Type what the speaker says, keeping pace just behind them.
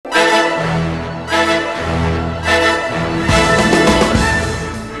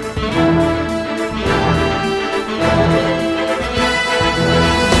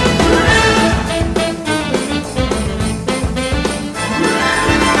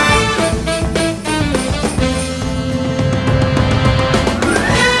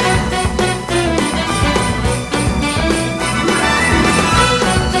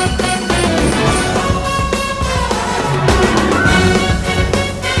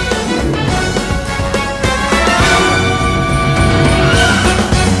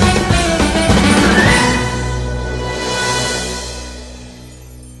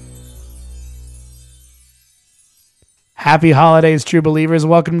Happy holidays, true believers.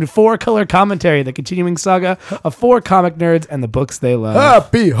 Welcome to Four Color Commentary, the continuing saga of four comic nerds and the books they love.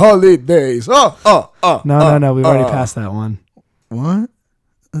 Happy holidays. No. We've already passed that one. What?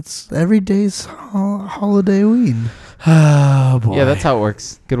 That's every day's holiday ween. Oh, boy. Yeah, that's how it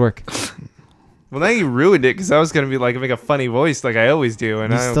works. Good work. Well, now you ruined it because I was going to be like, make a funny voice like I always do.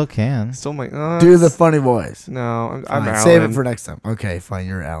 And You I still can. still like, Do the funny voice. No, I'm Fine, Alan. save it for next time. Okay, fine.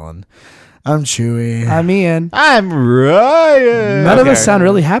 You're Alan. I'm Chewy. I'm Ian. I'm Ryan. None of us sound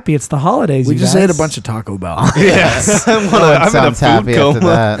really happy. It's the holidays. We you just guys. ate a bunch of Taco Bell. Yes. No one I'm in a sounds food happy after coma.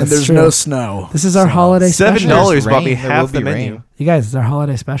 that. And there's true. no snow. This is our holiday special. $7 bought Rain. me There half will the be menu. rain. You guys, it's our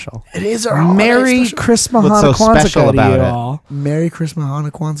holiday special. It is our Merry special. Christmas, What's so Hanukkah, special to about you it? all. Merry Christmas, Hanukkah,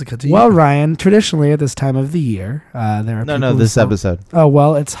 Kwanzaa to you. Well, Ryan, traditionally at this time of the year, there are people who This cel- episode. Oh,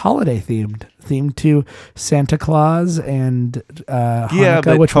 well, it's holiday themed to Santa Claus and Hanukkah,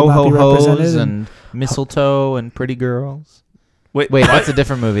 but which will not be represented. Ho-ho-hos and mistletoe and pretty girls. Wait, That's a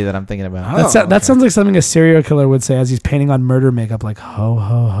different movie that I'm thinking about. Oh, that okay. sounds like something a serial killer would say as he's painting on murder makeup, like ho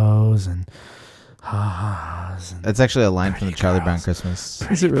ho hos and ha ha's. It's actually a line from the Charlie Brown Christmas.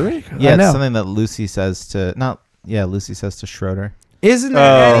 is it really? Yeah, I it's know. something that Lucy says to Lucy says to Schroeder. Isn't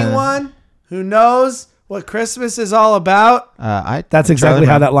there anyone who knows what Christmas is all about? That's exactly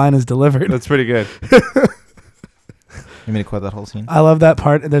how that line is delivered. That's pretty good. You mean to quote that whole scene? I love that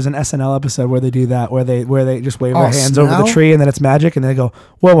part. There's an SNL episode where they do that, where they just wave their hands over the SNL? tree, and then it's magic, and they go,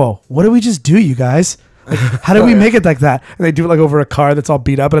 "Whoa, what did we just do, you guys? Like, how did we make it like that?" And they do it like over a car that's all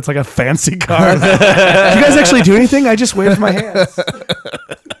beat up, and it's like a fancy car. Did you guys actually do anything? I just waved my hands.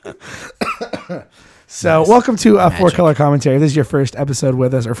 So, welcome to Four Color Commentary. If this is your first episode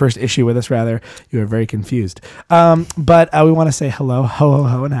with us, or first issue with us, rather. You are very confused. But we want to say hello,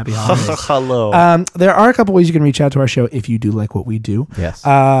 ho, and happy holidays. Hello. There are a couple ways you can reach out to our show if you do like what we do. Yes.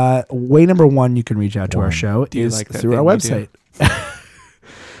 Way number one you can reach out to our show you is like that through our thing we website.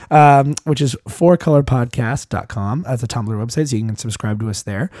 Which is fourcolorpodcast.com. That's a Tumblr website, so you can subscribe to us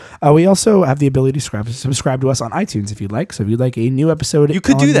there. We also have the ability to subscribe to us on iTunes if you'd like. So if you'd like a new episode You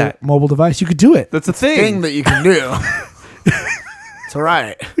could on do that. your mobile device, you could do it. That's a thing thing. that you can do. It's all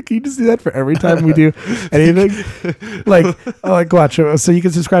right. Can you just do that for every time we do anything? like watch. So you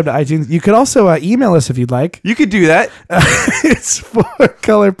can subscribe to iTunes. You could also email us if you'd like. You could do that. It's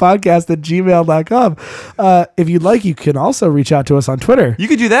fourcolorpodcast@gmail.com. If you'd like, you can also reach out to us on Twitter You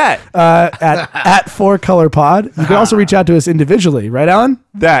could do that. at fourcolorpod. You can also reach out to us individually, right, Alan?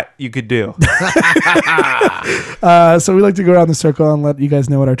 That you could do. So we like to go around the circle and let you guys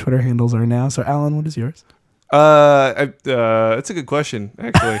know what our Twitter handles are now. So, Alan, what is yours? It's a good question,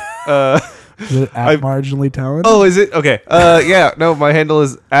 actually. Is it at marginally talented? Oh, is it? Okay. Yeah. No, my handle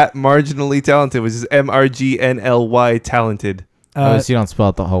is at marginally talented, which is MRGNLY talented. So you don't spell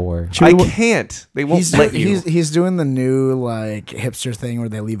out the whole word. Chewy, I can't. They won't He's, let you. he's doing the new like hipster thing where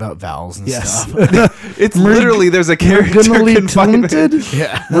they leave out vowels and yes. stuff. It's literally there's a character Marginally confinement. talented?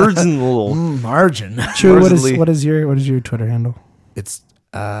 Yeah. Marginal. Margin. Chewy, Marginally. what is your Twitter handle? It's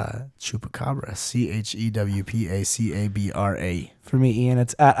Chupacabra. CHEWPACABRA. For me, Ian,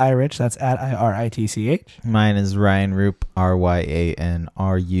 it's at iRich. That's at IRITCH. Mine is Ryan Roop,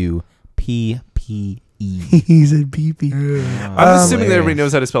 RyanRuppe. He said pee-pee. I'm assuming that everybody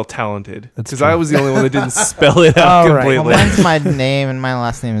knows how to spell talented That's because true. I was the only one that didn't spell it out All right. Well, completely. mine's my name, and my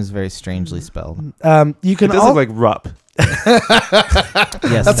last name is very strangely spelled. You It can does look like Rupp. Yes,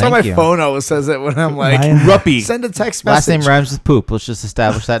 That's how thank my you. phone always says it when I'm like, Ryan. Ruppy. send a text Last message. name rhymes with poop. Let's just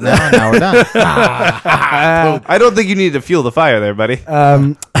establish that now, and now we're done. I don't think you need to fuel the fire there, buddy.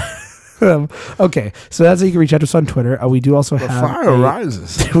 Okay, so that's how you can reach out to us on Twitter. We do also The have fire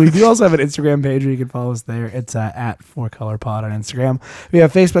rises. we do also have an Instagram page where you can follow us there. It's at fourcolorpod on Instagram. We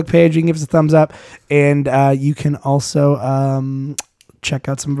have a Facebook page. You can give us a thumbs up, and you can also check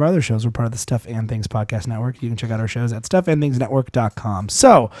out some of our other shows. We're part of the Stuff and Things Podcast Network. You can check out our shows at stuffandthingsnetwork.com.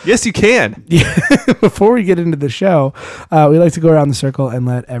 So, Yes, you can. before we get into the show, we like to go around the circle and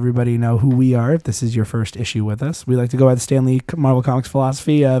let everybody know who we are. If this is your first issue with us, we like to go by the Stanley Marvel Comics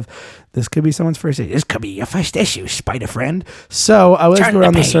philosophy of this could be someone's first issue. This could be your first issue, Spider-Friend. So I like to go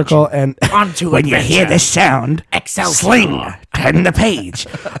around the circle and when you hear this sound, sling, turn the page.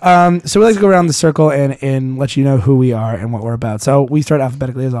 So we like to go around the circle and let you know who we are and what we're about. So we start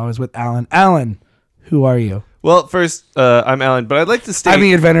alphabetically as always with Alan. Alan, who are you? Well, first, I'm Alan, but I'd like to state I'm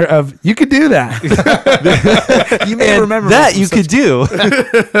the inventor of you could do that. You may and remember that me you from could do.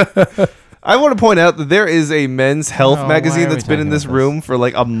 I want to point out that there is a men's health Oh, magazine why are we that's been in talking this about room for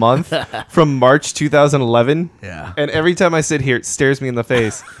like a month from March 2011. Yeah. And every time I sit here, it stares me in the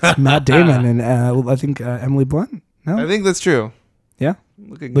face. Matt Damon and I think Emily Blunt. No, I think that's true. yeah.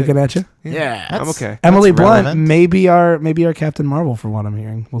 Looking Looking good. at you. Yeah. I'm okay. Emily That's Blunt relevant. may be our Captain Marvel for what I'm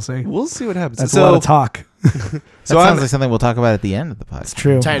hearing. We'll see. We'll see what happens. That's a lot of talk. That So sounds I'm, like something we'll talk about at the end of the It's podcast.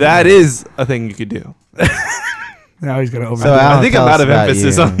 true. Tight. that is a thing you could do. Now he's gonna over. So, I Alan, think tell I'm us out of about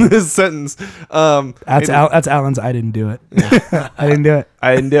emphasis you. on this sentence. that's maybe- that's Alan's. I didn't do it. I didn't do it.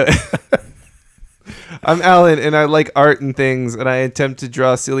 I didn't do it. I'm Alan, and I like art and things, and I attempt to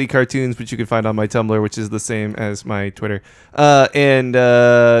draw silly cartoons, which you can find on my Tumblr, which is the same as my Twitter. So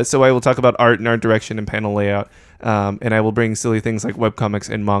I will talk about art and art direction and panel layout, and I will bring silly things like webcomics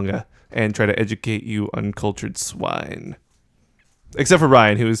and manga, and try to educate you uncultured swine. Except for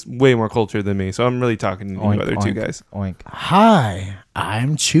Ryan, who is way more cultured than me, so I'm really talking to you Oink, other two oink, guys. Oink. Hi,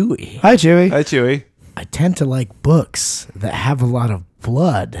 I'm Chewy. Hi, Chewy. Hi, Chewy. I tend to like books that have a lot of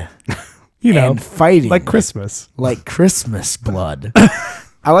blood You know, and fighting, like Christmas. like Christmas blood.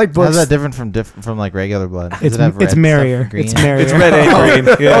 I like books. How's that different from like regular blood? Does It's it have red it's stuff merrier. and green? It's merrier. It's red and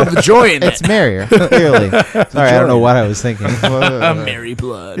green. Yeah. Oh, the joy in It's it. merrier, clearly. Sorry, I don't know what I was thinking. Merry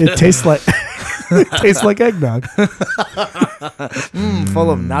blood. It tastes like it tastes like eggnog. Full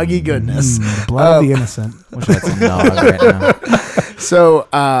of noggy goodness. The blood of the innocent. Wish I had some nog right now. So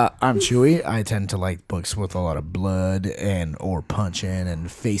I'm Chewy. I tend to like books with a lot of blood and or punching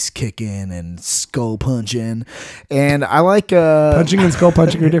and face kicking and skull punching, and I like Punching and skull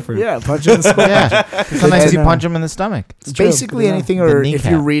punching are different. Yeah, punching and skull. Yeah, sometimes you And, punch him in the stomach. It's true. basically Good to know. anything, The or if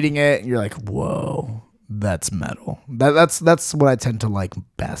kneecap. you're reading it and you're like, whoa, that's metal. That's what I tend to like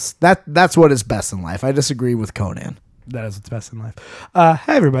best. That's what is best in life. I disagree with Conan. That is what's best in life. Hi,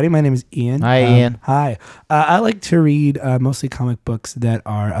 everybody. My name is Ian. Hi, Ian. Hi. I like to read mostly comic books that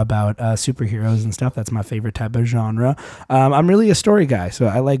are about superheroes and stuff. That's my favorite type of genre. I'm really a story guy, so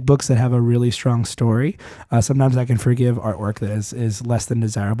I like books that have a really strong story. Sometimes I can forgive artwork that is less than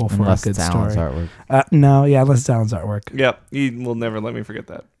desirable for Unless a good it's Alan's story. artwork. No, yeah, unless it's Alan's artwork. Yep. You will never let me forget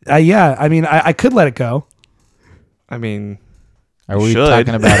that. Yeah, I mean, I could let it go. I mean, Are we should.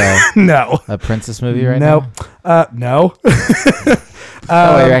 talking about No. a princess movie right Nope. now? No.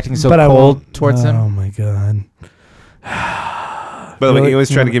 Oh, you're acting so but I cold won't- towards him? Oh, my God. by the way, Really? he was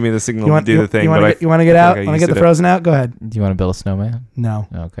You trying to wanna- give me the signal You want, to do the thing. you but want to get I out? feel like I Want to get used the it Frozen out? Go ahead. Do you want to build a snowman? No.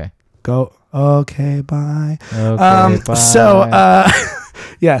 Okay. Go. Okay, bye. Okay, bye. So,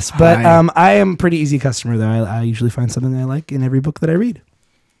 yes, but Hi. I am a pretty easy customer, though. I usually find something I like in every book that I read.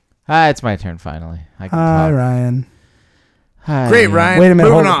 Hi, it's my turn finally. I can Hi, talk. Ryan. Hi. Great, Ryan. Wait a minute,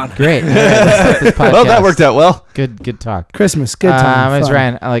 Moving hold on. Great. All right, let's start this Well, that podcast. worked out well. Good talk. Christmas, good time. My name's fun.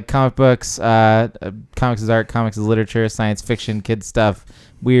 Ryan. I like comic books. Comics is art. Comics is literature. Science fiction. Kid stuff.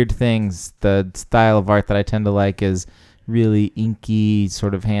 Weird things. The style of art that I tend to like is really inky,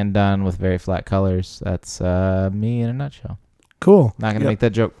 sort of hand done with very flat colors. That's me in a nutshell. Cool. Not gonna Yep. make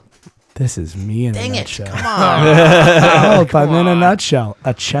that joke. This is me in a nutshell. Come on. Oh, but I'm in a nutshell.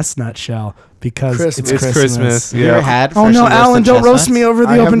 A chestnut shell. Because Christmas. it's It's Christmas. You ever Yeah. had Oh, no, freshly Alan, roasted don't roast chestnuts? me over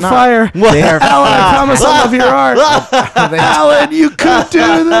I the have open not. fire. They are Alan, I promise I love your art. Alan, you could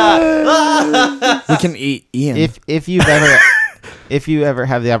do this. We can eat Ian. if you ever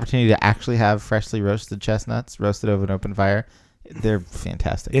have the opportunity to actually have freshly roasted chestnuts roasted over an open fire, they're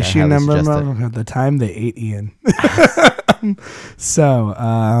fantastic. I Issue highly number suggest it. of the time they ate Ian. So,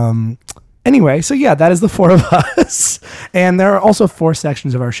 anyway, so yeah, that is the four of us. And there are also 4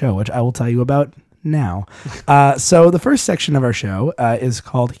 sections of our show, which I will tell you about now. So the first section of our show is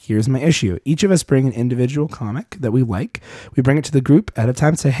called Here's My Issue. Each of us bring an individual comic that we like. We bring it to the group at a time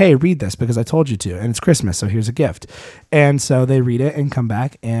and say, hey, read this because I told you to. And it's Christmas, so here's a gift. And so they read it and come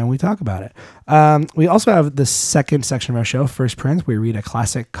back and we talk about it. We also have the second section of our show, First Print, where we read a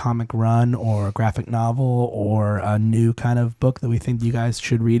classic comic run or a graphic novel or a new kind of book that we think you guys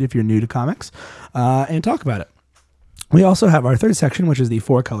should read if you're new to comics and talk about it. We also have our third section, which is the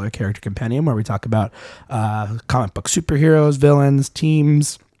 4-color character compendium, where we talk about comic book superheroes, villains,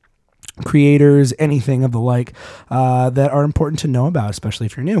 teams, creators, anything of the like that are important to know about, especially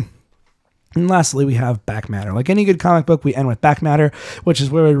if you're new. And lastly, we have Back Matter. Like any good comic book, we end with Back Matter, which is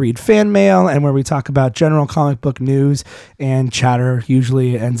where we read fan mail and where we talk about general comic book news, and chatter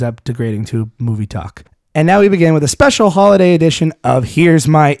usually ends up degrading to movie talk. And now we begin with a special holiday edition of Here's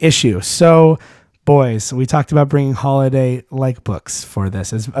My Issue. So, boys, we talked about bringing holiday-like books for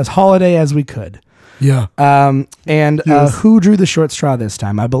this, as holiday as we could. yeah. And who drew the short straw this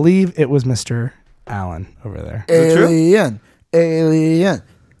time? I believe it was Mr. Allen over there. it true?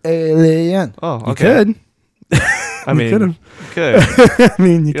 Alien. Oh, You okay. could. I mean, could've. could. I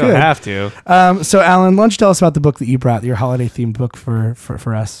mean, you You could. don't have to. So, Alan, why don't you tell us about the book that you brought, your holiday-themed book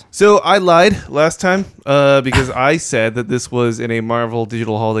for us? So I lied last time because I said that this was in a Marvel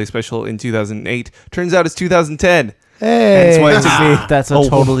Digital Holiday Special in 2008. Turns out it's 2010. Hey, why it took me. That's a Oh.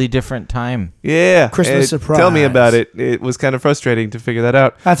 totally different time. Yeah, Christmas and Tell me surprise. about it. It was kind of frustrating to figure that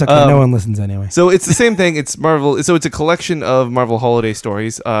out. that's okay. No one listens anyway. So it's the same thing. It's Marvel. So it's a collection of Marvel holiday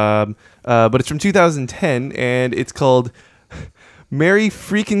stories. But it's from 2010, and it's called Merry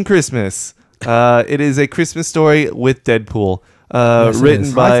Freaking Christmas. It is a Christmas story with Deadpool. Yes, it Written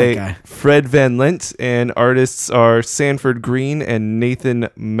is. I like that by guy. Fred Van Lent, and artists are Sanford Green and Nathan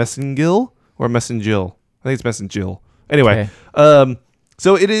Messengill or Messengill. I think it's Messengill. Anyway,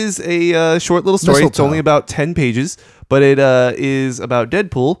 so it is a short little story. It's Mistletoe. only about 10 pages, but it is about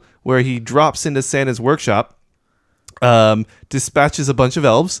Deadpool, where he drops into Santa's workshop, dispatches a bunch of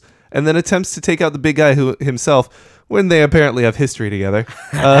elves, and then attempts to take out the big guy himself when they apparently have history together.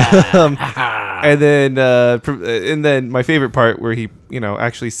 And then my favorite part, where he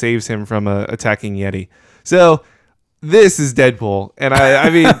actually saves him from a attacking Yeti. So this is Deadpool, and I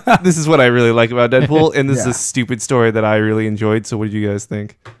mean this is what I really like about Deadpool, and this is Yeah. a stupid story that I really enjoyed. So what did you guys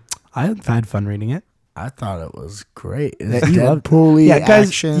think? I've had fun reading it. I thought it was great. Yeah, It's you loved- Deadpool-y Yeah, guys,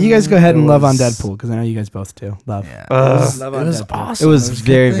 action. you guys go ahead and It love on was- Deadpool because I know you guys both do. Love. Yeah, Love on it was Deadpool. awesome. It was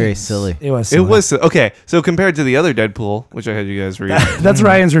There very, good very things. silly. It was. It silly. was okay. So compared to the other Deadpool, which I had you guys read, That's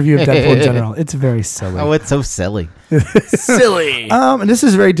Ryan's review of Deadpool in general. It's very silly. Oh, it's so silly. silly. And this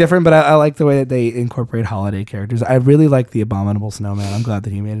is very different, but I like the way that they incorporate holiday characters. I really like the Abominable Snowman. I'm glad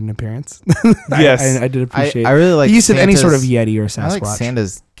that he made an appearance. Yes. I did appreciate. I really like the use of any sort of Santa's- Yeti or I Sasquatch. like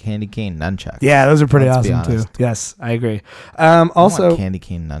Santa's candy cane nunchucks. Yeah, those are pretty Let's be awesome too. honest. Yes, I agree. I want Also, candy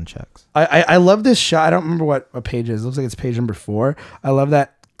cane nunchucks. I love this shot. I don't remember what page it is. It looks like it's page number 4. I love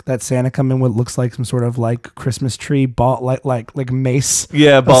that Santa come in with what looks like some sort of like Christmas tree ball, like mace.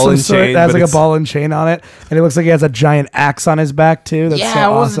 yeah, of ball some and sort. chain. It has but like a it's- ball and chain on it, and it looks like he has a giant axe on his back too. That's yeah,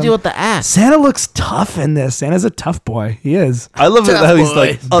 so what was the awesome. deal with the ass? Santa looks tough in this. Santa's a tough boy. He is. I love it Tough how he's boy.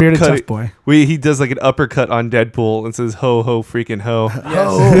 like Bearded upcut. tough boy. He does like an uppercut on Deadpool and says "ho ho freaking ho."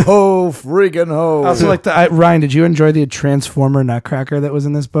 Ho ho freaking ho! I also like the Ryan. Did you enjoy the Transformer Nutcracker that was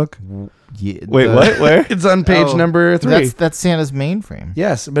in this book? Yeah, Wait, what? Where? It's on page Oh, number 3. That's Santa's mainframe.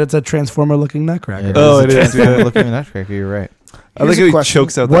 Yes, but it's a Transformer looking Nutcracker. Oh, a it is, Transformer yeah. looking nutcracker. You're right. I like Here's a how he question.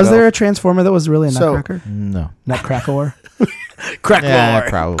 chokes out. Was that there a elf. Transformer that was really a So- Nutcracker? No. Nutcracker? Crack Yeah, lore.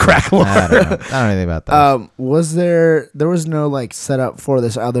 probably. Crackle. I don't know. I don't know anything about that. Was there was no like setup for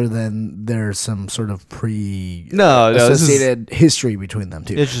this other than there's some sort of No, this is- associated history between them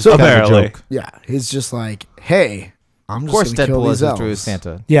two. it's just so kind of a apparently. joke. yeah, he's just like, hey, I'm Of just course, gonna kill Deadpool these is as true as elves.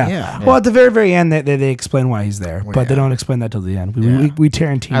 Santa. Yeah. Yeah. Well, at the very, very end, they explain why he's there, Well, but they yeah. don't explain that till the end. We Yeah. we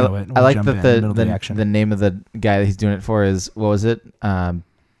Tarantino it. I We like jump that in the middle of the the action. name of the guy that he's doing it for is, what was it? What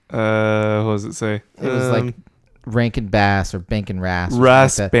does it say? It was like Rankin Bass or Bankin' Ras. or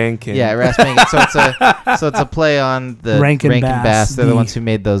Ras something like that. Bankin. Yeah, Ras Bankin. So it's a play on the Rankin Rankin Bass, Bass. They're the the- ones who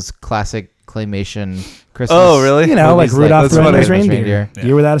made those classic claymation Christmas. Oh, really? You know, like movies Rudolph that's the funny. Red-Nosed Christmas Reindeer. Yeah.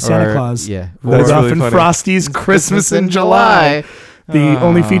 Year Without a Santa Or- Claus. Yeah. That's Rudolph really and funny. Frosty's Christmas in July. The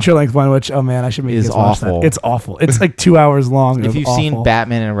only feature-length one, which, oh man, I should make you Is guys watch awful. that. It's awful. It's like 2 hours long. If of you've awful. seen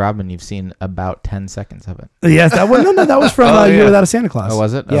Batman and Robin, you've seen about 10 seconds of it. Yes, that one. No, that was from Oh, Year yeah. Without a Santa Claus. Oh,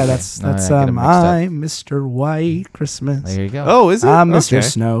 was it? Yeah, Okay. that's No, I get 'em mixed up. I'm Mr. White Christmas. There you go. Oh, is it? I'm Mr. Okay.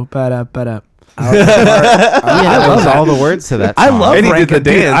 Snow. But yeah, that was that. all the words to that. I song. love And he did Rankin.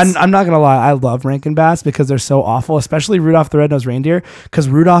 the Dude, dance. I'm not gonna lie. I love Rankin Bass because they're so awful, especially Rudolph the Red-Nosed Reindeer. Because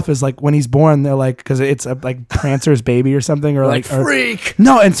Rudolph is like when he's born, they're like because it's a, like Prancer's baby or something, or like or- freak.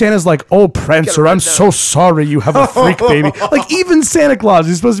 No, and Santa's like, "Oh, Prancer, I'm so sorry you have a freak baby." Like even Santa Claus,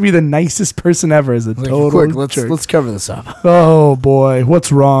 he's supposed to be the nicest person ever. Is a Like, total quick, jerk. let's cover this up. Oh boy,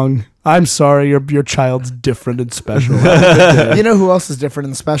 what's wrong? I'm sorry, your child's different and special. You know who else is different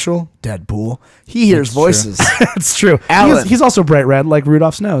and special? Deadpool. He hears That's true. voices. It's true. Alan. He's also bright red, like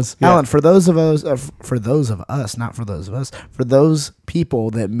Rudolph's nose. Alan, for those of us, for those of us, not for those of us, for those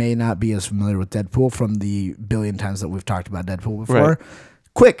people that may not be as familiar with Deadpool from the billion times that we've talked about Deadpool before, Right.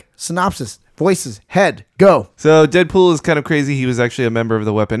 quick synopsis, voices, head, go. So Deadpool is kind of crazy. He was actually a member of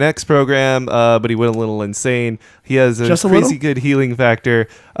the Weapon X program, but he went a little insane. He has a Just a crazy little? good healing factor,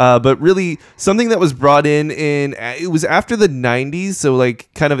 but really something that was brought in it was after the 90s, so like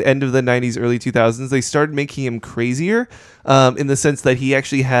kind of end of the 90s, early 2000s. They started making him crazier in the sense that he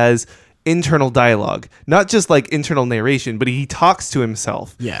actually has internal dialogue, not just like internal narration, but he talks to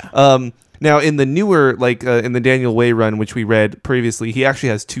himself. Yeah. Now, in the newer, like in the Daniel Way run, which we read previously, he actually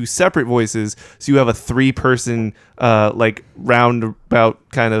has 2 separate voices. So you have a 3-person, like roundabout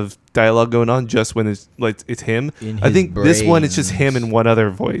kind of dialogue going on just when it's like it's him. In I his think this one it's just him brains. and one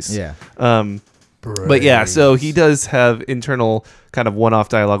other voice. Yeah. But yeah, so he does have internal kind of one-off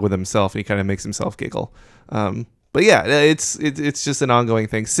dialogue with himself, and he kind of makes himself giggle. But yeah, it's just an ongoing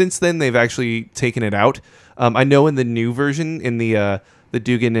thing. Since then, they've actually taken it out. I know in the new version, in the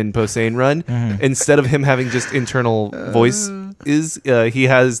Dugan and Posehn run, instead of him having just internal voice, he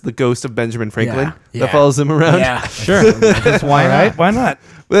has the ghost of Benjamin Franklin that follows him around. Yeah. Sure. Why not? Why not?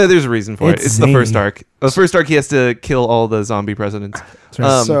 Well, there's a reason for it. It's It's the first zany. arc. The first arc, he has to kill all the zombie presidents.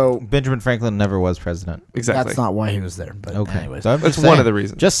 right. So Benjamin Franklin never was president. Exactly. that's not why he was there. But Okay. anyways. So I'm That's just one saying. of the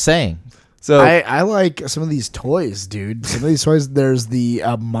reasons. Just saying. So I like some of these toys, dude. Some of these toys. There's the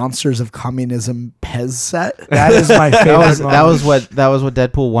Monsters of Communism Pez set. That is my favorite. That was what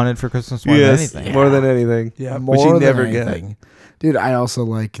Deadpool wanted for Christmas more than anything. more than anything. Yeah. More Which you than never anything. get. Dude, I also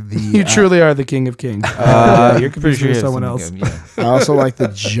like the. You truly are the king of kings. You're confused with someone else. I also like the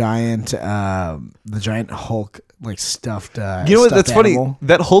giant Hulk like stuffed. You know what? stuffed That's funny. animal.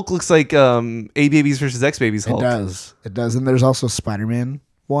 That Hulk looks like A Babies versus X Babies Hulk. It does, and there's also Spider-Man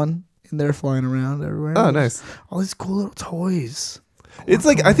one in there flying around everywhere. Oh, nice. All these cool little toys. It's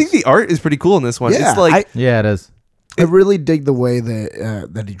like I think the art is pretty cool in this one. Yeah, It's like Yeah, it is. I really dig the way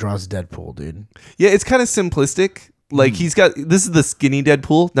that he draws Deadpool, dude. it's kind of simplistic. Like he's got this is the skinny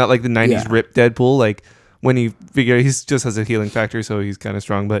Deadpool, not like the 90s Yeah. ripped Deadpool. Like when he figure he just has a healing factor, so he's kind of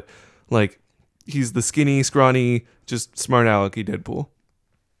strong. But like he's the skinny, scrawny, just smart alecky Deadpool,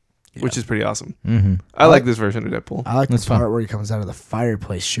 which is pretty awesome. Mm-hmm. I like this version of Deadpool. I like the That's fun. part where he comes out of the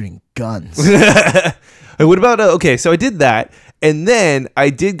fireplace shooting guns. And what about okay? So I did that, and then I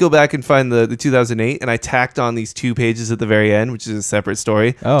did go back and find the 2008, and I tacked on these 2 pages at the very end, which is a separate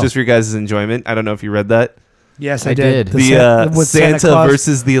story, just for your guys' enjoyment. I don't know if you read that. Yes, I I did. did. The Santa Santa Claus-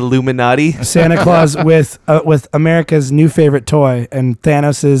 versus the Illuminati. Santa Claus with America's new favorite toy and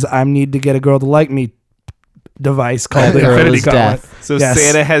Thanos's "I need to get a girl to like me" device called the Girl Infinity is Gauntlet. death. So Yes.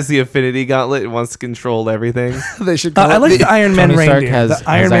 Santa has the Infinity Gauntlet and wants to control everything. They should. I like the Iron Man Tony Stark reindeer. has The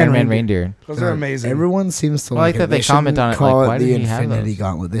Iron Man reindeer. Those are amazing. Everyone seems to Well, I like like it. that they comment shouldn't on it, Call like, it why the didn't he have Infinity those?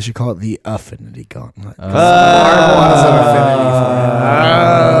 Gauntlet. They should call it the Affinity Gauntlet.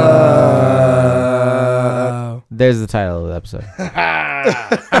 Oh. There's the title of the episode.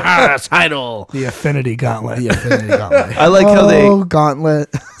 Title. the Affinity Gauntlet. The Affinity Gauntlet. I like how they. Gauntlet.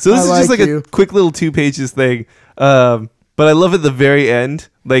 So this I is just like you. a quick little 2 pages thing. But I love at the very end,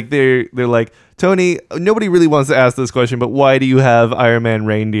 like they're like, Tony, nobody really wants to ask this question, but why do you have Iron Man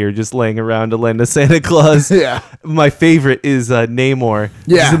reindeer just laying around to lend to Santa Claus? Yeah. My favorite is Namor.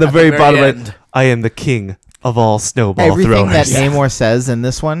 Yeah, Just in the at very the bottom very right, end. I am the king of all snowball Everything throwers. that Namor says in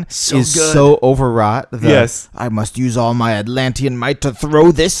this one So is good. so overwrought. Yes. I must use all my Atlantean might to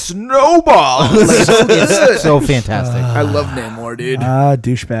throw this snowball. It's so fantastic. I love Namor, dude.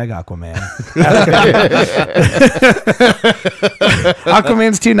 Douchebag Aquaman.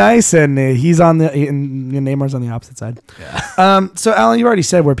 Aquaman's too nice, and he's on the and Namor's on the opposite side. Yeah. So Alan, you already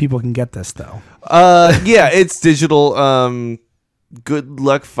said where people can get this, though. Yeah, it's digital. Good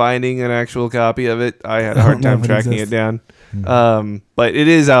luck finding an actual copy of it. I had a hard know time if it tracking exists. it down. But it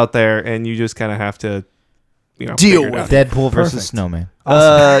is out there, and you just kind of have to, Deal figure it with out. Deadpool versus Perfect. Snowman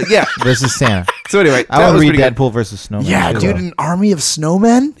Yeah. versus Santa. So anyway, I that want was to read pretty good. Deadpool versus Snowman. Yeah, too. dude, an army of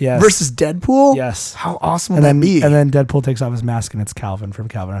snowmen Yes. versus Deadpool. Yes. How awesome And would then, that be? and then Deadpool takes off his mask, and it's Calvin from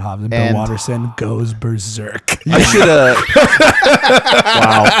Calvin and Hobbes, and Bill And- Watterson goes berserk. I should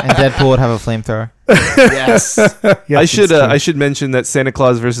Wow. And Deadpool would have a flamethrower. yes. Yes, I should mention that Santa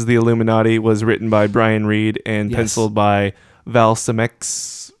Claus versus the Illuminati was written by Brian Reed and Yes. penciled by Val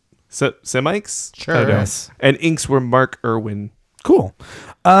Semeix. Semeix? Sure. I don't know. Yes. And inks were Mark Irwin. Cool.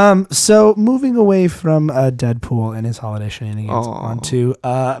 So moving away from Deadpool and his holiday shenanigans Aw. onto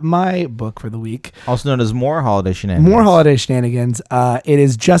my book for the week, Also known as More Holiday Shenanigans. more holiday shenanigans. It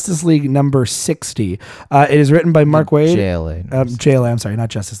is Justice League number 60. It is written by Mark Waid. JLA. JLA, I'm sorry, not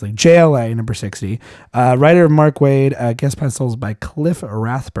Justice League. JLA number 60. Writer Mark Waid, guest pencils by Cliff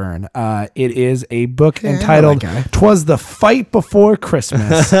Rathburn. It is a book Yeah, I know entitled that guy. "'Twas the Fight Before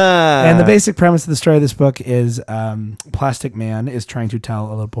Christmas." And the basic premise of the story of this book is Plastic Man is trying to tell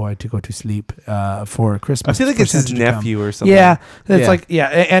a little boy to go to sleep for I Christmas. feel like for it's his Santa to come. nephew or something. Yeah, it's Yeah. like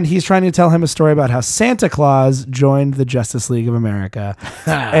and he's trying to tell him a story about how Santa Claus joined the Justice League of America,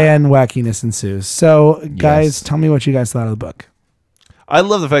 and wackiness ensues. So, guys, Yes. tell me what you guys thought of the book. I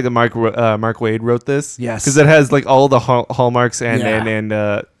love the fact that Mark Waid wrote this. Yes. because it has like all the hallmarks and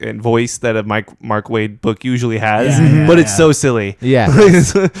Yeah. and voice that a Mark Waid book usually has, Yeah, but yeah, it's so silly. Yeah.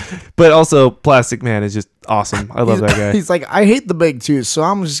 But also, Plastic Man is just awesome. I love that guy. He's like, I hate the big two, so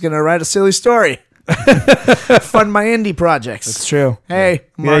I'm just gonna write a silly story. Fund my indie projects. It's true. Hey,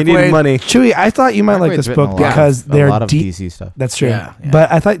 Yeah, Mark you need Wade. money. Chewy, I thought you might Mark like Waid's this written book a lot because of- they're a lot of deep. DC stuff. That's true. Yeah, yeah.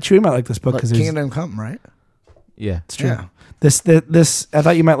 But I thought Chewy might like this book because Kingdom Come, right? Yeah. it's true. Yeah. This I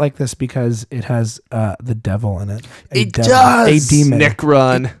thought you might like this because it has the devil in it. It devil, does. a demon.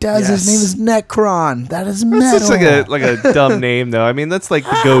 Necron. It does. His name is Necron. That is metal. That's such like a dumb name though. I mean, that's like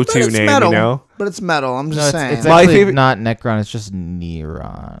the But go-to it's name, metal. you know. But it's metal. I'm No, just it's, saying. it's My actually favorite- not Necron. It's just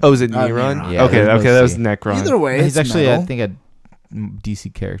Neron. Oh, is it Oh, Neron? Neron. Yeah, okay, there's no okay, that was C. Necron. Either way, He's it's actually, metal. I think, a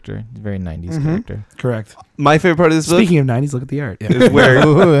DC character. Very 90s Mhm. character. Correct. My favorite part of this book Speaking of 90s, look at the art.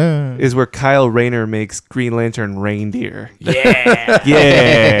 is where Kyle Rayner makes Green Lantern reindeer. Yeah.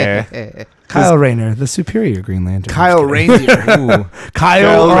 Yeah. Kyle Rayner, the superior Green Lantern. Kyle Reindeer. Ooh.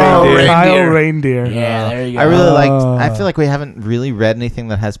 Kyle Reindeer. Reindeer. Yeah, there you go. I really liked. Oh. I feel like we haven't really read anything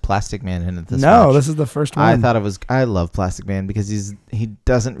that has Plastic Man in it. This No, much. this is the first one. I thought it was. I love Plastic Man because he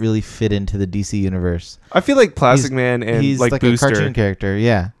doesn't really fit into the DC universe. I feel like Plastic He's- Man and He's like like Booster a cartoon character.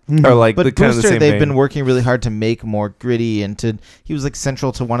 Yeah. are like But the kind of the Booster, same they've thing. been working really hard to make more gritty and he was like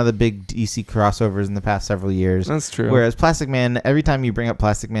central to one of the big DC crossovers in the past several years. That's true. Whereas Plastic Man, every time you bring up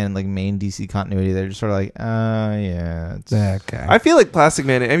Plastic Man in like main DC continuity, they're just sort of like, yeah, it's, Okay. I feel like Plastic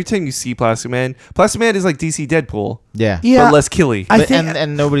Man. Every time you see Plastic Man is like DC Deadpool, yeah. yeah, but less killy. I But- think.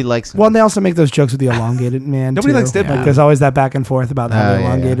 and nobody likes him. Well, and they also make those jokes with the elongated man. Nobody too. likes Deadpool. Like, there's always that back and forth about how Oh, the yeah,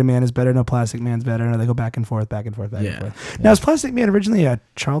 elongated yeah. man is better, no Plastic Man's better, and they go back and forth, back and forth, back and Yeah. forth. Now, is Plastic Man originally a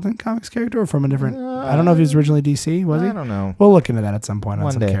Charlton Comics character or from a different? I don't know if he was originally DC. Was he? I don't know. We'll look into that at some point on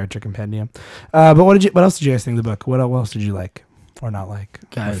One some day. character compendium. But what else did you guys think of the book? What else did you like or not like? Or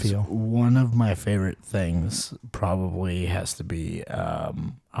Guys, feel? one of my favorite things probably has to be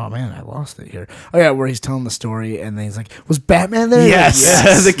oh man, I lost it here. Oh yeah, where he's telling the story and then he's like, was Batman there? Yes.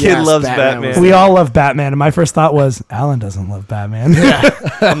 Yes, the kid loves was Batman. We there. all love Batman, and my first thought was Alan doesn't love Batman.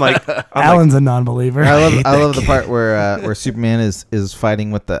 I'm like, Alan's a non-believer. I love the part where Superman is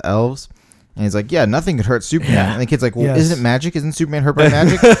fighting with the elves. And he's like, yeah, nothing could hurt Superman. Yeah. And the kid's like, well, Yes. isn't it magic? Isn't Superman hurt by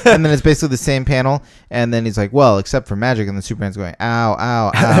magic? And then it's basically the same panel. And then he's like, well, except for magic. And then Superman's going, ow,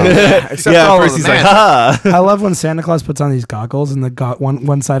 ow, ow. Except yeah. for all At of first the he's like, magic. ha. I love when Santa Claus puts on these goggles, and the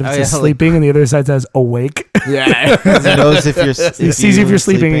one side of it Oh, says yeah, like- sleeping, and the other side says awake. Yeah. He knows if you're He sees if you're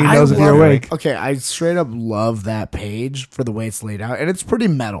sleeping and he I knows if love you're it. awake. Okay, I straight up love that page for the way it's laid out, and it's pretty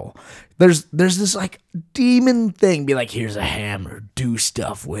metal. There's this like demon thing. Be like, here's a hammer, do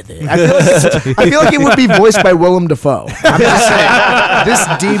stuff with it. I feel like it would be voiced by Willem Dafoe. I'm just saying,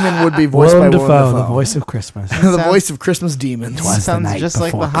 this demon would be voiced Willem by Dafoe, Willem Dafoe, the voice of Christmas. the voice of Christmas demons. Twas the sounds night just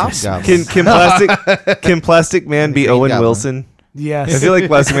like the before Hobgoblin. Can Plastic Man be Green Owen Goblin. Wilson? Yes. I feel like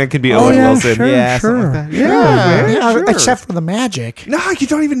Plastic Man could be Oh, Owen yeah, Wilson. sure. Yeah, something like that. Yeah, except for the magic. No, you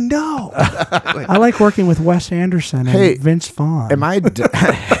don't even know. I like working with Wes Anderson and Hey, Vince Vaughn. Am I?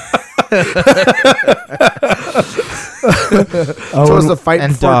 Owen, So it's the fight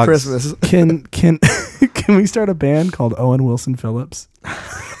and before dogs. Christmas. can can we start a band called Owen Wilson Phillips?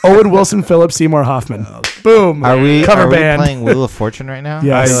 Owen Wilson Phillips Seymour Hoffman. Boom. Are we Cover are we band. playing Wheel of Fortune right now?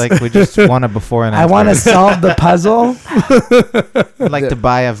 Yes. I feel like we just want a before and I after. want to solve the puzzle. I'd like to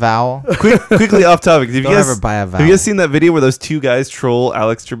buy a vowel. Quickly off topic. Have you Don't guys ever buy a vowel. have you guys seen that video where those two guys troll not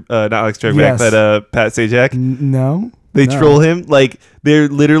Alex Trebek, Yes. but Pat Sajak? No. They No. troll him like they're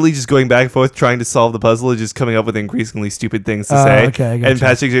literally just going back and forth trying to solve the puzzle and just coming up with increasingly stupid things to Oh, say. okay, I and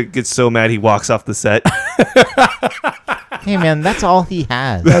gotcha. Patrick gets so mad he walks off the set. Hey man, that's all he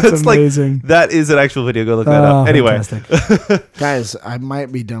has. That's It's like- amazing. That is an actual video. Go look that Oh, up. Anyway, fantastic. Guys, I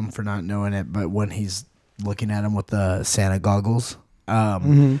might be dumb for not knowing it, but when he's looking at him with the Santa goggles,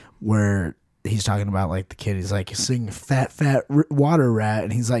 where he's talking about like the kid, he's like, sing fat water rat,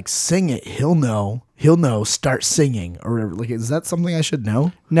 and he's like, sing it, he'll know, start singing, or whatever. Like, is that something I should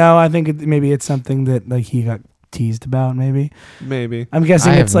know? No, I think maybe it's something that like he got teased about. Maybe maybe. I'm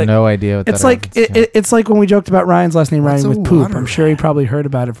guessing I it's have like no idea what it's that like reference to. it's like when we joked about Ryan's last name What's rhyming a with poop. water I'm sure he rat? probably heard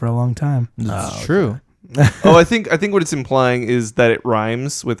about it for a long time. It's true. Oh, I think what it's implying is that it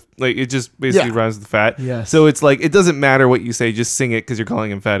rhymes with like it just basically Yeah. rhymes with fat. Yes. So it's like it doesn't matter what you say, just sing it because you're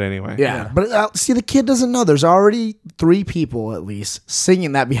calling him fat anyway. Yeah, but see, the kid doesn't know. There's already 3 people at least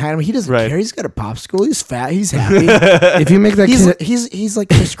singing that behind him. He doesn't Right. care. He's got a popsicle. He's fat. He's happy. If you make that kid, he's like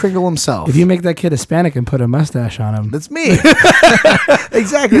Kris Kringle himself. if you make that kid Hispanic and put a mustache on him, That's me.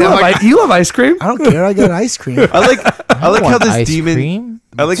 Exactly. you I'm love, like, you love ice cream. I don't care. I got ice cream. I like how Want this ice demon. cream?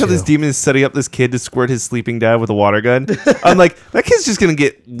 I like how this too. demon is setting up this kid to squirt his sleeping dad with a water gun. I'm like, that kid's just gonna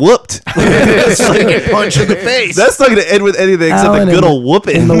get whooped. It's like a punch in the face. That's not gonna end with anything except Alan, a good old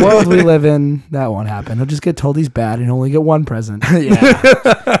whooping. In the world we live in, that won't happen. He'll just get told he's bad and he'll only get one present.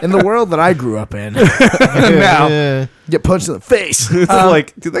 Yeah. In the world that I grew up in, now. get punched in the face. It's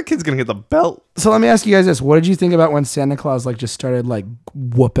like, dude, that kid's gonna get the belt. So let me ask you guys this: what did you think about when Santa Claus like just started like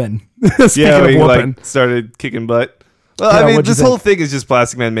whooping? Speaking Yeah, of he whooping, like started kicking butt. Well, Yeah, I mean, what'd you this whole think? thing is just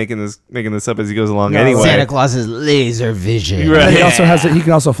Plastic Man making this up as he goes along. No, anyway, Santa Claus's laser vision. Right. He also has. He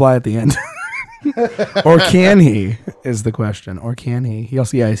can also fly at the end. Or can he? Is the question. Or can he? He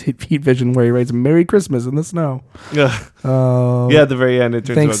also has heat vision where he writes "Merry Christmas" in the snow. Oh, yeah, at the very end, it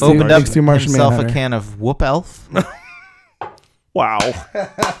turns Thanks out to- to Opened up Thanks to Martian himself Manhunter. a can of Whoop Elf. wow.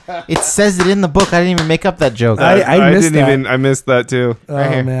 It says it in the book. I didn't even make up that joke. I missed that. I missed that too. Oh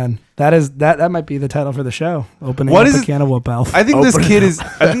Right here. man, that might be the title for the show. Opening What up is a can of Whoop Elf. I think this kid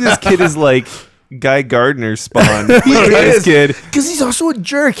is like Guy Gardner spawn. This kid, Because he's also a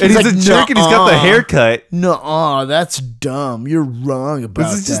jerk. and he's like, a jerk, and he's got the "Nuh-uh. haircut. Nuh-uh, that's dumb. You're wrong about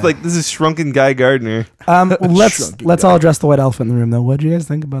This is just that." like this is shrunken Guy Gardner. Let's Shrunken all address the white elephant in the room though. What do you guys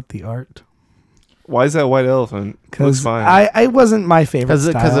think about the art? Why is that white elephant? Looks Because fine. I wasn't my favorite Because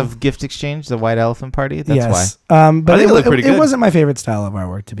style. of gift exchange, the White Elephant Party. That's yes. why. But I think it it looked pretty it good. wasn't my favorite style of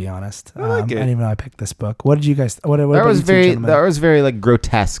artwork, to be honest. I like it. I didn't even know I picked this book. What did you guys? What That about was you two very. gentlemen? That was very like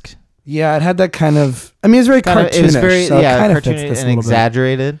grotesque. Yeah, it had that kind of. I mean, it was very Kind of, cartoonish. it was very so it kind of cartoony fits this a and little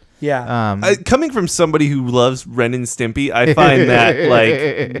exaggerated. bit. Yeah. Coming from somebody who loves Ren and Stimpy, I find that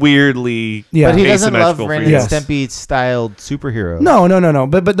like weirdly. Yeah. But he doesn't love asymmetrical for Ren you. and Yes. Stimpy styled superheroes. No.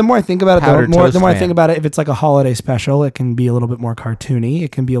 But the more I think about it, Powdered the more Toast I Man. think about it, if it's like a holiday special, it can be a little bit more cartoony.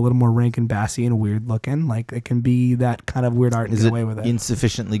 It can be a little more Rankin Bassy and weird looking. Like it can be that kind of weird art and Is get it away with it.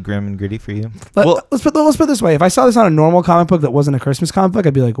 insufficiently grim and gritty for you? Let's put it this way: if I saw this on a normal comic book that wasn't a Christmas comic book,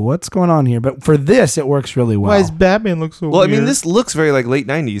 I'd be like, "What's going on here?" But for this, it works really well. Why does Batman look so Well, I weird? mean, this looks very like late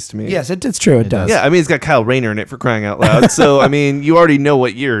 '90s to me. Yes, it's true. It It does. does. Yeah, I mean, it's got Kyle Rayner in it for crying out loud. So, I mean, you already know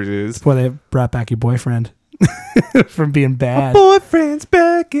what year it is. Boy, they brought back your boyfriend from being bad. Boyfriend's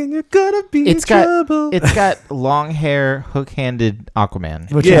back and you're gonna be It's in got trouble. it's got long hair, hook-handed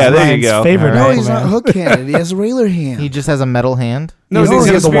Aquaman. Which Yeah, is there you Ryan's go. favorite. All No, right. he's not Aquaman. hook-handed. He has a railer hand. He just has a metal hand. no, He's he's always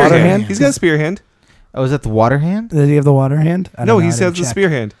got a got the spear water hand. hand? He's got a spear hand. Oh, is that the water hand? Does he have the water hand? I don't No, know, he I has didn't the check. spear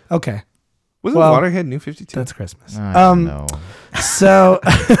hand. Okay, Wasn't Well, Waterhead New 52? that's Christmas. I don't know. So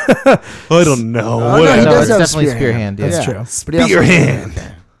I don't know. Oh, no, he No, does it's have a definitely spear spear hand. hand. Yeah. that's true. But he also Spear has a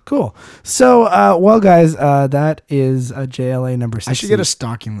hand. Cool. So, well, guys, that is JLA number 60. I should get a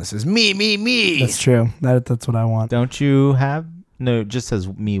stocking that says me. That's true. That's what I want. Don't you have? No, it just says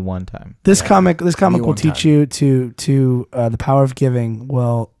me one time. This comic will one teach time. you to the power of giving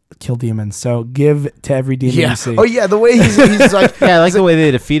will kill demons. So give to every demon Yeah. you see. Oh yeah, the way he's like Yeah, I like the way they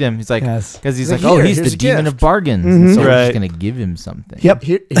defeat him. He's like, Yes. because he's He's like, like, oh, "Here, he's here's the a demon gift." of bargains. Mhm. So we're Right. just gonna give him something. Yep.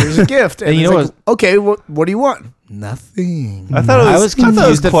 here's a gift. And And you he's know like, okay, what do you want? Nothing. I thought it was, I was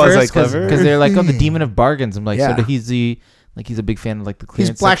confused at quasi first clever. because they're like, oh, the demon of bargains. I'm like, Yeah. so he's a big fan of like the He's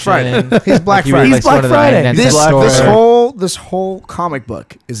clearance Black section. Friday. He's Black Like, he really Friday. likes Black going to the Friday. 99 This cent store. this whole comic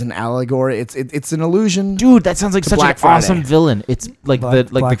book is an allegory. It's an illusion. Dude, that sounds like To such Black an Friday. awesome villain. It's like Black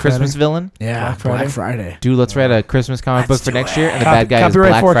the Christmas Friday. villain. Yeah, Black Friday. Dude, let's write a Christmas comic book Let's for do next it. year, and the bad guy is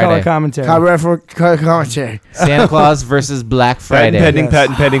Copyright Black 4 color Friday. commentary. Copyright for commentary. Santa Claus versus Black Patent Friday. pending, Yes.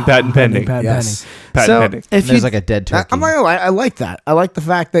 patent pending, patent pending. Patent Yes. Patent So pending. And if there's you like a dead turkey. I'm not gonna lie. I like that. I like the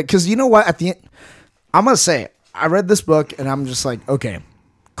fact that because you know what? At the end, I'm gonna say it. I read this book and I'm just like, okay,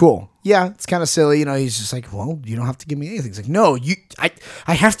 cool. Yeah, it's kind of silly. You know, he's just like, well, you don't have to give me anything. He's like, no,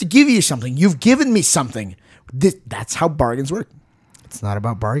 I have to give you something. You've given me something. That's how bargains work. It's not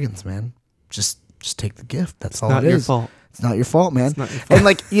about bargains, man. Just take the gift. That's all Not it your is. fault. It's not your fault, man. And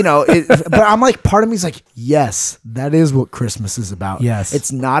like, you know, but I'm like, part of me is like, yes, that is what Christmas is about. Yes.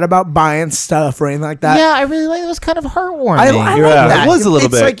 It's not about buying stuff or anything like that. yeah, I really like it. It was kind of heartwarming. I Yeah, like it that. was a little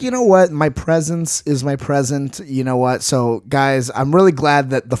it's bit. like, you know what? My presence is my present. You know what? So, guys, I'm really glad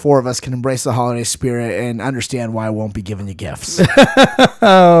that the four of us can embrace the holiday spirit and understand why I won't be giving you gifts.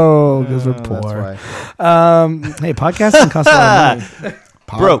 Oh, because we're That's poor. why. Hey, podcasting costs a lot of money.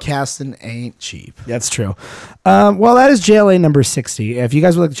 Broke. Podcasting ain't cheap. That's true. Well, that is JLA number 60. If you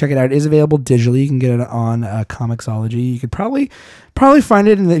guys would like to check it out, it is available digitally. You can get it on Comixology. You could probably find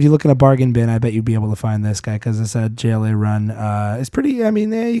it, and if you look in a bargain bin, I bet you'd be able to find this guy because it's a JLA run. It's pretty. I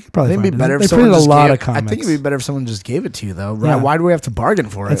mean, you could I probably think it'd find be better it. if They someone printed a just lot gave, of comics. I think it'd be better if someone just gave it to you, though. Yeah. Right? Why do we have to bargain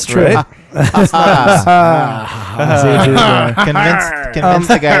for it? That's true. Right? Convince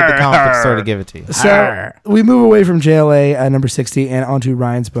the guy at the comic book store to give it to you. So we move away from JLA number 60 and onto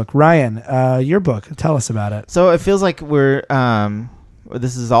Ryan's book. Ryan, your book. Tell us about it. So it feels like we're.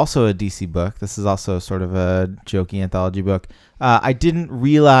 This is also a DC book. This is also sort of a jokey anthology book. I didn't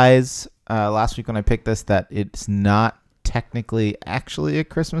realize last week when I picked this that it's not technically actually a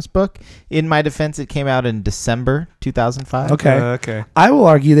Christmas book. In my defense, it came out in December 2005. Okay. Okay. I will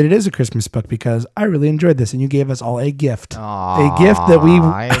argue that it is a Christmas book because I really enjoyed this, and you gave us all a gift. Aww, A gift that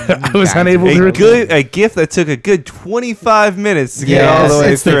I was unable to A gift that took a good 25 minutes to get Yes, all the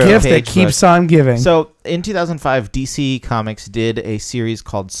way It's the through. gift that Page keeps on giving. So in 2005, DC Comics did a series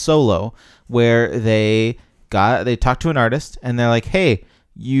called Solo, where they talked to an artist and they're like, "Hey,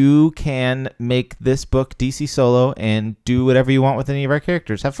 you can make this book DC Solo and do whatever you want with any of our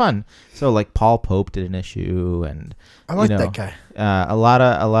characters. Have fun." So like Paul Pope did an issue, and I like you know, that guy. a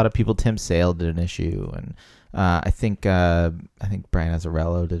lot of people. Tim Sale did an issue, and I think Brian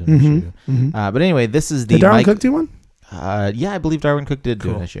Azzarello did an issue. But anyway, this is the Did Darwin Mike. Cook do one? Yeah, I believe Darwin Cook did do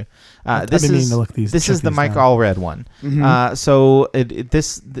an Cool. issue. I've This been meaning is to look this is the these Mike down. Allred one. So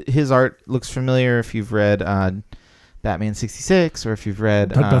his art looks familiar if you've read Batman 66 or if you've read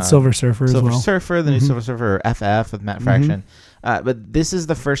Talked about Silver Surfer as Silver well. Surfer, the new Silver Surfer, or FF with Matt Fraction. But this is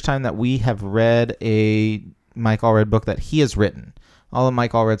the first time that we have read a Mike Allred book that he has written. All the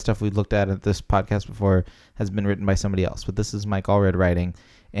Mike Allred stuff we've looked at this podcast before has been written by somebody else, but this is Mike Allred writing.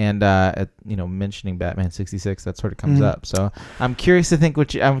 And mentioning Batman 66, that sort of comes up. So I'm curious to hear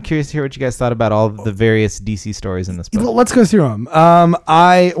what you guys thought about all of the various DC stories in this book. Well, let's go through them.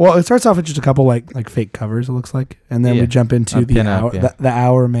 It starts off with just a couple like fake covers, it looks like, and then we jump into A the pin-up, the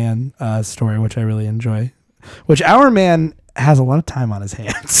Hour Man story, which I really enjoy. Which Hour Man has a lot of time on his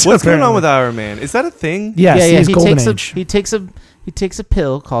hands. What's going on with Our Man? Is that a thing? Yes, he's He Golden takes Age. he takes a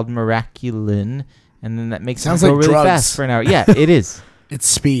pill called Miraculin, and then that makes Sounds him go like really drugs. fast for an hour. Yeah, it is. It's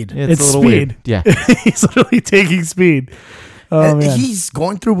speed. It's It's a little speed. weird. Yeah. He's literally taking speed. Oh And man. he's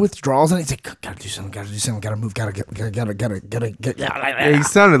going through withdrawals, and he's like, "Gotta do something. Gotta move. Gotta get." Yeah, he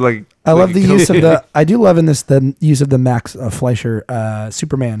sounded like. I love the like- use of the. I do love in this the use of the Max Fleischer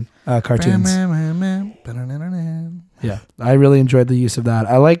Superman cartoons. Yeah, I really enjoyed the use of that.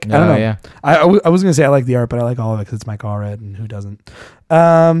 I like. I don't know. Yeah. I was gonna say I like the art, but I like all of it because it's Mike Allred, and who doesn't?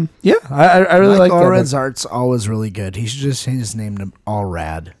 Yeah, I really Mike like that. Allred's art's always really good. He should just change his name to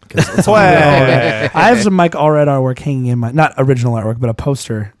Allrad. 'Cause it's Well, I have some Mike Allred artwork hanging in my not original artwork, but a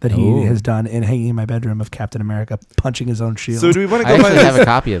poster that he Ooh. has done and hanging in my bedroom of Captain America punching his own shield. So do we want to I go by actually this? have a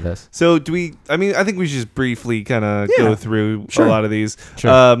copy of this. So do we? I mean, I think we should just briefly kind of Yeah, go through sure. a lot of these.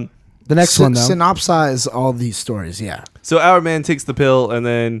 Sure. The next one, though. synopsize all these stories. Yeah, So Our Man takes the pill and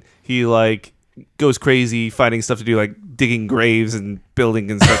then he like goes crazy finding stuff to do, like digging graves and building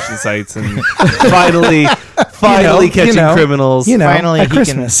construction sites, and finally catching criminals. Finally, at he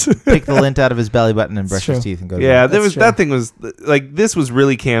Christmas. can pick the lint out of his belly button and brush It's his true. teeth and go. Yeah, to there That's was true. that thing was like this was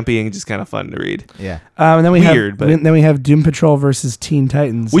really campy and just kind of fun to read, bed. Yeah. And then we Weird, but- then we have Doom Patrol versus Teen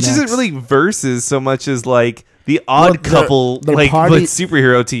Titans, which next. isn't really verses so much as like the odd Well, couple the like party- with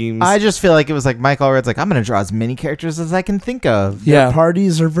superhero teams. I just feel like it was like Mike Allred's like, I'm going to draw as many characters as I can think of. Yeah, Their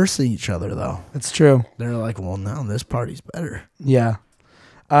parties are versing each other though. it's true. They're like, well, now this party's better. Yeah.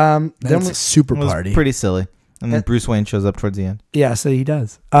 Then Then it's a super It was party. pretty silly. And then And- Bruce Wayne shows up towards the end. yeah, so he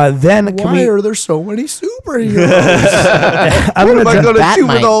does. Then can Why we? are there so many superheroes? I'm What gonna am I address, gonna do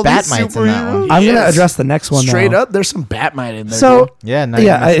with Batmite- all these Batmite's in that one. superheroes? I'm gonna Yes. address the next one Straight though. up, there's some Batmite in there. So dude. Yeah, not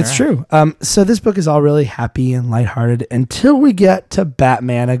yeah, even messing it's around. true. So this book is all really happy and lighthearted until we get to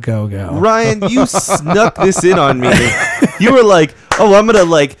Batman a Go Go. Ryan, you snuck this in on me. You were like, "Oh, I'm gonna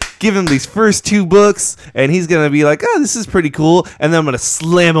like give him these first two books, and he's gonna be like, oh, this is pretty cool,' and then I'm gonna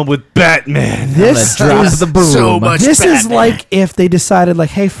slam him with Batman." This Drop is the boom. so much This is Batman. like if they decided, like,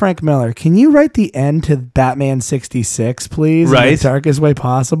 hey, Frank Miller, can you write the end to Batman 66, please? In Right. the darkest way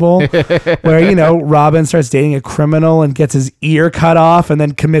possible. Where, Robin starts dating a criminal and gets his ear cut off and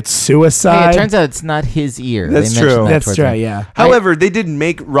then commits Hey, suicide. it turns out it's not his ear. That's They mentioned true. that That's towards right, the- yeah. However, they didn't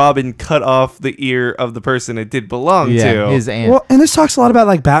make Robin cut off the ear of the person it did belong Yeah, to. his aunt. Well, and this talks a lot about,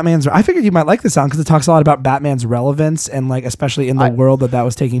 like, Batman's... I figured you might like this song because it talks a lot about Batman's relevance and, like, especially in the world that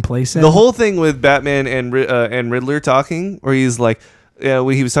was taking place in. The whole thing with Batman and Riddler talking, where he's like,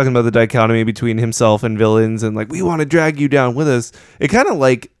 when he was talking about the dichotomy between himself and villains, and like, we want to drag you down with us. It kind of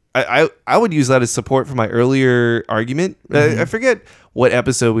like I would use that as support for my earlier argument. I forget what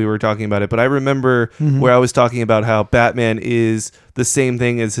episode we were talking about it, but I remember where I was talking about how Batman is the same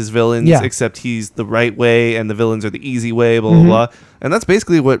thing as his villains, Yeah. except he's the right way and the villains are the easy way. Blah blah blah. And that's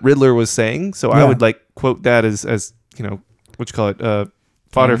basically what Riddler was saying. So I Yeah. would like quote that as what you call it.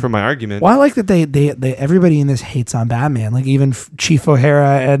 Fodder for my argument. Well, I like that they everybody in this hates on Batman. Like even Chief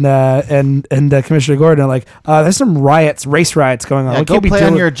O'Hara and Commissioner Gordon are like, there's some race riots going on. Yeah, We go can't be play on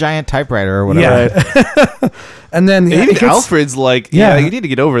dealing- your giant typewriter or whatever. Yeah. And then Even it gets- Alfred's like, Yeah. yeah, you need to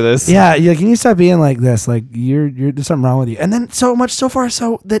get over this. Yeah, can you stop being like this? Like you're there's something wrong with you. And then so much so far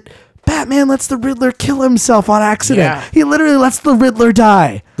so that Batman lets the Riddler kill himself on accident. Yeah. He literally lets the Riddler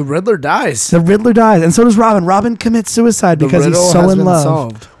die. The Riddler dies. The Riddler dies, and so does Robin. Robin commits suicide The because he's riddle so has in been love.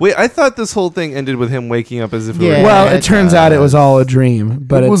 solved. Wait, I thought this whole thing ended with him waking up as if it Yeah. were. Well, it it turns out it was does. all a dream,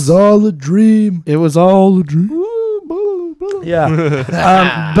 but it was all a dream. It was all a dream.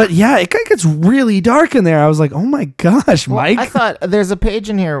 Yeah. But yeah, it kind of gets really dark in there. I was like, oh my gosh, Well, Mike. I thought there's a page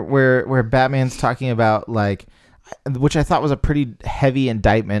in here where Batman's talking about like, which I thought was a pretty heavy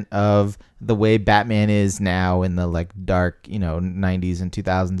indictment of the way Batman is now in the like dark, 90s and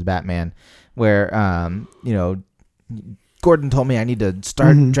 2000s Batman, where Gordon told me I need to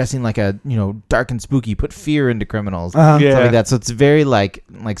start dressing like a dark and spooky, put fear into criminals, stuff Yeah. like that. So it's very like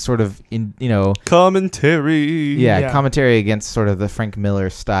sort of Commentary. Yeah. commentary against sort of the Frank Miller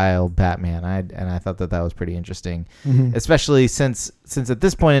style Batman. I thought that was pretty interesting, Mm-hmm. especially since at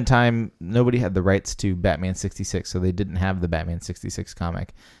this point in time nobody had the rights to Batman 66, so they didn't have the Batman 66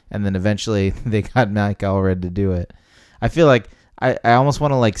 comic, and then eventually they got Mike Allred to do it. I feel like I almost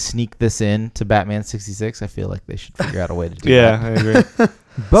want to like sneak this in to Batman 66. I feel like they should figure out a way to do Yeah, that. I agree.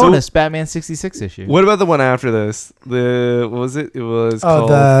 Bonus Batman 66 issue. What about the one after this? What was it? It was Oh,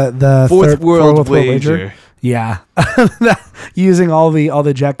 called the Fourth third- World World Wager. Yeah, using all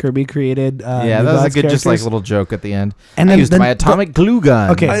the Jack Kirby created. Yeah, New that was a Gods good just like characters. little joke at the end. And I then- used then my the- atomic glue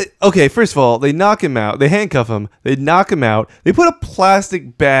gun. Okay. Okay, first of all, they knock him out. They handcuff him. They knock him out. They put a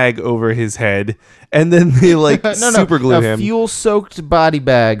plastic bag over his head, and then they like super glue a him. fuel-soaked body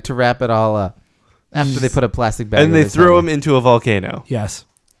bag to wrap it all up. After they put a plastic bag, And they over his throw head. him into a volcano. Yes.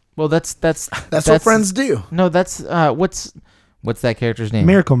 Well, that's That's what friends do. No, that's what's that character's name?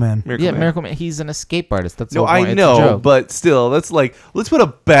 Miracle Man. Miracle Yeah, Man. Miracle Man. He's an escape artist. That's No, the whole point. I It's a know, joke. but still, that's like, let's put a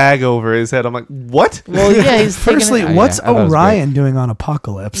bag over his head. I'm like, what? well, yeah, he's taking Firstly, it- oh, what's yeah, I thought it was Orion doing on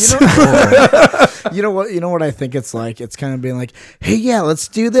Apocalypse? You know what? You know what I think it's like. It's kind of being like, hey, yeah, let's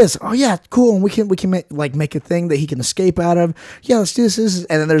do this. Oh yeah, cool. And we can make a thing that he can escape out of. Yeah, let's do this.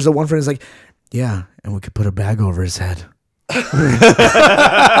 And then there's the one friend who's like, yeah, and we could put a bag over his head.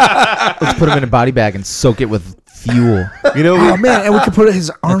 Let's put him in a body bag and soak it with fuel. You know, Oh man, and we could put his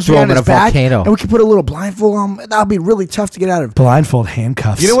arms throw him around in his a back, volcano. and we could put a little blindfold on. That would be really tough to get out of. Blindfold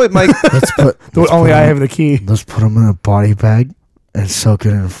handcuffs. you know what, Mike? Let's put. Only I have the key. Let's put him in a body bag and soak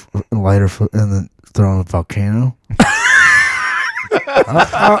it in a lighter foot, and then throw in a volcano.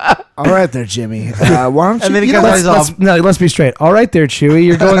 All right, there, Jimmy. Why don't you? And then he you know comes what? out, he's all- Let's be straight. All right, there, Chewie.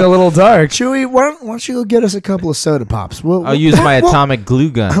 You're going a little dark. Chewy, why don't you go get us a couple of soda pops? I'll use my atomic glue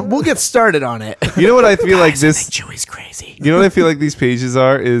gun. We'll get started on it. You know what I feel like this. Chewy's crazy. You know what I feel like these pages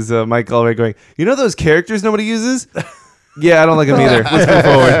are is Mike Allred going, you know those characters nobody uses? Yeah, I don't like them either. Let's move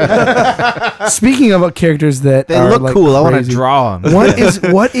forward. Speaking of characters that They are, look like, cool. I want to crazy, draw them. What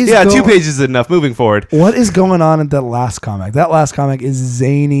is Yeah, 2 go- pages is enough. Moving forward. What is going on in that last comic? That last comic is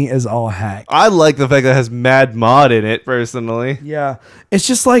zany as all heck. I like the fact that it has Mad Mod in it, personally. Yeah, it's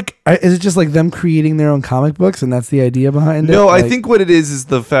just like, is it just like them creating their own comic books, and that's the idea behind it? No, I Like- think what it is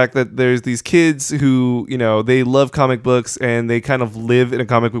the fact that there's these kids who, they love comic books and they kind of live in a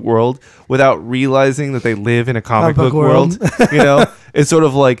comic book world without realizing that they live in a comic book world. It's sort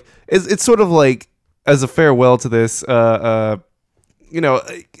of like it's sort of like as a farewell to this hey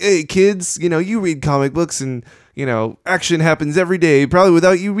kids, you read comic books and action happens every day probably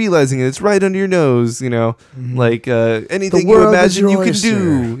without you realizing it. It's right under your nose, like anything you world is imagine you your can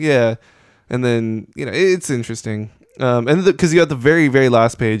do. oyster. Yeah. And then, it's interesting. And because you at the very, very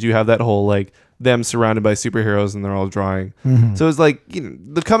last page, you have that whole like them surrounded by superheroes and they're all drawing. So it's like,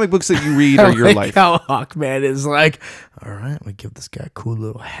 the comic books that you read are your life. How Hawkman is like, all right, we give this guy a cool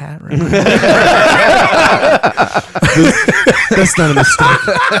little hat. Right now." That's not a mistake.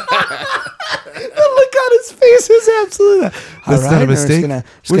 the look on his face is absolutely that. That's not a mistake.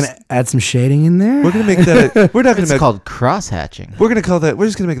 Just gonna add some shading in there. We're gonna make that. We're not gonna It's make. called cross hatching. We're gonna call that. We're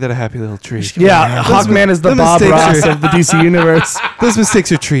just gonna make that a happy little tree. Yeah, Hawkman is the the Bob mistakes Ross are- of the DC universe. Those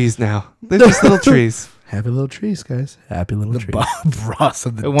mistakes are trees now. They're just little trees. Happy little trees, guys. Happy little trees. Bob Ross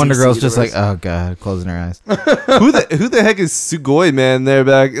of the Wonder DC Girl's just like, universe. oh god, closing her eyes. Who the heck is Sugoi man there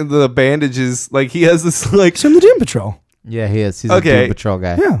back in the bandages? Like he has this like. He's from the Doom Patrol. Yeah, he is. He's Okay. a Doom Patrol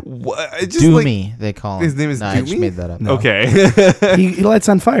guy. Yeah, Just like, Doomy, they call him. His name is no, I just Doomy? made that up. No. okay. he lights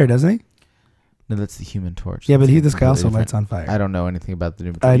on fire, doesn't he? No, that's the Human Torch. Yeah, but That's this guy also completely lights on different. fire. I don't know anything about the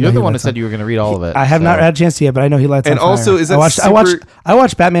Doom I Patrol. know You're he the one who lights said on- you were going to read all of it. I have not so- had a chance to yet, but I know he lights And on fire. also, is that I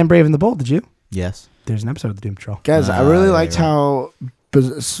watched Batman Brave and the Bold. Did you? Yes. There's an episode of the Doom Patrol. Guys, I really there liked you go. how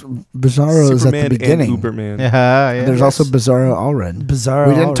Bizarro is at the Superman beginning. and Uberman. Yeah. There's also Bizarro Allred. Bizarro.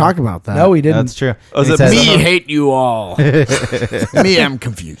 We didn't Allred. talk about that. No, we didn't. That's true. Oh, is He it says- me? hate you all. Me, I'm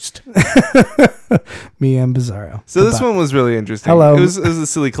confused. Me and Bizarro. So this one was really interesting. Hello. It was a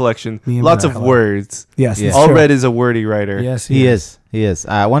silly collection. Me and Lots Brad. of words. Yes, Yeah. it's All true. Red is a wordy writer. Yes, He is. He is.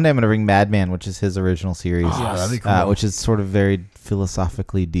 One day I'm going to bring Madman, which is his original series, Oh, that'd be cool. which is sort of very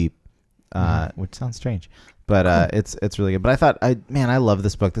philosophically deep, which sounds strange, but it's really good. But I thought, I love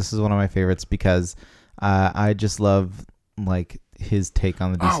this book. This is one of my favorites because I just love like his take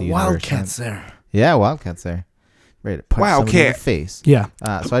on the DC universe. Wildcats there. Yeah, Wildcat's there. Ready to punch somebody in the Wildcat. face. Yeah.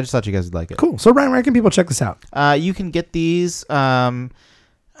 So I just thought you guys would like it. Cool. So Ryan, where can people check this out? You can get these.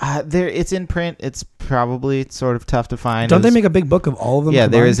 There, it's in print. It's probably sort of tough to find. Don't they It's- make a big book of all of them? Yeah,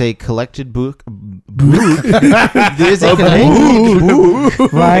 there combined? is a collected book. There's a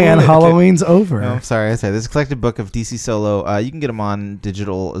collected Ryan, Halloween's over. Oh, I'm sorry, I said there's a collected book of DC Solo. You can get them on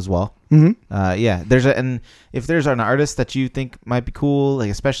digital as well. Mm-hmm. Yeah, and if there's an artist that you think might be cool, like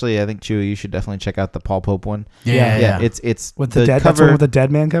especially I think Chewy, you should definitely check out the Paul Pope one. Yeah. It's With the dead, that's the one cover. with the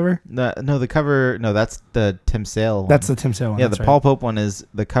dead man cover. The cover. No, that's the Tim Sale. That's one. the Tim Sale one. Yeah, that's the right. Paul Pope one is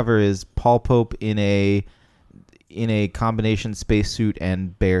the cover is Paul Pope in a combination spacesuit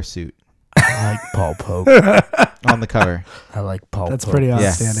and bear suit I like Paul Pope. on the cover. I like Paul That's Pope. pretty Yeah.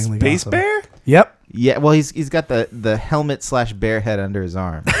 outstandingly Space awesome. Bear? Yep. Yeah, well he's got the helmet / bear head under his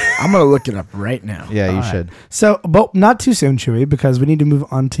arm. I'm going to look it up right now. Yeah, you All right. should. So, but not too soon, Chewy, because we need to move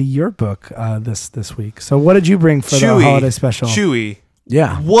on to your book this week. So, what did you bring for the holiday special? Chewy.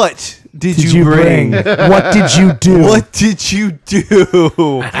 Yeah. What did Did you bring? What did you do? What did you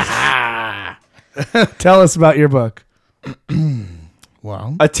do? Tell us about your book.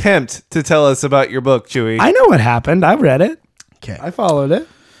 Well, Attempt to tell us about your book, Chewy. I know what happened. I read it. okay. I followed it.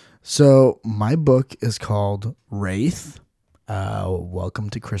 So my book is called Wraith. Welcome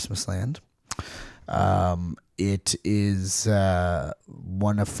to Christmasland. It is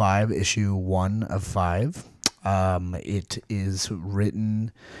 1 of 5, issue 1 of 5. It is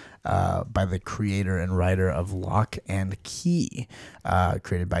written by the creator and writer of Lock and Key,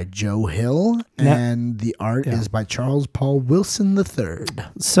 created by Joe Hill, Yeah. and the art Yeah. is by Charles Paul Wilson III.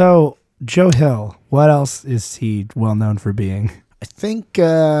 So, Joe Hill, what else is he well known for being? I think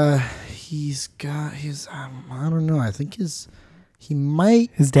he's got his. I don't know. I think he might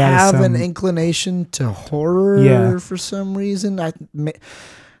His dad is have an some- inclination to horror Yeah. for some reason. I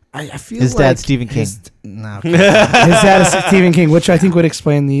feel His like dad's Stephen King. No. His dad is Stephen King, which I think would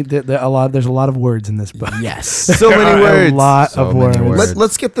explain the a lot. There's a lot of words in this book. Yes. So many words. A lot So of many words. words.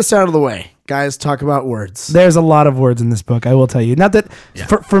 Let's get this out of the way, guys. Talk about words. There's a lot of words in this book. I will tell you. Not that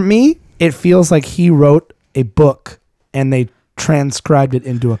for me, it feels like he wrote a book and they transcribed it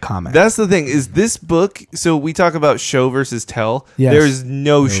into a comic. That's the thing. Is this book? So we talk about show versus tell. Yes. There's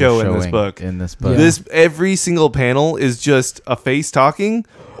no show in this showing book. In this book. This every single panel is just a face talking,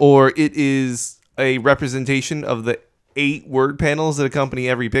 or it is a representation of the 8 word panels that accompany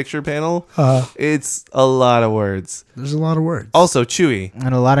every picture panel. It's a lot of words. There's a lot of words. Also, Chewy.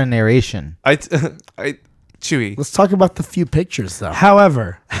 and a lot of narration. Chewy. Let's talk about the few pictures, though.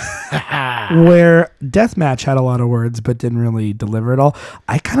 However, where Deathmatch had a lot of words but didn't really deliver it all,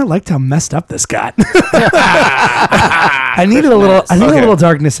 I kind of liked how messed up this got. I needed a little. I need a Okay. little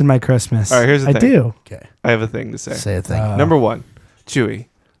darkness in my Christmas. All right, here's the I thing. do. Okay. I have a thing to say. Say a thing. Number 1, Chewy.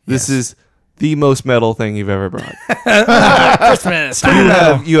 This is the most metal thing you've ever brought. Christmas.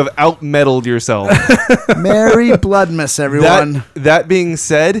 You have out metaled yourself. Merry Bloodmas, everyone. That being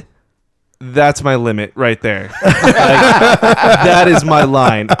said, that's my limit right there. That is my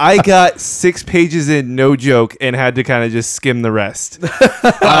line. I got 6 pages in, no joke, and had to kind of just skim the rest. You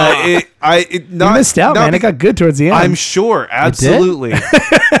missed out, man. It got good towards the end. I'm sure, absolutely.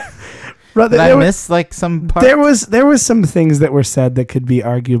 Brother, Did I there was- miss like some part? There was some things that were said that could be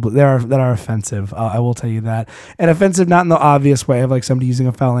arguable that are offensive. I will tell you that, and offensive not in the obvious way of like somebody using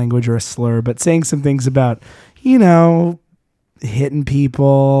a foul language or a slur, but saying some things about hitting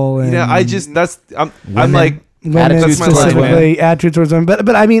people. And I'm like, women Attitudes towards specifically, attitudes towards women.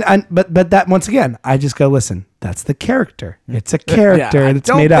 But I mean, but that once again, I just go listen. That's the character. It's a character I that's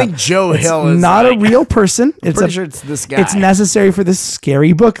don't made think up. Joe It's Hill is not like- a real person. It's Pretty a sure it's this guy. It's necessary for this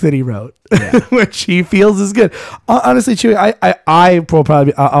scary book that he wrote, which he feels is good. Honestly, Chewy, I will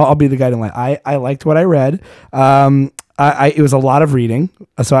probably I'll be the guy to lie. I liked what I read. It was a lot of reading,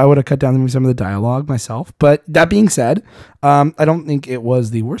 so I would have cut down some of the dialogue myself. But that being said, I don't think it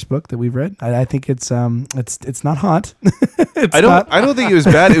was the worst book that we've read. I think it's not hot. I don't think it was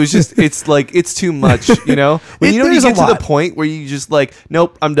bad. It was just it's too much, you know. When you There's get a to the lot. point where you just like,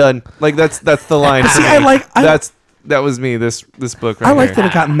 nope, I'm done. Like that's the line. See, for me. I that was me. This book right I like here. that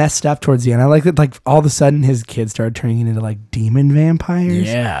it got messed up towards the end. I like that, like, all of a sudden his kids started turning into like demon vampires.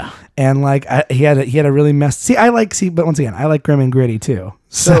 Yeah. And like he had a really messed. But once again, I like grim and gritty too.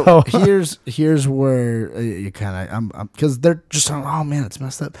 So So here's where you kind of because they're just oh man, it's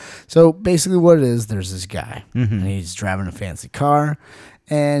messed up. So basically, what it is, there's this guy and he's driving a fancy car,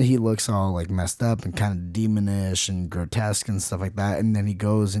 and he looks all like messed up and kind of demonish and grotesque and stuff like that. And then he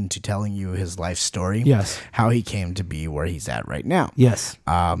goes into telling you his life story. Yes. How he came to be where he's at right now. yes,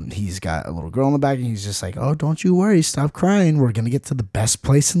 He's got a little girl in the back, and he's just like, "Oh, don't you worry, stop crying. We're gonna get to the best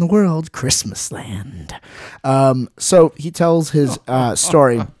place in the world, Christmas Land." So he tells his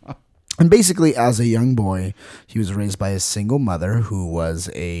story, and basically, as a young boy, he was raised by a single mother who was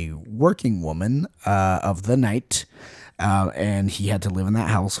a working woman of the night. And he had to live in that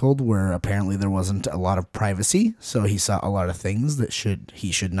household where apparently there wasn't a lot of privacy, so he saw a lot of things that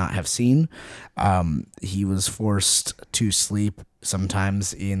he should not have seen. He was forced to sleep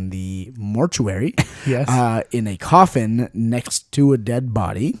sometimes in the mortuary, Yes. in a coffin next to a dead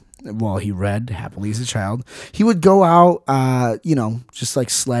body. While he read happily as a child, he would go out, just like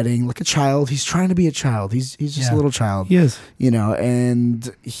sledding like a child. He's trying to be a child. He's just a little child. He is.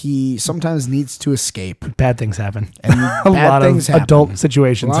 And he sometimes needs to escape. Bad things happen. And A bad lot things of happen. adult A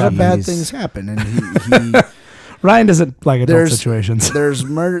situations lot of happen. bad things happen, and he Ryan doesn't like adult There's- situations. there's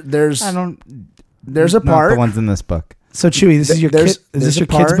murder. There's I don't. there's a not part. the ones in this book. So Chewy, this is your There's- kid, is there's this a your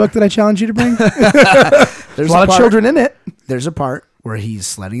kid's part- book that I challenge you to bring? There's a lot of part- children in it. There's a part where he's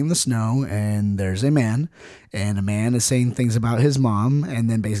sledding in the snow, and there's a man is saying things about his mom, and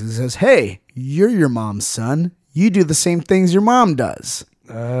then basically says, "Hey, you're your mom's son. You do the same things your mom does."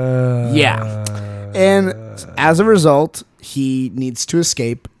 Yeah. And as a result, he needs to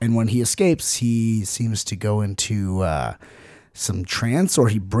escape. And when he escapes, he seems to go into some trance, or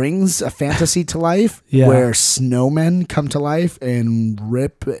he brings a fantasy to life Yeah. where snowmen come to life and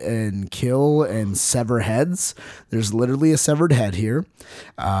rip and kill and sever heads. There's literally a severed head here.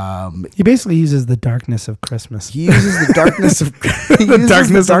 He basically uses the darkness of Christmas. He uses the darkness of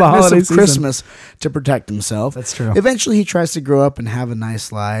darkness of the holiday season. Christmas to protect himself. That's true. Eventually, he tries to grow up and have a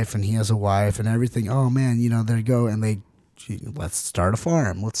nice life, and he has a wife and everything. Oh man, there you go. And let's start a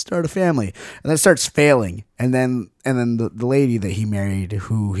farm. Let's start a family. And then it starts failing. And then the lady that he married,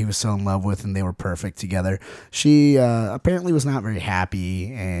 who he was so in love with, and they were perfect together, she apparently was not very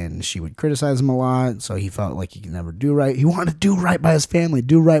happy, and she would criticize him a lot. So he felt like he could never do right. He wanted to do right by his family,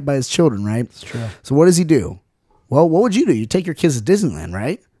 do right by his children, right? That's true. So what does he do? Well, what would you do? You take your kids to Disneyland,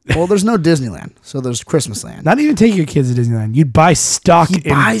 right? Well, there's no Disneyland, so there's Christmas Land. Not even take your kids to Disneyland. You'd buy stock in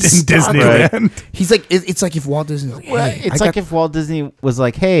Disneyland. He's like, it's like if Walt Disney. Like, Well, hey, it's like if Walt Disney was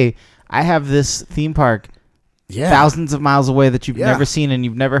like, "Hey, I have this theme park thousands of miles away that you've Yeah. never seen and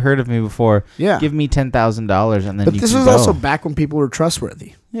you've never heard of me before. Yeah. Give me $10,000 and then But you this can was go." also back when people were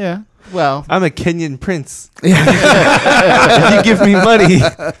trustworthy. Yeah. Well, I'm a Kenyan prince. Yeah. If you give me money,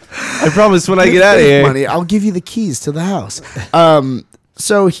 I promise when I get out of here. Money, I'll give you the keys to the house.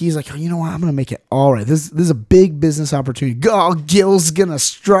 So he's like, oh, you know what? I'm gonna make it all right. This is a big business opportunity. Oh, Gil's gonna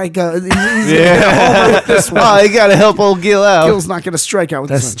strike out. He's gonna get over with this one. Oh, I gotta help old Gil out. Gil's not gonna strike out with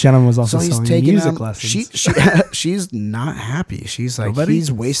This this one. gentleman was also So he's selling taking music him. lessons. She's not happy. She's like, Nobody?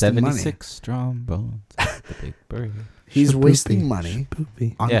 he's wasting money. 76 trombones. The big bird. He's Shapoopy, wasting money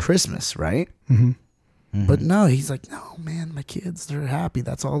shapoopy. on Yeah. Christmas, right? Mhm. But no, he's like, no, man, my kids, they're happy.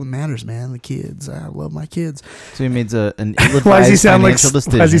 That's all that matters, man. The kids, I love my kids. So he made an ill-advised Why does he sound like? financial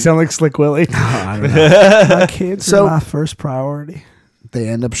decision. Why does he sound like Slick Willie? I don't know. My kids So- are my first priority. They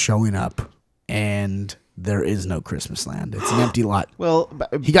end up showing up, and there is no Christmas Land. It's an empty lot. Well,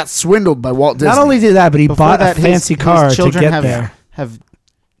 He got swindled by Walt Disney. Not only did that, but he before bought that, a fancy his car to children get have, there have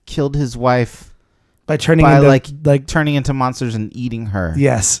killed his wife by turning by into like turning into monsters and eating her.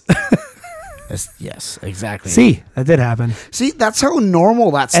 yes. Yes, exactly. See, that did happen. See, that's how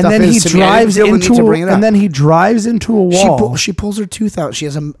normal that And stuff then is. he to me. I didn't drives feel the need into to bring it up. and then he drives into a wall. She pulls her tooth out. She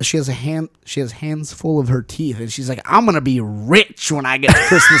has hands full of her teeth, and she's like, "I'm gonna be rich when I get to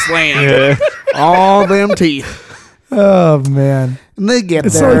Christmas Land." All them teeth. Oh man, And they get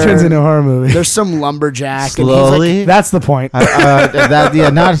it there. slowly turns into a horror movie. There's some lumberjack. Slowly. That's the point. Not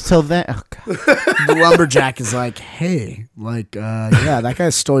until then. Oh, God. And he's like, the lumberjack is like, "Hey, that guy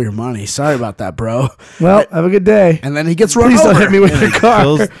stole your money. Sorry about that, bro." Well, have a good day. And then he gets run Please over. don't hit me with your car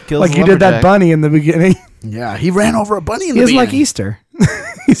kills like the you did that lumberjack. bunny in the beginning. Yeah, he ran over a bunny in He the doesn't like beginning. Easter.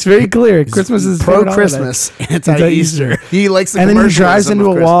 He's very clear. Christmas is pro Christmas, anti-Easter. He likes the And then he commercialism drives into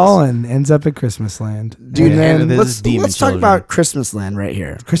of a wall Christmas. and ends up at Christmas Land. Dude, And Yeah, then this let's is demon talk children. about Christmas Land right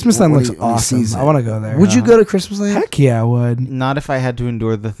here. Christmas Land When looks he- when he awesome. sees I it. want to go there. Would you go to Christmas Land? Heck yeah, I would. Not if I had to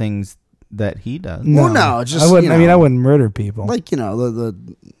endure the things that he does. No, Well, no, just, I wouldn't. you I mean, know, I wouldn't murder people. like, you know,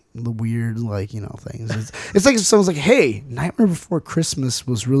 the weird, like, you know, things. It's like if someone's like, hey, Nightmare Before Christmas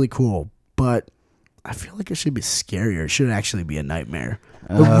was really cool, but I feel like it should be scarier. It should actually be a nightmare.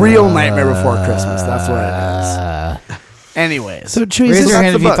 The real Nightmare Before Christmas. That's what it is. Anyways. so Chewy, Raise is your this,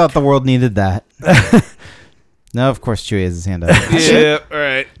 hand the if you book. thought the world needed that. No, of course Chewy has his hand up. Yeah, all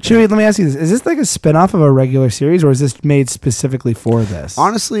right. Chewy, let me ask you this: is this like a spinoff of a regular series, or is this made specifically for this?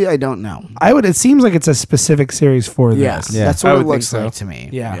 Honestly, I don't know. It seems like it's a specific series for Yeah, this. Yeah. that's I what would it think looks so. like to me.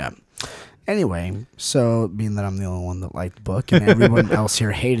 Yeah. Anyway, so being that I'm the only one that liked the book and everyone else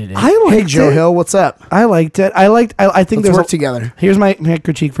here hated it. I Hey, liked Joe it. Hill, what's up? I liked it. I think Let's there's work together. Here's my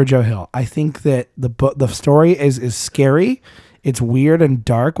critique for Joe Hill. I think that the story is scary. It's weird and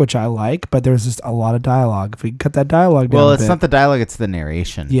dark, which I like, but there's just a lot of dialogue. If we cut that dialogue down Well, a it's bit- not the dialogue; it's the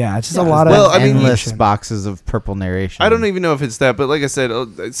narration. Yeah, it's just a Yeah, lot well, of I mean, endless narration. boxes of purple narration. I don't even know if it's that, but like I said,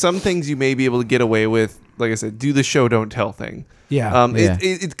 some things you may be able to get away with. Like I said, do the show, don't tell thing. Yeah. Yeah.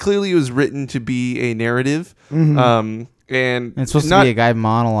 It clearly was written to be a narrative. Mhm. And It's supposed not, to be a guy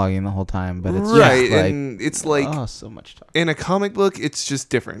monologuing the whole time, but it's right, just like, and it's like oh, so much talk. in a comic book, it's just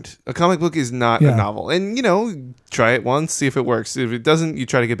different. A comic book is not Yeah. a novel, and try it once, see if it works. If it doesn't, you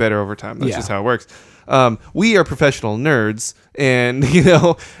try to get better over time. That's Yeah. just how it works. We are professional nerds, and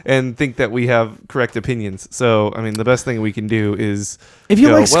and think that we have correct opinions. So, I mean, the best thing we can do is If you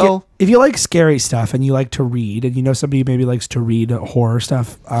go, like well, if you like scary stuff and you like to read, and you know somebody who maybe likes to read horror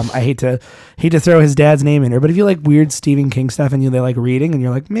stuff, I hate to throw his dad's name in there, but if you like weird Stephen King stuff and they like reading, and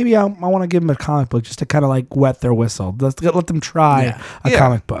you're like, maybe I want to give them a comic book just to kind of like wet their whistle. Let them try Yeah. a Yeah.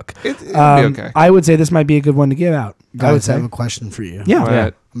 comic book. it'll be okay. I would say this might be a good one to give out. I would Guys, I say. have a question for you. Yeah. But- Yeah.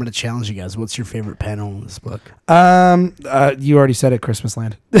 I'm going to challenge you guys. What's your favorite panel in this book? You already said it, Christmas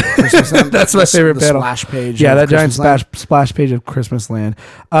Land. That's That's my favorite the panel. splash page. Yeah, of that giant Christmas Land? splash page of Christmas Land,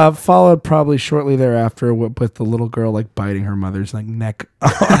 followed probably shortly thereafter with the little girl like biting her mother's like neck,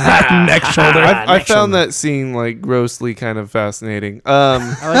 neck shoulder. I found that scene like grossly kind of fascinating.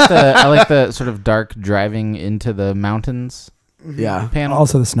 I like the sort of dark driving into the mountains Yeah. panel.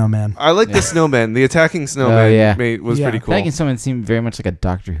 Also, the snowman. I like the snowman. The attacking snowman yeah. was Yeah. pretty cool. Thinking someone seemed very much like a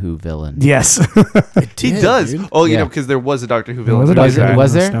Doctor Who villain. Yes, He did, does. dude. Oh, Yeah. because there was a Doctor Who There villain. was a Who Was, did Doctor it, Who that.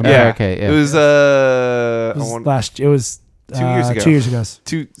 was there? Snowman. Yeah. Oh, okay. Yeah. It was it I was want- last. It was 2 years ago. 2 years ago.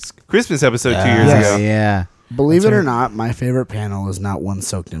 Christmas episode 2 years Yes. ago. Yeah. Believe That's it or right. not, my favorite panel is not one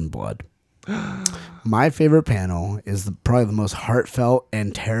soaked in blood. My favorite panel is probably the most heartfelt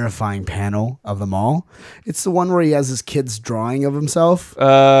and terrifying panel of them all. It's the one where he has his kid's drawing of himself,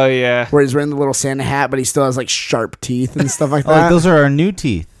 Yeah. where he's wearing the little Santa hat, but he still has like sharp teeth and stuff like Oh, like that. those are our new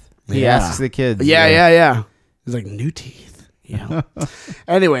teeth. He Yeah. asks the kids. Yeah. He's like, new teeth. Yeah.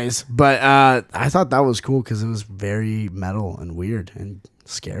 Anyways, but I thought that was cool because it was very metal and weird and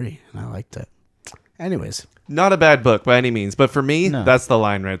scary, and I liked it. Anyways, Not a bad book by any means, but for me, No. that's the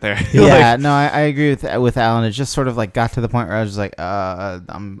line right there. Yeah, no, I agree with Alan. It just sort of like got to the point where I was just like,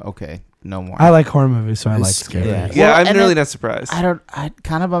 I'm okay, no more. I like horror movies, so I It's like scary. scary. Yeah. Yeah, Well, I'm and really it- not surprised. It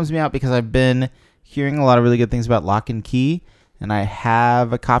kind of bums me out because I've been hearing a lot of really good things about Lock and Key, and I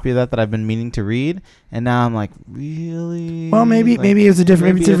have a copy of that I've been meaning to read, and now I'm like, really? Well, maybe Like, it's a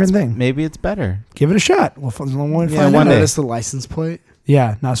different thing. Maybe it's better. Give it a shot. We'll find Yeah, out. one day. notice the license plate?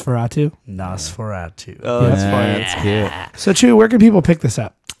 Yeah, Nosferatu. Nosferatu. Oh, that's Yeah, fine. that's cute. So, Chew, where can people pick this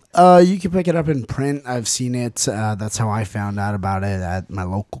up? You can pick it up in print. I've seen it. That's how I found out about it at my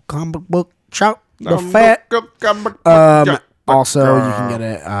local comic book shop. The Fat. Also, you can get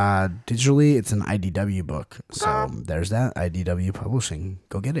it digitally. It's an IDW book. So there's that. IDW Publishing.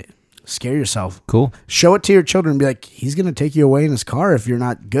 Go get it. Scare yourself. Cool. Show it to your children and be like, he's going to take you away in his car if you're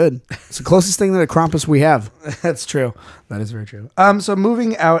not good. It's the closest thing to the Krampus we have. That's true. That is very true. So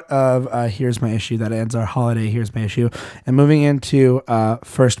moving out of Here's My Issue, that ends our holiday Here's My Issue, and moving into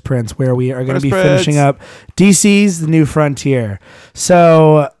First Prince, where we are going to First be Prince. finishing up DC's The New Frontier.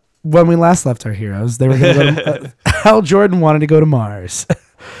 So when we last left our heroes, they were going to go to, Hal Jordan wanted to go to Mars.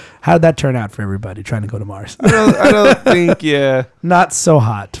 How did that turn out for everybody trying to go to Mars? I don't think. Yeah. Not so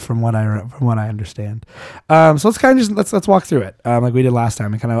hot, from what I understand. So let's kind of just let's walk through it, like we did last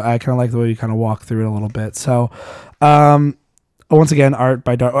time. I kind of like the way we kind of walk through it a little bit. So, once again,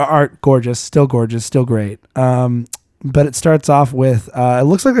 art gorgeous, still great. But it starts off with it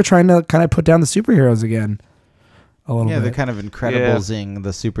looks like they're trying to kind of put down the superheroes again. A little Yeah, they're bit. kind of incredible-zing the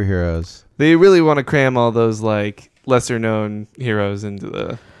superheroes. They really want to cram all those like lesser known heroes into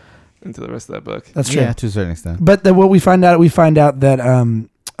the rest of that book. That's true. Yeah, to a certain extent. But what we find out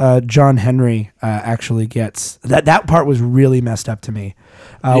that John Henry actually gets that part was really messed up to me.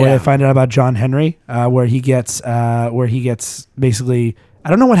 When I find out about John Henry, where he gets basically I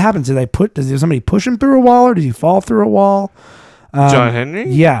don't know what happens. Does somebody push him through a wall, or does he fall through a wall? John Henry?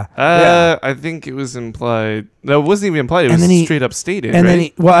 Yeah. I think it was implied. No, it wasn't even implied. It And was then straight up stated, And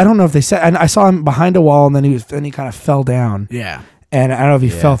right? then I don't know if they said. And I saw him behind a wall, and then he kind of fell down. Yeah. And I don't know if he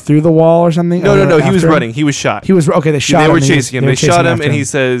fell through the wall or something. no. He was after him. running. He was shot. He was okay. They shot They him. were and chasing him. were They shot him, after and he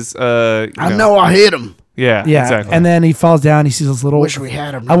says, I know I hit him. Yeah, Yeah, exactly. and then he falls down. He sees this little. Wish we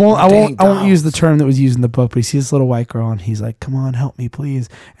had him. I won't Dang use the dogs. term that was used in the book, but he sees this little white girl, and he's like, "Come on, help me, please."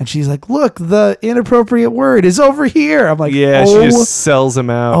 And she's like, "Look, the inappropriate word is over here." I'm like, yeah, "Oh, she just sells him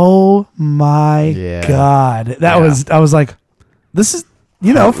out. oh my Yeah. god!" I was like, "This is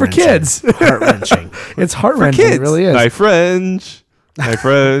for kids. Heart wrenching. It's heart For wrenching. kids. It really is." My friends. My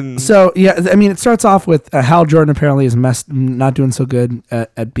friends. So yeah, I mean, it starts off with Hal Jordan apparently is not doing so good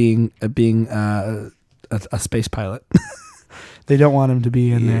at being a space pilot. They don't want him to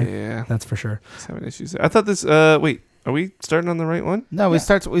be in there. Yeah. That's for sure. He's having issues. I thought this. Wait, are we starting on the right one? No, we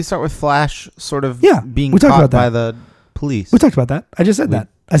start with Flash sort of Yeah, being we talked caught about that. by the police. We talked about that. I just said that.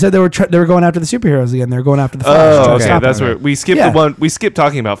 I said they were going after the superheroes again. They were going after the Flash. Oh, trying to okay. stop That's him. where we skipped Yeah. the one. We skipped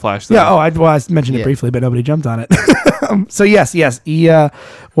talking about Flash. Though. Yeah. I mentioned it Yeah. briefly, but nobody jumped on it. So yes, he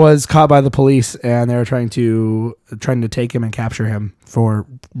was caught by the police, and they were trying to take him and capture him for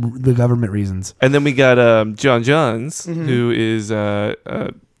the government reasons. And then we got John Johns, Mm-hmm. who is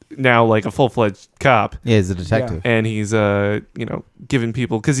now like a full-fledged cop, Yeah, he's a detective. and he's giving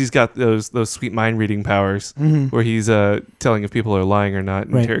people, because he's got those sweet mind reading powers, where he's telling if people are lying or not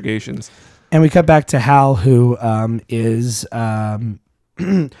in Right. interrogations. And we cut back to Hal, who is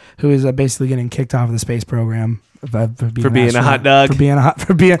basically getting kicked off of the space program for being being a hot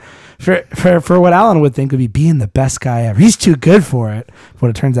astronaut, dog. for what Alan would think would be being the best guy ever. He's too good for it. What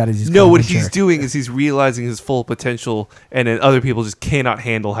it turns out is he's No, kind of what a he's jerk. doing is he's realizing his full potential, and then other people just cannot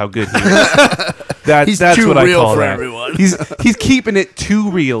handle how good he is. He's That's too what I real call for that. everyone. He's keeping it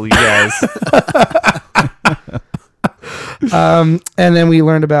too real, you guys. And then we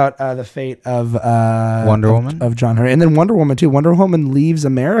learned about the fate of Wonder Woman? of John Henry, and then Wonder Woman too. Wonder Woman leaves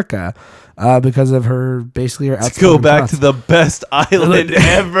America because of her To outspoken go back thoughts to the best island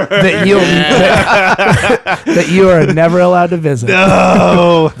ever. that you are never allowed to visit.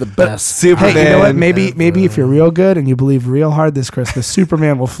 No, The best. Superman. Hey, you know what? Maybe if you're real good and you believe real hard this Christmas,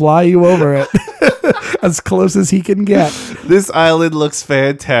 Superman will fly you over it as close as he can get. This island looks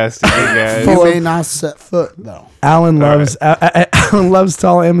fantastic, you guys. You may not set foot though. Alan loves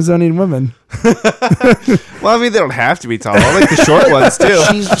tall Amazonian women. Well, I mean, they don't have to be tall. I like the short ones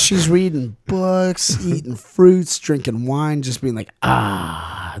too. She's reading books, eating fruits, drinking wine, just being like,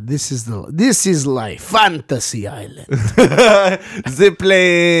 this is life, fantasy island.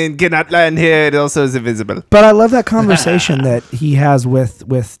 Zipline cannot land here. It also is invisible. But I love that conversation that he has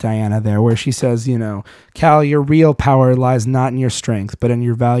with Diana there, where she says, Cal, your real power lies not in your strength, but in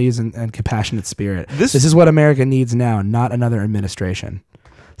your values and compassionate spirit. This is what America needs now, not another administration.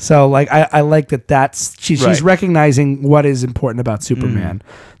 So, like, I like that she's Right. recognizing what is important about Superman.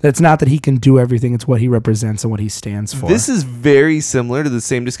 That it's not that he can do everything; it's what he represents and what he stands for. This is very similar to the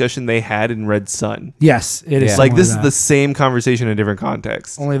same discussion they had in Red Sun. yes, it is Yeah. similar Like, this to is that. the same conversation in a different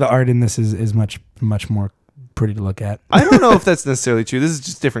context. Only the art in this is much more pretty to look at. I don't know if that's necessarily true. This is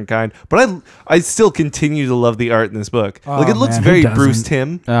just a different kind. But I still continue to love the art in this book. Like, it looks man, very who doesn't? Bruce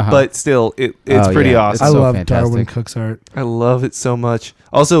Timm, Uh-huh. but still, it's Oh, pretty yeah. awesome. I so love fantastic. Darwin Cook's art. I love it so much.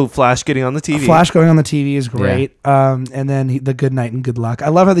 Also, Flash getting on the TV. Flash going on the TV is great. And then the Good Night and Good Luck. I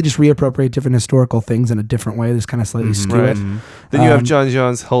love how they just reappropriate different historical things in a different way. Just kind of slightly skew Right. it. Then you have Um, John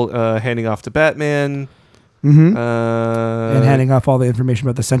Johns handing off to Batman. Mm-hmm. And handing off all the information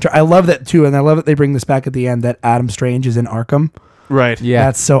about the Center. I love that too, and I love that they bring this back at the end that Adam Strange is in Arkham. Right. Yeah.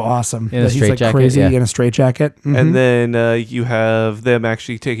 That's so awesome. In a that he's like straitjacket, crazy yeah. in a straitjacket. Mhm. And then you have them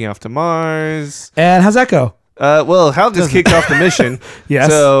actually taking off to Mars. And how's that go? Well, Hal just kicked off the mission. Yes.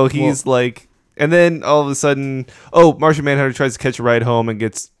 So he's like, and then all of a sudden, Martian Manhunter tries to catch a ride home and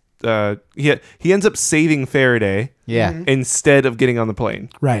gets, he ends up saving Faraday Yeah. instead of getting on the plane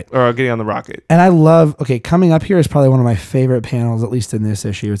Right. or getting on the rocket. And I love, coming up here is probably one of my favorite panels, at least in this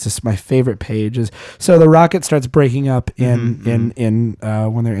issue. It's just my favorite pages. So the rocket starts breaking up in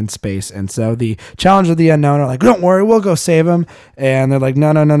when they're in space. And so the Challenge of the Unknown are like, don't worry, we'll go save them. And they're like,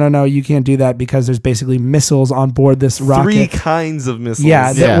 no, you can't do that because there's basically missiles on board this rocket. 3 kinds of missiles.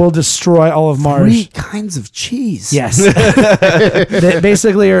 Yeah, that Yeah. will destroy all of Mars. 3 kinds of cheese. Yes. They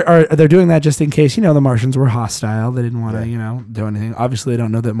basically they're doing that just in case, the Martians were hostile. They didn't want to, do anything. Obviously, they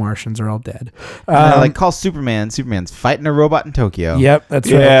don't know that Martians are all dead. Call Superman. Superman's fighting a robot in Tokyo. Yep,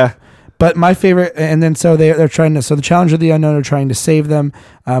 that's right. Yeah. But my favorite, and then so they're trying to. So the Challenge of the Unknown are trying to save them,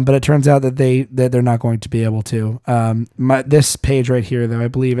 but it turns out that they're not going to be able to. This page right here, though, I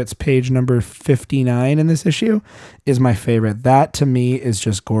believe it's page number 59 in this issue, is my favorite. That to me is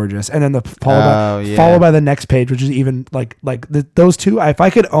just gorgeous. And then followed by the next page, which is even those two. If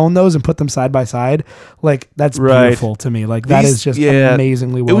I could own those and put them side by side, like that's beautiful to me. Like that is just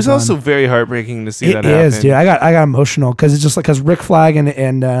amazingly well. It was done. Also very heartbreaking to see that It is, happen. dude. I got emotional because it's just like because Rick Flag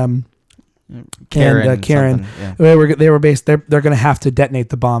and Karen, they were based. They're going to have to detonate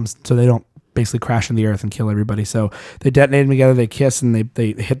the bombs so they don't basically crash into the earth and kill everybody. So they detonate them together. They kiss and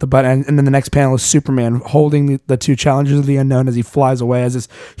they hit the button. And then the next panel is Superman holding the two Challengers of the Unknown as he flies away as this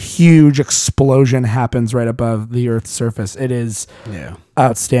huge explosion happens right above the Earth's surface. It is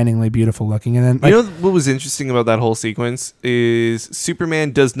outstandingly beautiful looking. And then you know what was interesting about that whole sequence is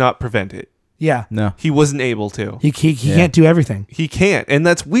Superman does not prevent it. Yeah. No. He wasn't able to. He can't do everything. He can't. And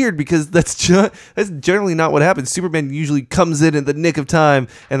that's weird because that's generally not what happens. Superman usually comes in the nick of time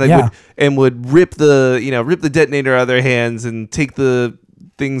and would rip the detonator out of their hands and take the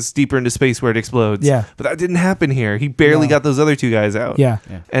things deeper into space where it explodes. Yeah. But that didn't happen here. He barely got those other two guys out. Yeah.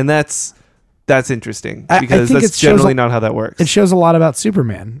 And that's interesting I because think that's generally not how that works. It shows a lot about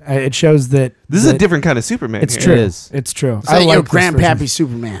Superman. It shows that this is a different kind of Superman. It's here. true. It is. It's true. It's like your Grandpappy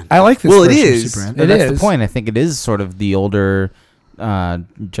Superman. I like this. Well, it version of is. Superman. That's the point. I think it is sort of the older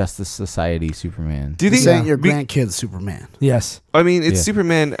Justice Society Superman. Do you think This ain't your grandkid's Superman? Yes. I mean, it's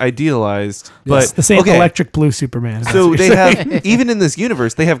Superman idealized, but Yes. The same electric blue Superman. So they have, even in this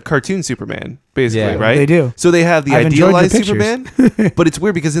universe, they have cartoon Superman, basically, right? They do. So they have the I've enjoyed your idealized pictures. Superman, but it's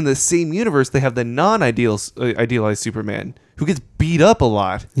weird because in the same universe, they have the idealized Superman who gets beat up a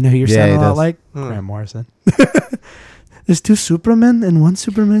lot. You know who you're Yeah, sounding he a lot does. like? Grant Morrison. There's two Supermen and one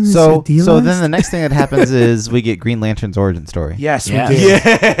Superman is So idealized? then the next thing that happens is we get Green Lantern's origin story. Yes, Yeah. we do.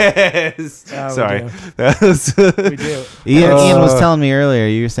 Yes. Oh, we Sorry. do. That was We do. Ian was telling me earlier,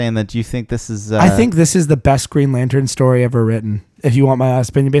 you were saying that you think this is... I think this is the best Green Lantern story ever written. If you want my honest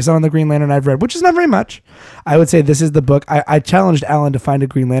opinion, based on the Green Lantern I've read, which is not very much, I would say this is the book. I challenged Alan to find a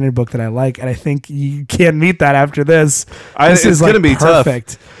Green Lantern book that I like, and I think you can't meet that after this. This it's going to be perfect.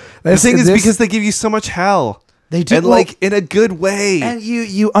 tough. The thing is because they give you so much hell. They do, and like in a good way. and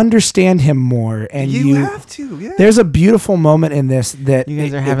you understand him more, and you have to. Yeah. There's a beautiful moment in this that you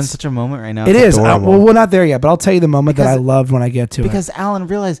guys are having such a moment right now. It It's is. adorable. Well, we're not there yet, but I'll tell you the moment that I Because- loved when I get to Because Alan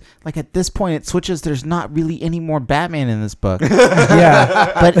realized, like at this point, it switches. There's not really any more Batman in this book, it.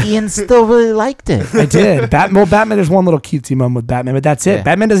 Yeah, but Ian still really liked it. I did. Batman. There's one little cutesy moment with Batman, but that's it. Yeah.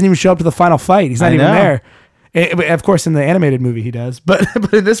 Batman doesn't even show up to the final fight. He's not I even know. there. Of course, in the animated movie, he does, but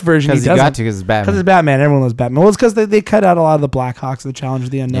in this version, he Because doesn't. you got to, because it's Because Batman. it's Batman. Everyone loves Batman. Well, it's because they cut out a lot of the Blackhawks, the Challenge of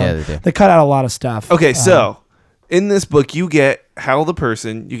the Unknown. Yeah, they do. They cut out a lot of stuff. Okay, so in this book, you get Hal the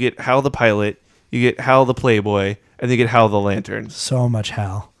person, you get Hal the pilot, you get Hal the playboy, and you get Hal the lantern. So much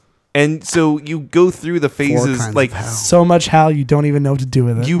Hal. And so you go through the phases, kinds like of Hal. So much Hal, you don't even know what to do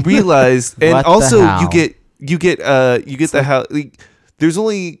with it. you realize, and What the also Hal? you get the Hal. Like, there's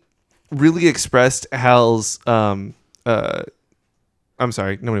only really expressed Hal's. I'm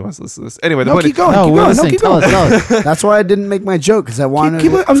sorry, nobody wants to listen to this. Anyway, the no, point keep is, going. No, keep we're going. No, listening. keep Tell going. us, tell us. That's why I didn't make my joke because I wanted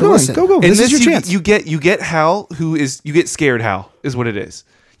Keep, I'm to going. listen. Go. in This is your chance. you get Hal, who is you get scared Hal is what it is.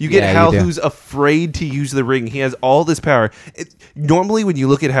 You get Yeah, Hal you do. who's afraid to use the ring. He has all this power. Normally, when you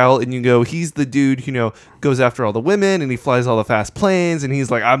look at Hal and you go, he's the dude who goes after all the women and he flies all the fast planes and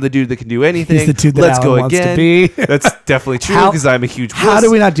he's like, I'm the dude that can do anything. He's the dude that Let's Alan go wants to again. be. That's definitely true How- because I'm a huge. How wuss. do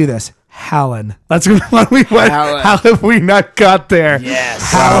we not do this? Howlin'. That's what we went. Howlin'. How have we not got there? Yes.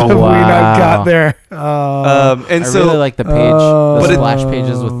 How have we not got there? And I so really like the page, But the it- splash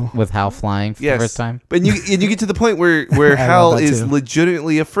pages with Hal flying for yes, the first time. But you get to the point where I Hal love that is too.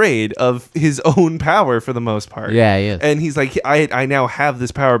 legitimately afraid of his own power for the most part. Yeah, he is. And he's like, I now have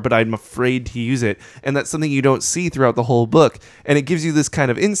this power, but I'm afraid to use it. And that's something you don't see throughout the whole book. And it gives you this kind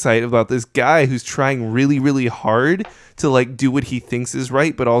of insight about this guy who's trying really, really hard to like do what he thinks is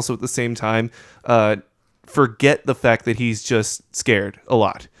right, but also at the same time, forget the fact that he's just scared a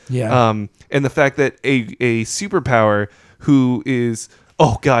lot. Yeah. And the fact that a superpower who is,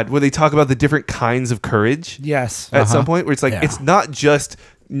 oh God, where they talk about the different kinds of courage Yes. at some point, where it's like, Yeah. it's not just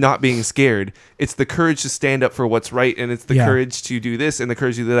not being scared. It's the courage to stand up for what's right, and it's the Yeah. courage to do this and the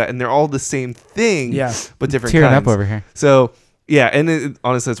courage to do that, and they're all the same thing, Yeah. but different Tearing kinds. up over here. So yeah, and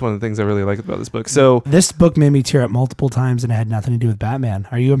honestly, that's one of the things I really like about this book. So This book made me tear up multiple times, and it had nothing to do with Batman.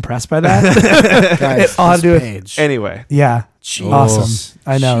 Are you impressed by that? Guys, It all this do it. page. anyway, Yeah. Jeez. Awesome.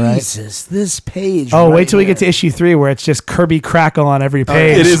 I know, right? Jesus, this page. Oh, right wait till we get to here. issue 3 where it's just Kirby Crackle on every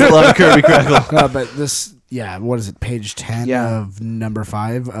page. it is a lot of Kirby Crackle. No, but this what is it, page 10 Yeah. of number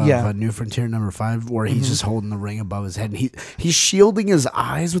 5 of Yeah. New Frontier number 5, where he's just holding the ring above his head, and he's shielding his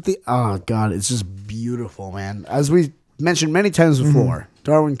eyes with the, oh god, it's just beautiful, man. As we mentioned many times before,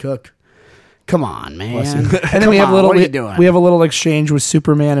 Darwin Cook, come on, man. And then we have a little what are you doing? we have a little exchange with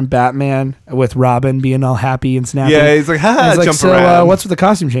Superman and Batman, with Robin being all happy and snappy. Yeah, he's like, And ha, he's like, jump so around. what's with the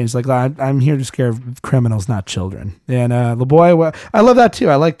costume change? Like, I'm here to scare criminals, not children. And the boy, I love that too.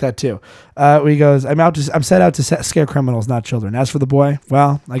 I like that too. He goes, I'm set out to scare criminals, not children. As for the boy,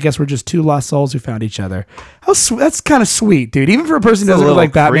 well, I guess we're just two lost souls who found each other. That's kind of sweet, dude. Even for a person who It's doesn't a look little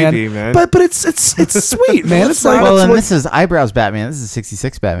like Batman, creepy, man. but it's sweet, man. It's like, Well, it's and what- this is eyebrows Batman. This is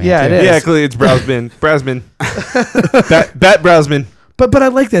 66 Batman. Yeah, too. it is. Yeah, clearly it's Browsman. Bat Browsman. but I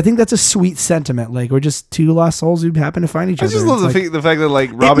like that. I think that's a sweet sentiment. Like, we're just two lost souls who happen to find each I other. just love It's like- the fact that like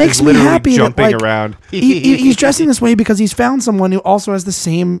Robin makes is me literally happy that, jumping like, around. he's dressing this way because he's found someone who also has the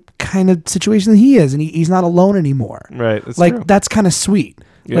same kind of situation that he is, and he's not alone anymore. Right. That's Like true. that's kind of sweet,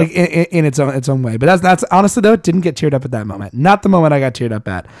 Yeah. like in its own way. But that's honestly though, it didn't get teared up at that moment. Not the moment I got teared up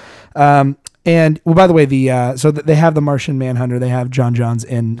at. And well, by the way, they have the Martian Manhunter. They have John Johns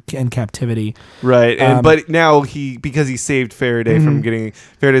in captivity. Right. And Um, but now because he saved Faraday from getting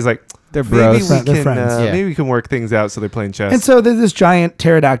Faraday's like They're maybe bros. we They're can friends. Yeah. maybe we can work things out so they're playing chess. And so this giant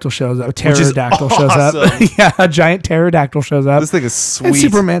pterodactyl shows up. Pterodactyl shows up. awesome. Yeah, a giant pterodactyl shows up. this thing is And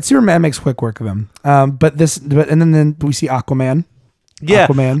sweet. Superman makes quick work of him. And then we see Aquaman. Yeah.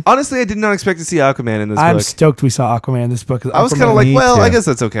 Aquaman. Honestly, I did not expect to see Aquaman in this I'm book. stoked we saw Aquaman in this book. I was kind of Aquaman- like, Me well, too. I guess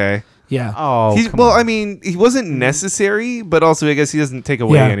that's okay. yeah. Oh, He's, come well, on. I mean, he wasn't necessary, but also I guess he doesn't take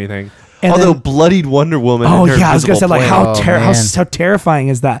away Yeah. anything. And Although then- bloodied Wonder Woman. Oh and her yeah, I was gonna say invisible like plane. how terrifying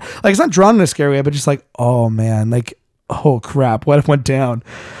is that? Like it's not drawn in a scary way, but just like oh man, like oh crap, what went down?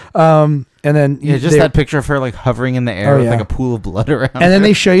 And then Yeah, just that picture of her like hovering in the air Oh, with yeah. like a pool of blood around. And then her.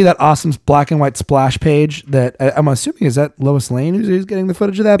 they show you that awesome black and white splash page that I'm assuming is that Lois Lane who's getting the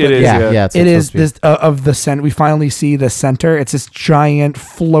footage of that. It is, yeah, yeah. yeah, it's It is supposed to be. this of the center. We finally see the center. It's this giant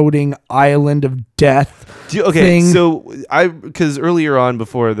floating island of death. Okay, thing. so because earlier on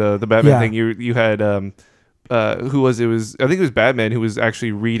before the Batman Yeah. thing, you had who was it? Was I think it was Batman who was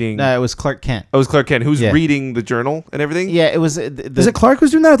actually reading. No, it was Clark Kent. Oh, it was Clark Kent who was Yeah. reading the journal and everything. Yeah, it was. Is it Clark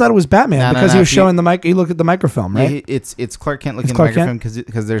who's doing that? I thought it was Batman No, no, because no, he was if you- showing the mic. He looked at the microfilm, right? Yeah, it's Clark Kent looking It's at the Clark Kent? microphone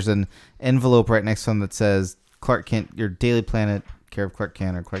because there's an envelope right next to him that says Clark Kent, your Daily Planet, care of Clark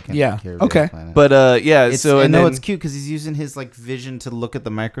Kent, or Clark Kent, Yeah, care of okay. Daily Planet. But yeah, it's, so and and no, then, it's cute because he's using his like vision to look at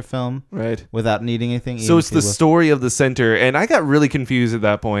the microfilm right. without needing anything. So even it's if he the look- story of the center, and I got really confused at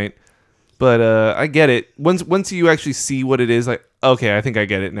that point. But I get it. Once you actually see what it is, like okay, I think I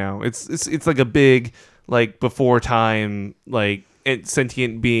get it now. It's like a big like before time like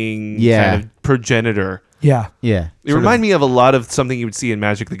sentient being Yeah. kind of progenitor. Yeah. Yeah, It reminded me of a lot of something you would see in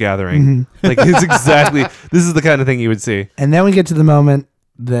Magic the Gathering. Like it's exactly this is the kind of thing you would see. And then we get to the moment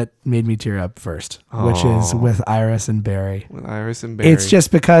that made me tear up first, which is Oh. with Iris and Barry. With Iris and Barry. It's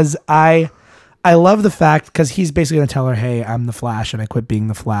just because I love the fact because he's basically going to tell her, "Hey, I'm the Flash, and I quit being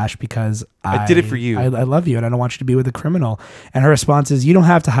the Flash because I did it for you. I love you, and I don't want you to be with a criminal." And her response is, "You don't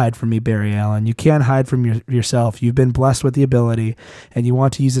have to hide from me, Barry Allen. You can't hide from yourself. You've been blessed with the ability, and you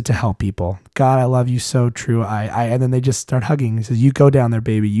want to use it to help people. God, I love you so true." And then they just start hugging. He says, "You go down there,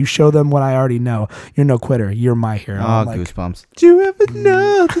 baby. You show them what I already know. You're no quitter. You're my hero." oh, I'm like, goosebumps. Do you ever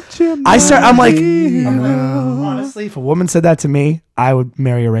know that you're I'm like, hero? honestly, if a woman said that to me, I would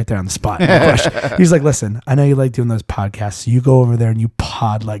marry her right there on the spot. No question. He's like, "Listen, I know you like doing those podcasts. So you go over there and you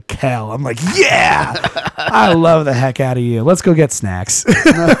pod like hell." I'm like, "Yeah, I love the heck out of you. Let's go get snacks."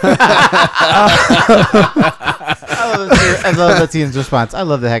 I love that team's response. I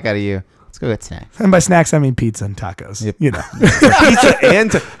love the heck out of you. Let's go get snacks. And by snacks, I mean pizza and tacos. Yep. You know, Pizza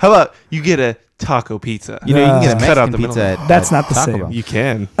and how about you get a taco pizza? You know, you can get a Cut out Mexican the pizza. middle. At, That's at not the Taco same. Bell. You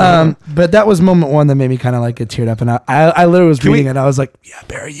can. but that was moment one that made me kind of like get teared up, and I literally was Can we- reading it. I was like, "Yeah,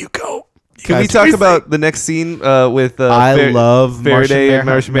 Barry, you go." Can we Guys, talk about the next scene with I love Faraday and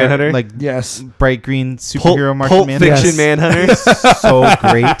Martian Manhunter? like Yes. bright green superhero Martian Pulp Manhunter. Fiction Yes. Manhunter? So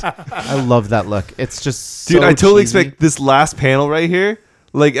great. I love that look. It's just Dude, so I totally cheesy. expect this last panel right here.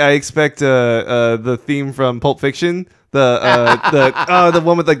 Like I expect the theme from Pulp Fiction, the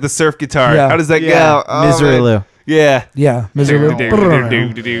one with like the surf guitar. Yeah. How does that Yeah. go? Oh, Misery man. Lou. Yeah. Yeah, miserable. And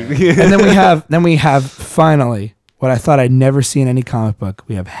And then we have finally what I thought I'd never see in any comic book.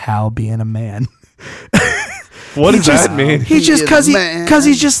 We have Hal being a man. what He does just- that mean? He just because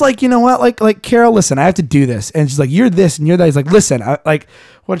he's just like, you know what, like Carol, listen, I have to do this, and she's like, you're this and you're that. He's like, listen, what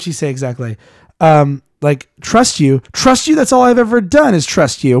did she say exactly? trust you. That's all I've ever done is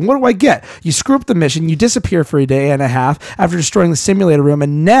trust you. And what do I get? You screw up the mission. You disappear for a day and a half after destroying the simulator room.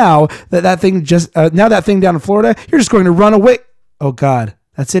 And now that thing down in Florida, you're just going to run away. Oh God.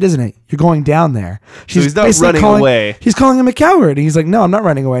 That's it, isn't it? You're going down there. So he's not running away. He's calling him a coward. And he's like, no, I'm not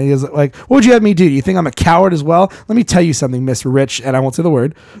running away. He's like, what would you have me do? Do you think I'm a coward as well? Let me tell you something, Mr. Rich. And I won't say the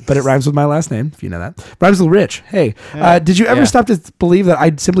word, but it rhymes with my last name, if you know that. Rhymes with Rich. Hey, did you ever stop to believe that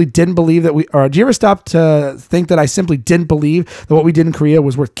I simply didn't believe that or did you ever stop to think that I simply didn't believe that what we did in Korea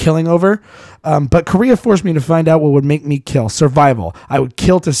was worth killing over? But Korea forced me to find out what would make me kill. Survival. I would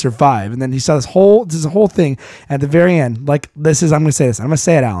kill to survive. And then he saw this whole thing. At the very end, I'm going to say this. I'm going to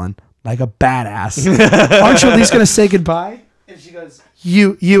say it, Alan. Like a badass. Aren't you at least going to say goodbye? And she goes,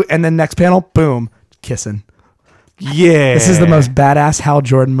 you. And then next panel, boom, kissing. Yeah. This is the most badass Hal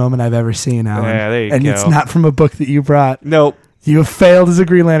Jordan moment I've ever seen, Alan. Yeah, there you and go. It's not from a book that you brought. Nope. You have failed as a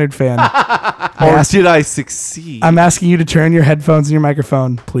Green Lantern fan. Or did I succeed? I'm asking you to turn your headphones and your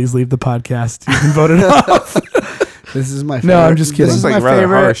microphone. Please leave the podcast. You can vote it off. This is my favorite. No, I'm just kidding. This is This my is, like, rather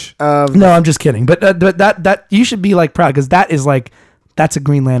favorite. harsh. No, I'm just kidding. But that you should be like proud because that is like that's a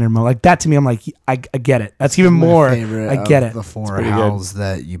Green Lantern moment. Like that to me, I'm like I get it. That's even more. I get it. The four pretty Hals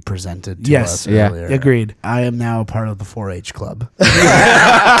that you presented to Yes. us Yeah. earlier. Agreed. I am now a part of the 4-H club.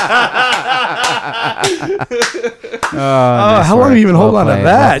 Oh, how long have you been holding on to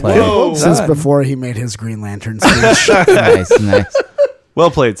that? Well Good. played. Well Since done. before he made his Green Lantern speech. Nice. Well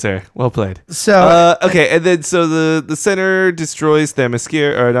played, sir. Well played. So Okay, and then so the center destroys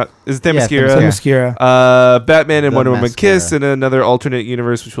Themyscira, or not? Is it Yeah, Themyscira? Themyscira. Themyscira. Batman and The Wonder Woman mascara. kiss in another alternate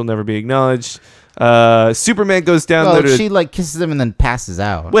universe, which will never be acknowledged. Superman goes down Well, there to. she like kisses him and then passes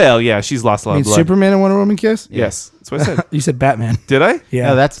out. Well, yeah, she's lost a I lot mean, of blood. Superman and Wonder Woman kiss. Yes, that's what I said. You said Batman. Did I? Yeah.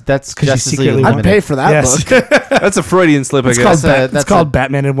 No, that's 'Cause you Justice League secretly I'd Limited. pay for that Yes. book. That's a Freudian slip, I It's guess. called, That's it's called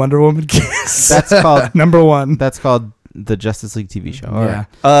Batman and Wonder Woman kiss. That's called number one. that's called the Justice League TV show. All Yeah.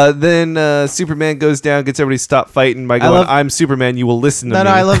 right. Then Superman goes down, gets everybody to stop fighting by going, love- "I'm Superman. You will listen to No,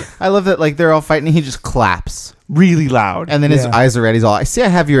 me." I love that like they're all fighting and he just claps. really loud. And then his Yeah. eyes are red. He's all, I see I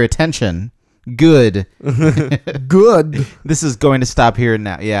have your attention. Good. Good. This is going to stop here and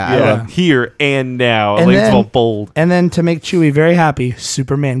now. Yeah. I yeah, love here and now. And Like, it's then- all bold. And then to make Chewie very happy,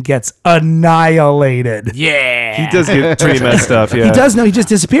 Superman gets annihilated. Yeah. He does get pretty messed up. Yeah, He does know he just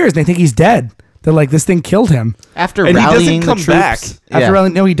disappears. And they think he's dead. They're like, this thing killed him. After And he doesn't rallying come the back. troops. After all,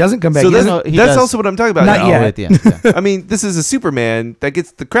 no, he doesn't come back. So He that's, doesn't- he that's does. also what I'm talking about. Not now. all the yet. way at the end. Yeah. I mean, this is a Superman that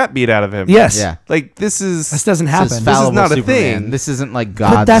gets the crap beat out of him. yes. Yeah. Like this is This doesn't This happen. is fallible not a Superman. thing. This isn't like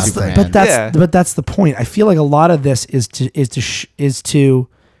but God that's Superman. Yeah. but that's the point. I feel like a lot of this is to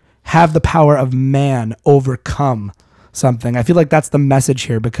have the power of man overcome something. I feel like that's the message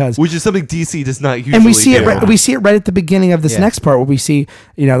here because which is something DC does not usually. and we see do. it right, we see it right at the beginning of this Yeah. next part where we see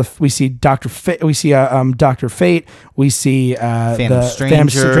we see Dr. Fate, we see Dr. Fate, we see Phantom the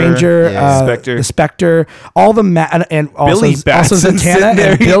Stranger, Stranger, yeah. Spectre. the Spectre, all the and also Billy also Batson's Zatanna sitting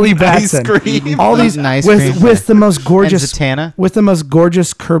there and Billy eating ice Batson. cream. All these Eating ice with cream. with the most And gorgeous Zatanna. with the most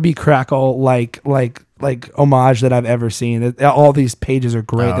gorgeous Kirby Crackle like homage that I've ever seen. All these pages are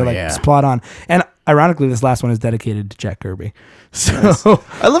great. Oh, They're like yeah. spot on. And ironically, this last one is dedicated to Jack Kirby. So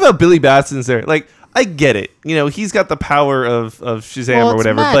I love how Billy Batson's there. Like I get it. You know, he's got the power of Shazam Well, or it's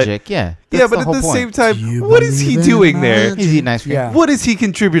whatever. magic, yeah. But yeah, That's but at whole the point. same time, You what is he believe in doing there? magic? He's eating ice cream. Yeah. What is he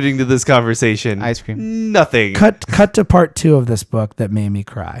contributing to this conversation? Ice cream. Nothing. cut to part 2 of this book that made me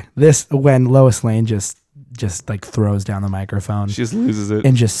cry. This when Lois Lane just like throws down the microphone She just loses it.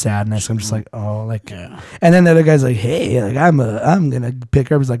 in just sadness. I'm just like, oh, like, Yeah. and then the other guy's like, hey, like I'm gonna pick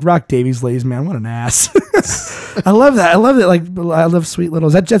her up. He's like, Rock Davies, ladies, man, what an ass. I love that. I love it. Like, I love Sweet Little.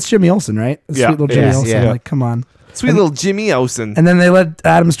 That's Jimmy Olsen, right? Yeah. Sweet Little Jimmy Yes, Olsen. yeah. Like, come on. Sweet little Jimmy Olsen. And then they let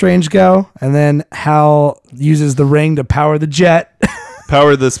Adam Strange go, and then Hal uses the ring to power the jet.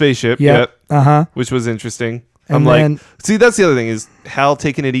 Power the spaceship. Yep. Yep. Which was interesting. And I'm then- like, see, that's the other thing is Hal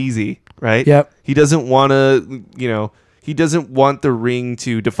taking it easy, right? Yep. He doesn't want to, he doesn't want the ring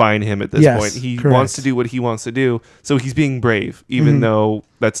to define him at this Yes, point. He correct. wants to do what he wants to do. So he's being brave, even though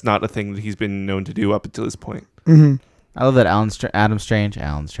that's not a thing that he's been known to do up until this point. Mm-hmm. I love that Adam Strange.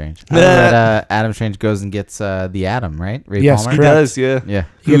 I love that Adam Strange goes and gets the Atom, right? Ray Yes, Palmer. He correct. does, yeah. Yeah.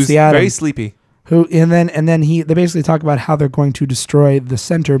 He gets Who's the Atom. very sleepy. Who and then they basically talk about how they're going to destroy the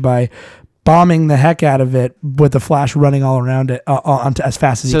center by bombing the heck out of it with the Flash running all around it onto as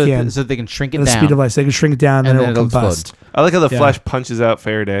fast as So, he can. so they can shrink it At the down. speed of light, so they can shrink it down and And then then it'll it'll combust. I like how the Yeah. Flash punches out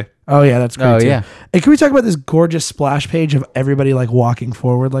Faraday. Oh yeah, that's great Oh, too. yeah. Hey, can we talk about this gorgeous splash page of everybody like walking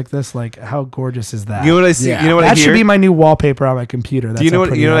forward like this? Like, how gorgeous is that? You know what I see? Yeah. You know what I that hear? should be my new wallpaper on my computer. That's Do you know how what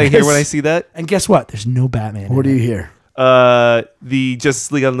pretty you know what I that hear is. when I see that? And guess what? There's no Batman. What do in you it. hear? the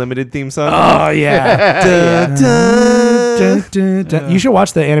Justice League Unlimited theme song. Oh yeah. Dun, dun, Dun, dun, dun. You should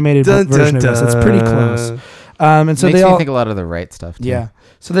watch the animated dun, version dun, of this. It's pretty close. And so Makes they me all, think a lot of the right stuff. Too. yeah.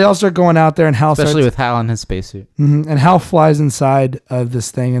 So they all start going out there, and Hal Especially starts, with Hal in his spacesuit. and Hal flies inside of this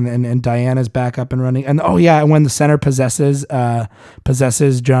thing, and Diana's back up and running. And when the center possesses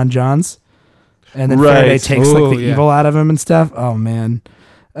John Johns, and then Right. Faraday takes Ooh, like the yeah. evil out of him and stuff. Oh man.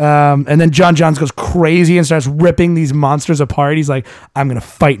 And then John Johns goes crazy and starts ripping these monsters apart. He's like, "I'm gonna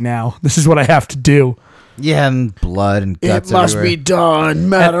fight now. This is what I have to do." Yeah, and blood and guts It must everywhere. be done.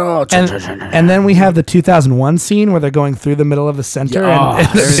 Metal. And then we have the 2001 scene where they're going through the middle of the center, Yeah. and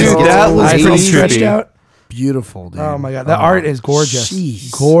There it dude, is. that was Eyes pretty all stretched trippy. out. Beautiful, dude. Oh my god, the art is gorgeous, jeez.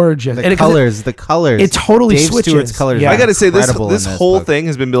 gorgeous. The And it- 'cause colors, the colors. It totally Dave switches. Stewart's colors. Yeah. are I gotta say this incredible this in whole book. thing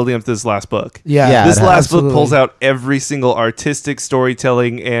has been building up to this last book. Yeah, Yeah, This it last absolutely. book pulls out every single artistic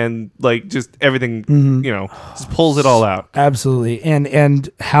storytelling and like just everything, just pulls it all out. Absolutely, and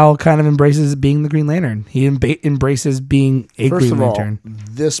Hal kind of embraces being the Green Lantern. He embraces being a First Green of all, Lantern.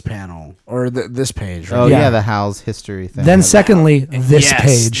 this panel or this page. Oh Right? Yeah. yeah, the Hal's history thing. Then secondly, this Yes,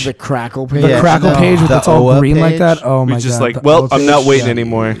 page, the crackle page. the Yeah. crackle No. page with The it's all Oa green like page? that. Oh my We're just god! like, the well, Oa I'm not page. waiting Yeah.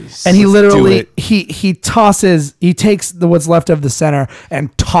 anymore. And he Let's do literally it. he takes what's left of the center and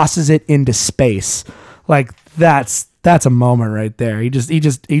tosses it into space. Like that's a moment right there.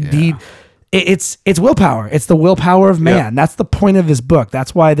 It's willpower. It's the willpower of man. Yeah. That's the point of this book.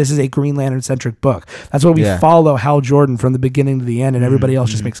 That's why this is a Green Lantern centric book. That's why we Yeah. follow Hal Jordan from the beginning to the end, and everybody else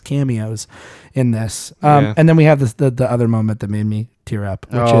just makes cameos in this. Yeah. And then we have the other moment that made me tear up,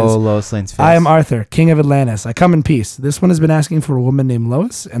 which oh, is Lois Lane's face. I am Arthur, King of Atlantis. I come in peace. This one has been asking for a woman named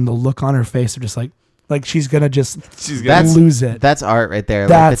Lois, and the look on her face of just like she's gonna just She's gonna That's- lose it. That's art right there. Like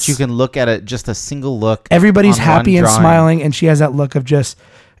That's- that you can look at it, just a single look. Everybody's on happy one and drawing. smiling, and she has that look of just.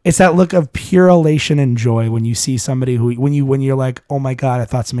 It's that look of pure elation and joy when you see somebody when you're like, oh my god, I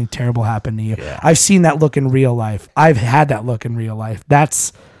thought something terrible happened to you. Yeah. I've seen that look in real life. I've had that look in real life.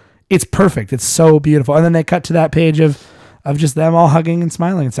 It's perfect. It's so beautiful. And then they cut to that page of just them all hugging and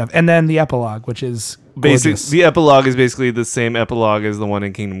smiling and stuff. And then the epilogue, which is basically gorgeous. the epilogue is basically the same epilogue as the one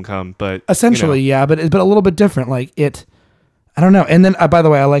in Kingdom Come, but Essentially, yeah, but a little bit different. Like it, I don't know. And then, by the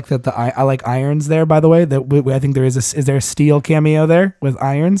way, I like that I like Irons there. By the way, that I think there is there a Steel cameo there with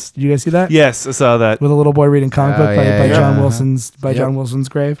Irons? Did you guys see that? yes, I saw that. With a little boy reading comic Oh, book by yeah, John yeah. Wilson's Yep. John Wilson's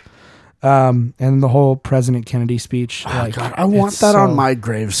grave, and the whole President Kennedy speech. Oh, Like, God, I want it's that on so- my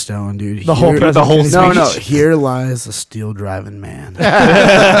gravestone, dude. The whole Here- President No, Kennedy no. speech. Here lies a steel driving man,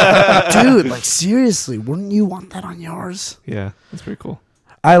 dude. Like seriously, wouldn't you want that on yours? Yeah, that's pretty cool.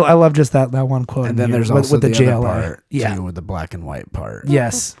 I love just that one quote. And in then here there's with, also with the the JLA. other part, Yeah. too, with the black and white part.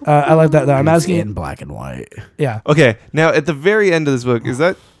 Yes. I like that. Though. I'm It's asking. in black and white. Yeah. Okay, now at the very end of this book, is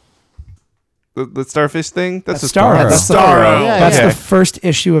that the starfish thing? That's a Starro. That's the- Starro. Yeah, That's okay. the first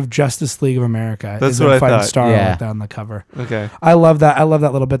issue of Justice League of America. That's is them what I fighting thought. Starro Yeah. like that on the cover. Okay. I love that. I love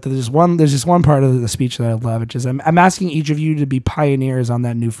that little bit. There's just one part of the speech that I love, which is I'm asking each of you to be pioneers on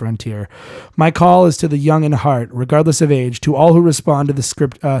that new frontier. My call is to the young in heart, regardless of age, to all who respond to the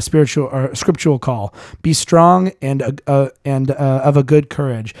scriptural call. Be strong and of a good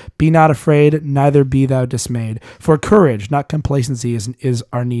courage. Be not afraid, neither be thou dismayed. For courage, not complacency, is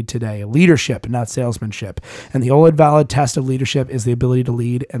our need today. Leadership, not salesmanship. And the old valid test of leadership is the ability to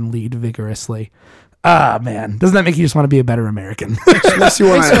lead and lead vigorously. Ah, man. Doesn't that make you just want to be a better American? Makes you want Makes you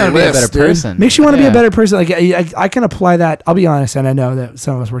want to be a better person. Makes you want to be Yeah. a better person. Like I can apply that. I'll be honest, and I know that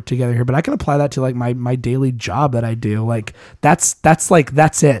some of us work together here, but I can apply that to like my daily job that I do. Like that's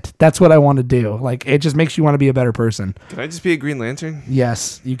it. That's what I want to do. Like it just makes you want to be a better person. Can I just be a Green Lantern?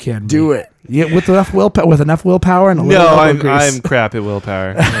 Yes, you can Do it. Yeah, with enough willpower and a little No, elbow I'm grease. crap at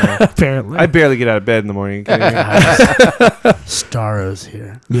willpower. Yeah. apparently. I barely get out of bed in the morning. Kidding me? Starro's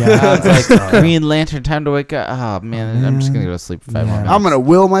here. yeah. It's like Green Lantern, time to wake up. Oh man, I'm just gonna go to sleep for 5 more Yeah. minutes. I'm gonna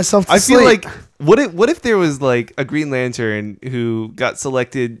will myself to I feel sleep. like what if there was like a Green Lantern who got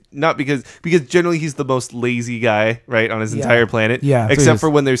selected not because generally he's the most lazy guy, right, on his Yeah. entire planet. Yeah. Except for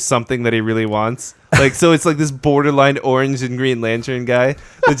when there's something that he really wants. Like so it's like this borderline orange and Green Lantern guy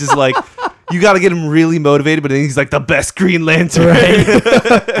that's just like you got to get him really motivated, but then he's like the best Green Lantern.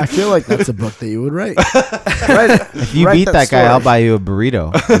 I feel like that's a book that you would write. Write it. If you Write beat that guy, story. I'll buy you a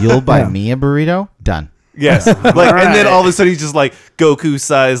burrito. You'll buy Yeah. me a burrito? Done. Yes. Like and then right. all of a sudden he's just like Goku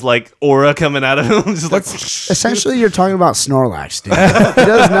size like aura coming out of him. Just like Essentially, you're talking about Snorlax, dude. He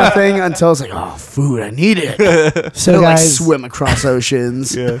does nothing until it's like, oh, food, I need it. So He'll like guys, swim across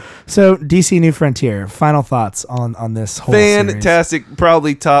oceans. yeah. so DC New Frontier. Final thoughts on this whole series. Fantastic.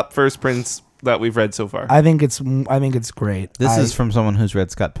 Probably top first prints that we've read so far. I think it's great. This is from someone who's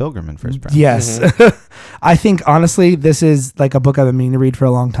read Scott Pilgrim in First Print. Yes. I think honestly, this is like a book I've been meaning to read for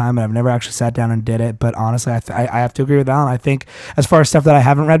a long time, and I've never actually sat down and did it. But honestly, I have to agree with Alan. I think as far as stuff that I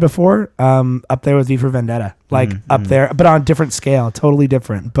haven't read before, up there with V for Vendetta, up there, but on a different scale, totally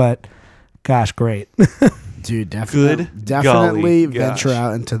different. But gosh, great. Dude, definitely golly, venture gosh.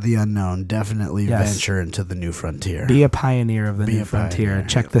 out into the unknown. Definitely Yes. venture into the new frontier. Be a pioneer of the Be new a frontier. pioneer.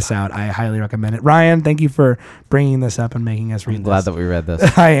 Check this out. I highly recommend it. Ryan, thank you for bringing this up and making us read I'm glad this. that we read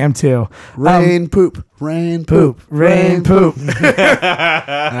this. I am too. Rain poop. Rain poop. Rain poop.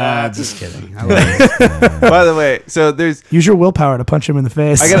 Just kidding. I love it. By the way, so there's Use your willpower to punch him in the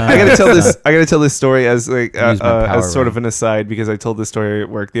face. I gotta tell this. I gotta tell this story as like Use my power, as sort of Ryan. an aside because I told this story at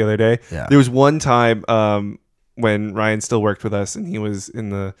work the other day. Yeah. There was one time when Ryan still worked with us and he was in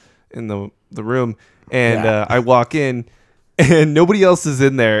the room and I walk in and nobody else is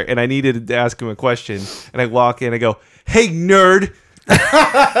in there and I needed to ask him a question and I walk in. I go, "Hey nerd."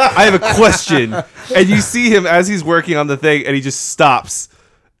 I have a question. And you see him as he's working on the thing and he just stops.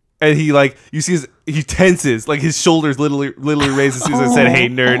 And he he tenses, like his shoulders literally raise as soon as I said, "Hey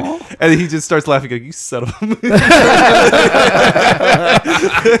nerd." And then he just starts laughing like, "You son of a..."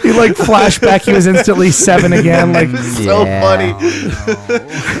 He flashback. He was instantly 7 again. So funny.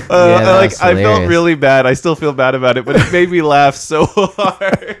 That's I felt hilarious. really bad. I still feel bad about it, but it made me laugh so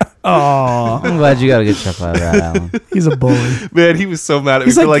hard. Oh, I'm glad you got a good chuckle out of that, Alan. he's a bully. Man, he was so mad at me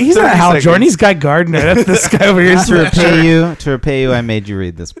He's for like he's 30 not Hal seconds. Jordan. He's Guy Gardner. That's this guy over here. To repay you, I made you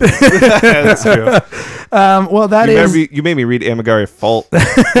read this book. That's true. Well, that is You made me read Amigari Fault.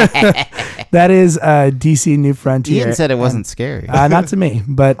 that is DC New Frontier. Ian said it wasn't scary. Not to me,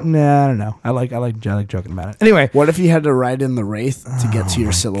 but nah, I don't know. I like joking about it. Anyway, What if you had to ride in the Wraith to get to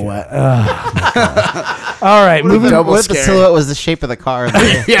your silhouette? all right, moving. double What if the scary. silhouette was the shape of the car?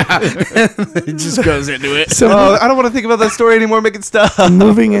 Yeah. It just goes into it. So Oh, I don't want to think about that story anymore. Make it stop.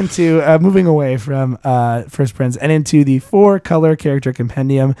 moving away from First Prince and into the 4-color character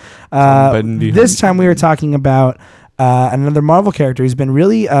compendium. Compendium. This time we were talking about another Marvel character who's been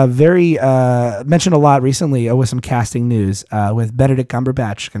really very mentioned a lot recently with some casting news with Benedict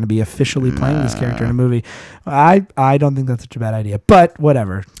Cumberbatch going to be officially playing this character in a movie. I don't think that's such a bad idea, but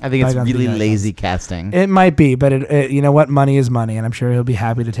whatever. I think it's Bygones be really bygones. lazy casting. It might be, but it you know what? Money is money, and I'm sure he'll be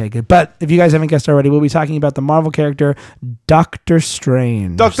happy to take it. But if you guys haven't guessed already, we'll be talking about the Marvel character Doctor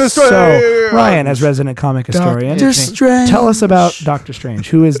Strange. Doctor Strange! So, Ryan, as resident comic historian, Doctor Strange. tell us about Doctor Strange.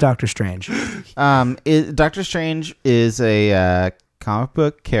 Who is Doctor Strange? Doctor Strange is a comic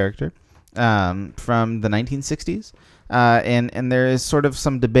book character from the 1960s. And there is sort of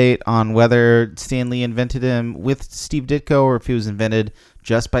some debate on whether Stan Lee invented him with Steve Ditko or if he was invented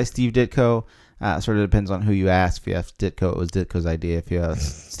just by Steve Ditko. Sort of depends on who you ask. If you ask Ditko, it was Ditko's idea. If you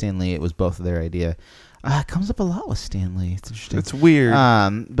ask Stan Lee, it was both of their idea. It comes up a lot with Stan Lee. It's interesting. It's weird.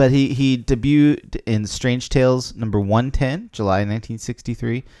 But he debuted in Strange Tales number 110, July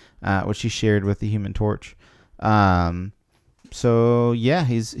 1963, which he shared with the Human Torch. So yeah,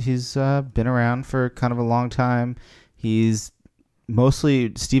 he's been around for kind of a long time. He's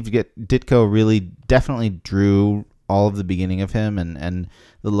mostly Steve Ditko really definitely drew all of the beginning of him, and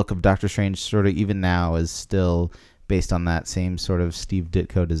the look of Doctor Strange sort of even now is still based on that same sort of Steve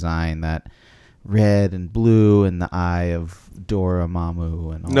Ditko design, that red and blue and the eye of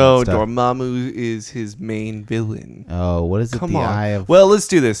Dormammu and all No, that stuff. Dormammu is his main villain. Oh, what is it? Come the on. eye of Well, let's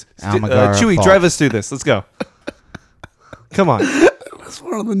do this. Almagara Chewie, Fault. drive us through this. Let's go. Come on. That's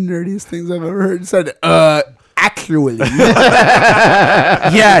one of the nerdiest things I've ever heard said. Actually. Yeah,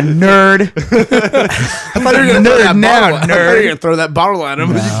 nerd. I thought you were going to Nerd now, nerd. throw that bottle at him.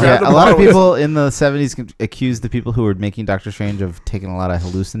 You Yeah, grabbed the a lot of bottle. people in the 70s accused the people who were making Doctor Strange of taking a lot of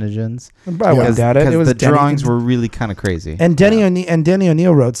hallucinogens. I wouldn't doubt it. It was the Denny- drawings were really kind of crazy. And Denny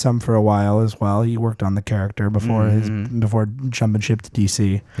O'Neil wrote some for a while as well. He worked on the character before before jumping ship to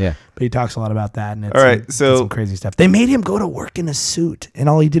DC. Yeah. But he talks a lot about that, and it's All right, so- some crazy stuff. They made him go to work in a suit, and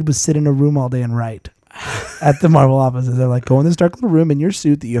all he did was sit in a room all day and write. At the Marvel offices, they're like, go in this dark little room in your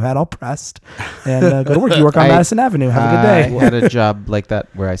suit that you had all pressed, and go to work. You work on Madison Avenue. Have a good day. I had a job like that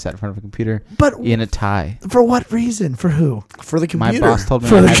where I sat in front of a computer But in a tie. for what reason? For who? For the My computer. boss told me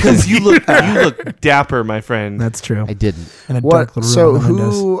For I the had to- Because you look dapper, my friend. That's true. I didn't. In a dark What? little So room. with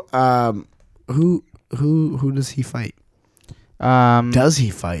no windows. who does he fight? Does He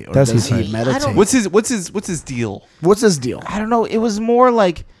fight? Or Does does, he he, fight? meditate? What's his deal? What's his deal? I don't know. It was more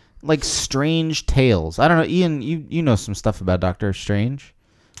like Strange Tales. I don't know. Ian, you know some stuff about Doctor Strange.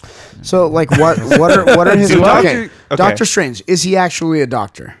 So, like, what are his? Dude, Okay. okay. Doctor Strange. Is he actually a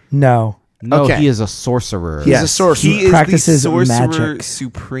doctor? No. No, Okay. he is a sorcerer. He's a Yes. sorcerer. He is Practices the sorcerer magic.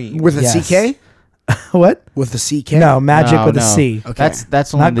 supreme. with a Yes. CK? What? With a CK? No, magic No, with a no. C. Okay.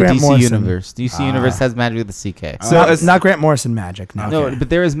 That's only Not in the Grant DC Morrison. universe. DC universe has magic with a CK. So not, as- not Grant Morrison magic. No. No, but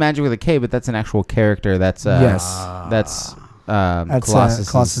there is magic with a K, but that's an actual character. That's Yes. that's That's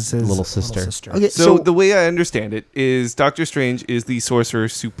Colossus's little sister. Okay, So the way I understand it is Doctor Strange is the sorcerer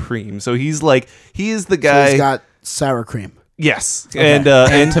supreme. So he is the guy. he's got sour cream. yes, Okay. and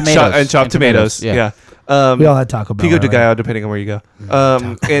tomatoes. and chopped And tomatoes. tomatoes, Yeah. We all had Taco Bell. Pico de right? Gallo, depending on where you go.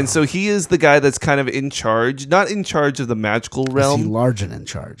 And so he is the guy that's kind of in charge, not in charge of the magical Is he realm. large and in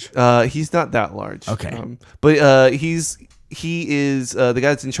charge? He's not that large. Okay. But he is the guy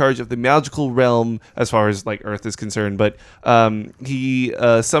that's in charge of the magical realm as far as like Earth is concerned. But he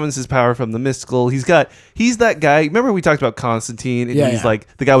summons his power from the mystical. He's that guy. Remember we talked about Constantine, and Yeah, he's yeah. like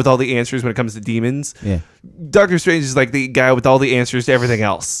the guy with all the answers when it comes to demons. Yeah. Doctor Strange is like the guy with all the answers to everything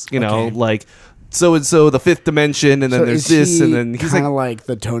else. You know, Okay. like so and so the fifth dimension, and then So there's is this, he and then he's kind of like like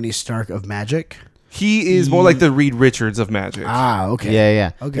the Tony Stark of magic. he is more like the Reed Richards of magic. Ah, okay.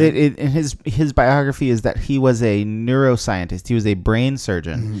 Yeah. Okay. And his biography is that he was a neuroscientist. He was a brain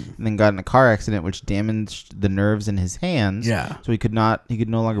surgeon, Mm-hmm. and then got in a car accident which damaged the nerves in his hands. Yeah. So he could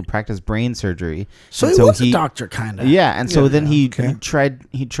no longer practice brain surgery. So And he was a doctor, kind of. Yeah, and so then he okay.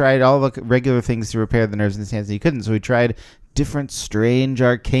 tried all the regular things to repair the nerves in his hands, and he couldn't. So he tried different strange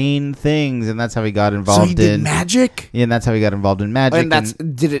arcane things, and that's how he got So involved he did in magic. Yeah, and that's how he got involved in magic. And that's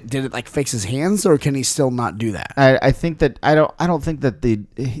did it like fix his hands, or can he still not do that? I think that I don't think that the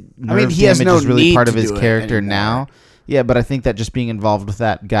nerve he has damage no is really need part of to his do it character anymore. now. Yeah, but I think that just being involved with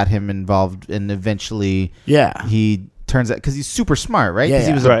that got him involved, and eventually Yeah. he turns out because he's super smart, right? Yeah, Because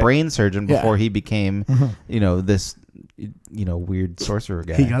he yeah. was Right. a brain surgeon Yeah. before he became, this, weird sorcerer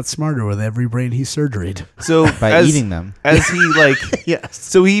guy He got smarter with every brain he surgeried. So by as, eating them. as he like Yes.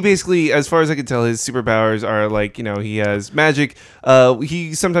 So he basically, as far as I can tell, his superpowers are like, he has magic.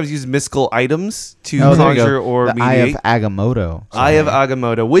 He sometimes uses mystical items to Oh, there you conjure go. or The Eye mediate. of Agamotto. Eye of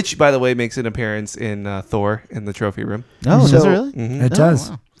Agamotto, which, by the way, makes an appearance in Thor in the trophy room. Oh, does it So- really? Mhm. It Oh, does.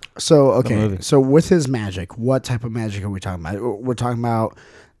 wow. So okay, movie. so with his magic, what type of magic are we talking about? We're talking about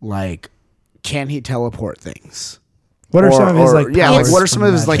like, can he teleport things? What are Or- some of his or- like? yeah, like, powers what are some from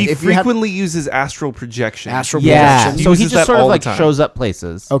of his, magic? like, He if you had- frequently uses astral projection. Astral Yeah, projection. He so he uses just that sort all of the like time. shows up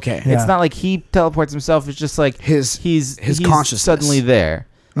places. Okay. Yeah. It's not like he teleports himself. It's just like His he's consciousness. suddenly there.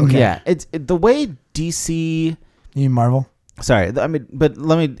 Okay. Yeah, the way DC. You mean Marvel? Sorry, I mean, but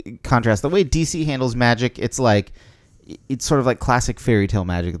let me contrast the way DC handles magic. It's like it's sort of like classic fairy tale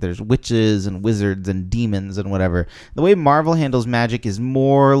magic. There's witches and wizards and demons and whatever. The way Marvel handles magic is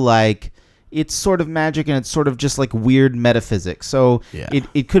more like it's sort of magic and it's sort of just like weird metaphysics. So Yeah.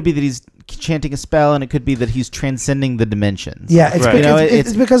 it could be that he's chanting a spell, and it could be that he's transcending the dimensions. Yeah, it's Right. because You know,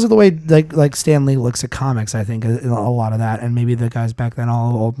 it's because of the way like Stan Lee looks at comics. I think a lot of that, and maybe the guys back then,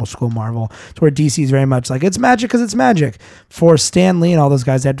 all old school Marvel, it's where DC is very much like it's magic because it's magic. For Stan Lee and all those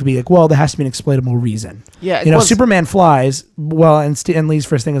guys, they have to be like, well, there has to be an explainable reason. Yeah, You know, well, Superman flies. Well, and Stan Lee's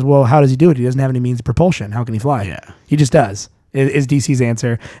first thing is, well, how does he do it? He doesn't have any means of propulsion. How can he fly? Yeah. He just does. Is DC's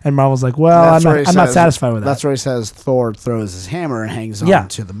answer, and Marvel's like, well, That's where he I'm not says- satisfied with that. That's where he says Thor throws his hammer and hangs on Yeah.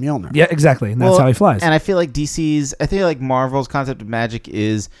 to the Mjolnir. Yeah, exactly, and that's how he flies. And I feel like I feel like Marvel's concept of magic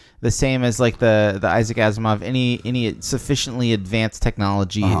is the same as like the Isaac Asimov. Any sufficiently advanced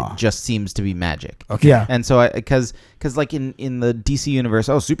technology just seems to be magic. Okay. Yeah. And so because like in the DC universe,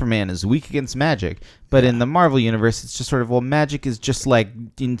 Superman is weak against magic, but in the Marvel universe, it's just sort of magic is just like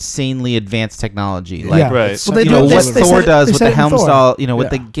insanely advanced technology. Like Yeah. Right. Well, they you do- know they- what they Thor said- does they with said the it in Thor. Helmstall, with Yeah.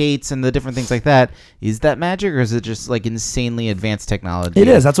 the gates and the different things like that. Is that magic, or is it just like insanely advanced technology? It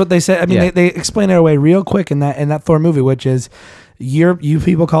is. That's what they say. I mean, Yeah. they explain it away real quick in that Thor movie, which is you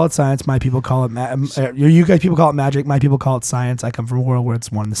people call it science, my people call it you guys people call it magic, my people call it science. I come from a world where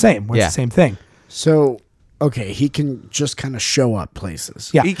it's one and the same, where Yeah. it's the same thing. So, okay, he can just kind of show up places.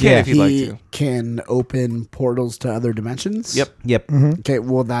 Yeah. He can Yeah. if he'd like He to. can open portals to other dimensions. Yep. Yep. Okay,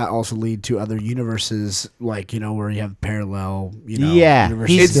 will that also lead to other universes, like, where you have parallel, Yeah,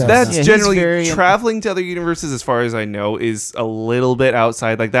 universes? he's- It's Yeah. that's Yeah, he's generally very- traveling to other universes, as far as I know, is a little bit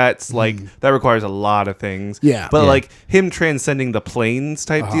outside. Like that's like that requires a lot of things. Yeah. but Yeah. like him transcending the planes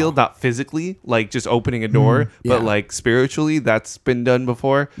type deal, not physically, like just opening a door, but Yeah. like spiritually, that's been done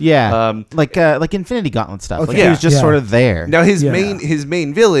before. Yeah, Um, like Infinity Gauntlet stuff. Like Okay. he was just Yeah. sort of there. Now his Yeah.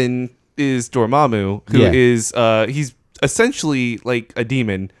 main villain is Dormammu, who Yeah. is he's essentially like a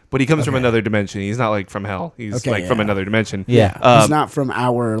demon, but he comes from Okay. another dimension. He's not like from hell. He's Okay, like from yeah. another dimension. Yeah. He's Um, not from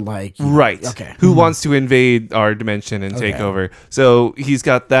our, like... Right. Okay. Who wants to invade our dimension and take Okay. over? So he's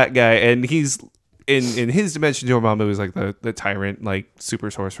got that guy, and he's in his dimension, Dormammu is like the tyrant, like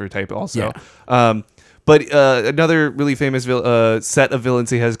super sorcerer type also. Yeah. But another really famous set of villains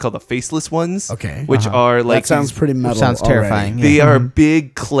he has called the Faceless Ones. Okay. Which are like that sounds these- pretty metal. Sounds already. terrifying. Yeah. They are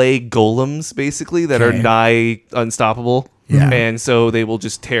big clay golems, basically, that are Okay. nigh unstoppable. Yeah. And so they will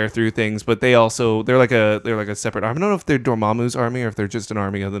just tear through things, but they're like a separate army. I don't know if they're Dormammu's army or if they're just an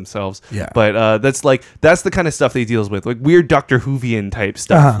army of themselves. Yeah. But that's the kind of stuff they deals with, like weird Doctor Whovian type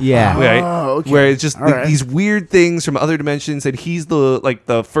stuff. Yeah. Right? Oh, okay. Where it's just All right. these weird things from other dimensions, and he's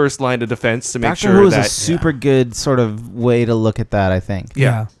the first line of defense to make Doctor sure Who is that a super good sort of way to look at that, I think.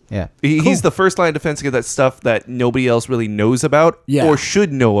 Yeah. Yeah. he's the first line of defense to get that stuff that nobody else really knows about Yeah. or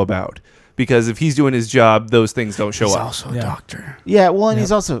should know about. Because if he's doing his job, those things don't show He's up. also a Yeah. doctor. Yeah, well, and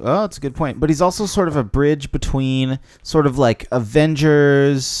he's also, it's a good point, but he's also sort of a bridge between sort of like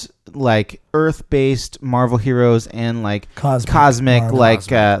Avengers, like Earth-based Marvel heroes, and like cosmic Marvel.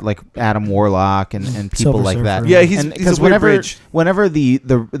 like Adam Warlock and people Silver like that. Surfer. Yeah, he's a because weird whenever bridge. whenever the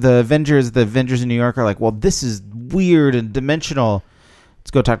Avengers in New York are like, well, this is weird and dimensional. Let's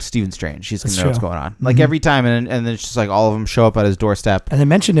go talk to Stephen Strange. He's gonna That's know what's true. going on. Like every time, and then it's just like all of them show up at his doorstep. And they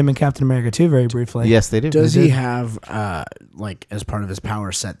mentioned him in Captain America 2 very briefly. Yes, they do. Does They he did. have like as part of his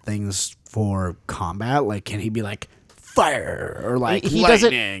power set things for combat? Like, can he be like fire or like he does it.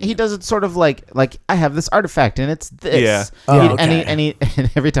 lightning? He does it sort of like I have this artifact and it's this. Yeah. Oh, And and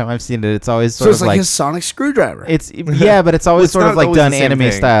every time I've seen it, it's always so sort it's of like like his sonic screwdriver. it's but it's always It's sort not of like always done the same anime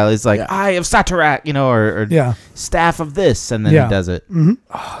thing. style. It's like Yeah. Eye of Satarak, or Yeah. staff of this, and then Yeah. he does it.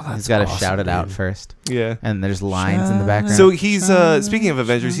 Mm-hmm. He's got to awesome, shout it out dude. first, Yeah. and there's lines in the background. So he's speaking of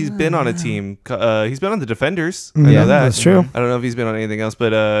Avengers, he's been on a team. He's been on the Defenders. I Yeah, know that. that's true. I don't know if he's been on anything else,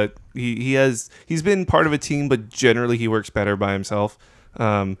 but he's been part of a team, but generally he works better by himself.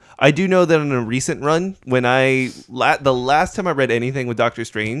 I do know that in a recent run, when the last time I read anything with Doctor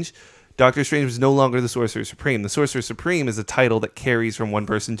Strange was no longer the Sorcerer Supreme. The Sorcerer Supreme is a title that carries from one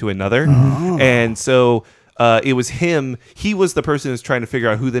person to another, and so. It was him. He was the person who's trying to figure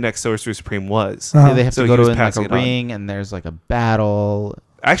out who the next Sorcerer Supreme was. Yeah, they have So to he go to was in like passing a it on. ring, and there's like a battle.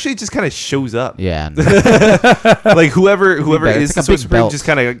 Actually, it just kind of shows up. Yeah, Like whoever better. is It's the like a Sorcerer big Supreme belt. just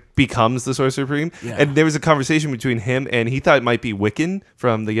kind of becomes the Sorcerer Supreme. Yeah. And there was a conversation between him and he thought it might be Wiccan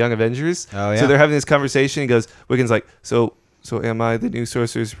from the Young Avengers. Oh, yeah. So they're having this conversation. He goes, Wiccan's like, so am I the new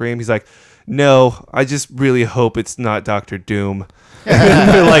Sorcerer Supreme? He's like, no, I just really hope it's not Doctor Doom. And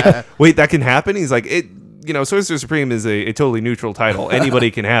they're like, wait, that can happen? He's like, Sorcerer Supreme is a totally neutral title. Anybody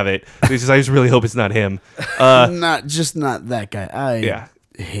can have it. I just really hope it's not him. not that guy. I Yeah.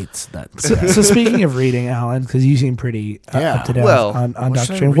 hates that. So speaking of reading, Alan, because you seem pretty Yeah. up to date Well, on what Doctor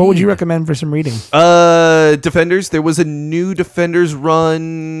should I Strange, what would you read? recommend for some reading? Defenders. There was a new Defenders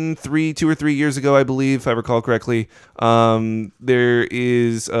run 2 or 3 years ago, I believe, if I recall correctly. There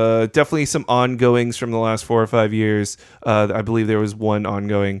is definitely some ongoings from the last 4 or 5 years. I believe there was one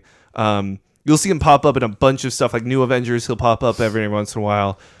ongoing. You'll see him pop up in a bunch of stuff like New Avengers. He'll pop up every once in a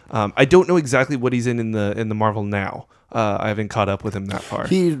while. I don't know exactly what he's in the Marvel now. I haven't caught up with him that far.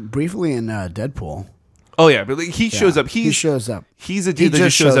 He briefly in Deadpool. Oh yeah, but he shows up. He shows up. He's a He dude that just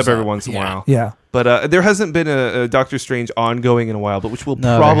just shows shows up every up. once in a Yeah. while. Yeah. But there hasn't been a Doctor Strange ongoing in a while, but which will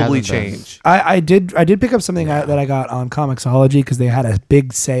No, there probably hasn't been. change. I did pick up something that I got on Comixology because they had a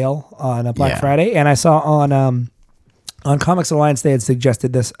big sale on a Black Yeah. Friday, and I saw on Comics Alliance they had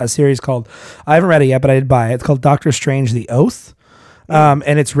suggested a series called, I haven't read it yet, but I did buy it. It's called Doctor Strange: The Oath, and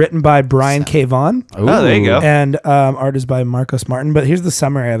it's written by Brian K. Vaughan. Oh, there you go. And art is by Marcos Martin. But here's the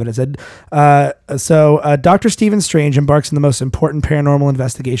summary of it. It said, Dr. Stephen Strange embarks on the most important paranormal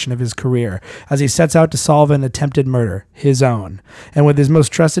investigation of his career as he sets out to solve an attempted murder, his own. And with his most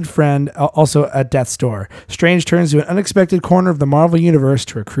trusted friend also at death's door, Strange turns to an unexpected corner of the Marvel Universe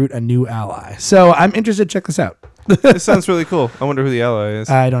to recruit a new ally. So I'm interested to check this out. This sounds really cool. I wonder who the ally is.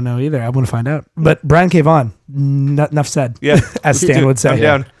 I don't know either. I want to find out. But Brian K. Vaughan, enough said. Yeah, As Stan would say. I'm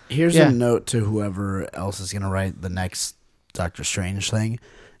down. Here's Yeah. a note to whoever else is going to write the next Doctor Strange thing.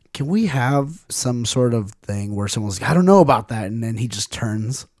 Can we have some sort of thing where someone's like, I don't know about that, and then he just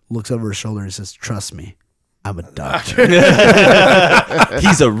turns, looks over his shoulder, and says, "Trust me, I'm a doctor."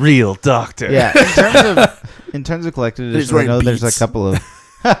 He's a real doctor. Yeah, in terms of collected He's editions, I wearing know there's Beats. a couple of.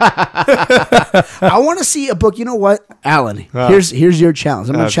 I want to see a book. You know what, Alan? Here's your challenge.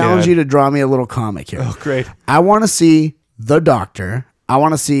 I'm going to challenge God. you to draw me a little comic here. Oh, great. I want to see the Doctor. I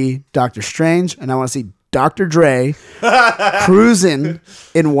want to see Doctor Strange, and I want to see Dr. Dre cruising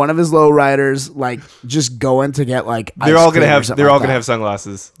in one of his lowriders, like just going to get like. They're ice all gonna cream or have. something They're all like gonna that. have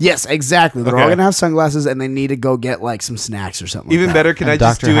sunglasses. Yes, exactly. They're all Okay. gonna have sunglasses, and they need to go get like some snacks or something. Even like better, can And I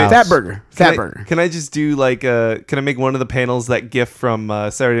just Dr. do House. it? Fat burger. Can Fat I- burger. Can I just do like? Can I make one of the panels that GIF from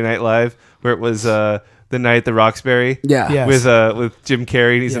Saturday Night Live where it was the night at the Roxbury. Yeah. Yes. With Jim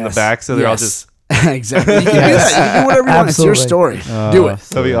Carrey, and he's in the Yes. back, so they're all just. Exactly. You can do that. You can do whatever you want. It's your story. Do it.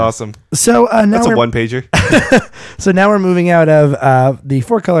 That'd be awesome. So now That's a we're one pager. So now we're moving out of the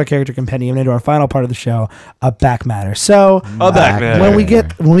 4-color character compendium into our final part of the show, a back matter. So Back matter. when we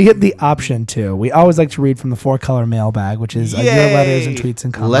get the option to, we always like to read from the 4-color mailbag, which is your Yay! letters and tweets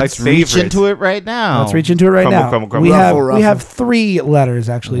and comments. Let's My reach favorite. into it right now. Let's reach into it right Crumble, now. crumble, crumble. We Ruffle, have 3 letters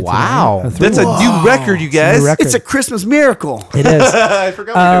actually. Wow. Today. That's a new record, you guys. new record. It's a Christmas miracle. It is. I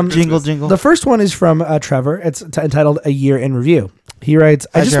forgot. Jingle, jingle. The first one is from Trevor. It's entitled "A Year in Review." He writes,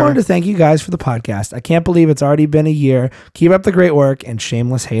 I just Trevor. wanted to thank you guys for the podcast. I can't believe it's already been a year. Keep up the great work and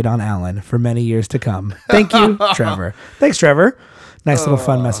shameless hate on Alan for many years to come. Thank you, Trevor. Thanks, Trevor. Nice little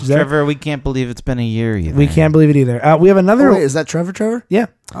fun message there. Trevor, we can't believe it's been a year either. We can't believe it either. We have another. Oh, wait, is that Trevor? Yeah.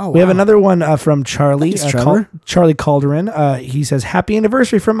 Oh, We have wow. another one from Charlie. Thanks, Trevor. Charlie Calderon. He says, happy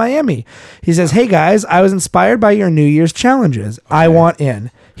anniversary from Miami. He says, hey guys, I was inspired by your New Year's challenges. I want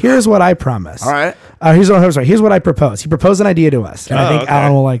in. Here's what I promise. All right. Here's what I propose. He proposed an idea to us, and I think okay.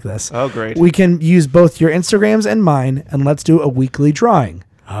 Alan will like this. Oh, great. We can use both your Instagrams and mine, and let's do a weekly drawing.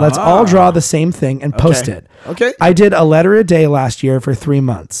 Let's all draw the same thing and post it. Okay. I did a letter a day last year for 3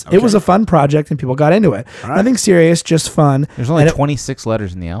 months. It was a fun project, and people got into it. Nothing serious, just fun. There's only And it- 26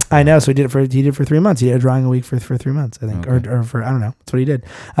 letters in the alphabet. I know, so he did it for 3 months. He did a drawing a week for 3 months, I think, or for I don't know. That's what he did.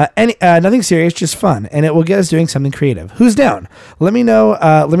 Nothing serious, just fun, and it will get us doing something creative. Who's down? Let me know.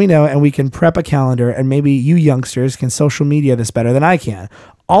 And we can prep a calendar, and maybe you youngsters can social media this better than I can.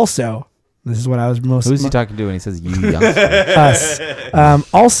 Also, this is what I was most. Who's he talking to when he says you youngster? Us.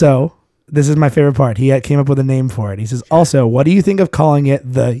 Also, this is my favorite part. He came up with a name for it. He says, also, what do you think of calling it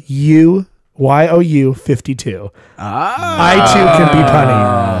the YOU 52? I too can be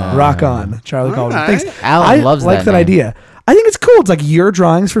punny. Rock on, Charlie Calderon. right. Thanks. Alan I loves like that that name. idea. I think it's cool. It's like your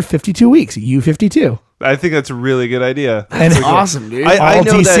drawings for 52 weeks. U52. I think that's a really good idea. And Awesome, dude. I all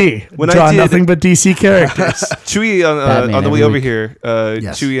know DC. that when Draw I did nothing but DC characters. Chewy Batman on the way every over week. here,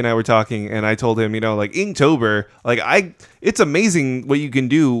 Yes. Chewy and I were talking, and I told him, like Inktober, it's amazing what you can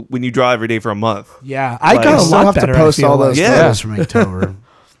do when you draw every day for a month. Yeah, I Like, got I a still lot have better. to post I feel all like. those Yeah. photos from October,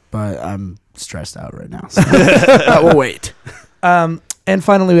 but I'm stressed out right now. So. But we'll wait. And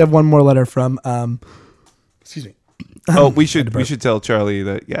finally, we have one more letter from. Excuse me. Oh, we should tell Charlie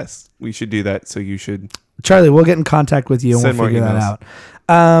that yes, we should do that. So you should. Charlie, we'll get in contact with you and Send we'll more figure that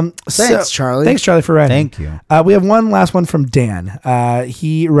emails. out. Thanks, Charlie. Thanks, Charlie, for writing. Thank you. We have one last one from Dan.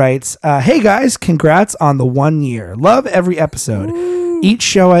 He writes, hey guys, congrats on the 1 year. Love every episode. Each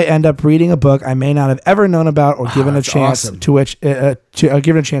show I end up reading a book I may not have ever known about or given a that's chance awesome. to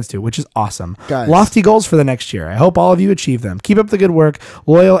given a chance to, which is awesome. Guys. Lofty goals for the next year. I hope all of you achieve them. Keep up the good work.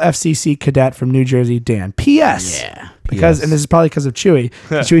 Loyal FCC cadet from New Jersey, Dan. P.S. Yeah. Because, and this is probably because of Chewy.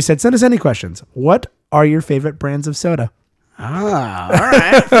 Chewy said, send us any questions. What are your favorite brands of soda? All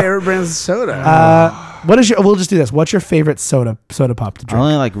right. Favorite brands of soda. What is your? We'll just do this. What's your favorite soda pop to I drink?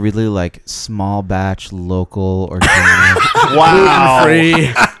 only really like small batch, local, organic. Wow.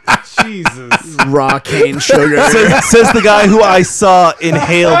 Free Jesus. raw cane sugar. Says the guy who I saw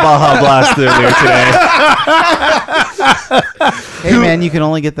inhale Baja Blast earlier today. Hey man, you can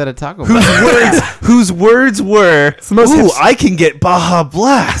only get that at Taco Bell. Whose words were, the most "Ooh, hips- I can get Baja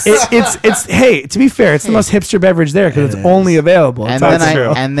Blast." It's hey, to be fair, it's the most hipster beverage there because it's only available. And It's then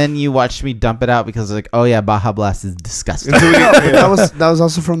true. and then you watched me dump it out because like, oh yeah, Baja Blast is disgusting. that was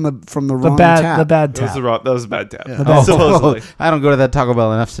also from the the wrong bad tap. the bad That was, tap. that was a bad tap. bad Supposedly. I don't go to that Taco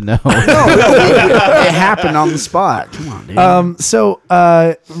Bell enough to know. It happened on the spot. Come on, dude. So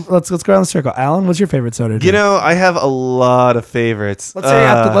let's go around the circle. Alan, what's your favorite soda drink? You know, I have a lot of favorites.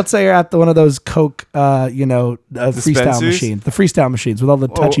 Let's say you're at one of those Coke, freestyle Dispensers? machines, the freestyle machines with all the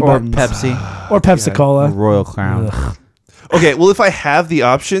touchy or buttons, Pepsi, or Pepsi Cola. Royal Crown. Okay, well, if I have the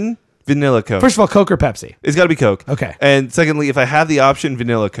option, vanilla Coke. First of all, Coke or Pepsi. It's got to be Coke. Okay. And secondly, if I have the option,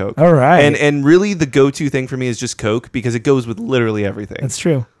 vanilla Coke. All right. And really, the go-to thing for me is just Coke because it goes with literally everything. That's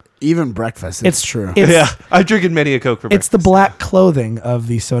true. Even breakfast. It's true. It's, yeah, I've drinking many a Coke for It's breakfast. the black clothing of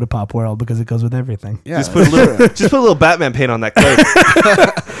the soda pop world because it goes with everything. Yeah, Just put a little Batman paint on that Coke.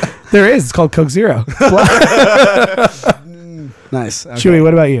 There is. It's called Coke Zero. nice. Okay. Chewy,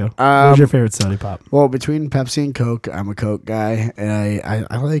 what about you? What's your favorite soda pop? Well, between Pepsi and Coke, I'm a Coke guy, and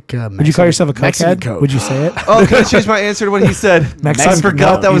I like. Would you call yourself a Coke Mexican head? Coke? Would you say it? Oh, can I change my answer to what he said? I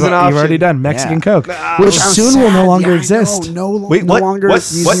forgot that was an option. You've already done Mexican Yeah. Coke, which I'm soon sad. will no longer Yeah, I exist. know. Wait, no what? longer What?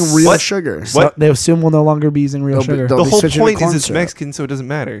 using What? real What? sugar. So What? they assume will no longer be using real They'll be- sugar. they'll The be whole switching to point is corn it's syrup. Mexican, so it doesn't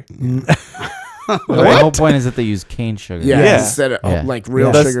matter. The whole point is that they use cane sugar Yeah, Yeah. instead of Yeah. like real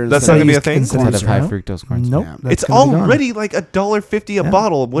Yeah. sugar. That's instead not of gonna be a used thing? corn instead of high syrup. fructose corn syrup. Nope. Yeah. that's It's gonna be gone. already like $1.50 a Yeah.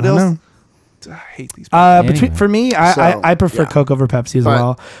 bottle. What I else? know. I hate these. People. Anyway. For me, I prefer yeah. Coke over Pepsi as But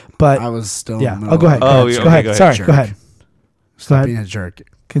well. But I was still. yeah. In the middle Go ahead. of- Oh, Go yeah, ahead. Go ahead. okay, Sorry. go Go ahead. ahead. Stop ahead. being a jerk.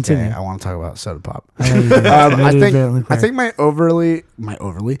 Continue. Okay, I want to talk about soda pop. I know you do. I know I you think do, I think my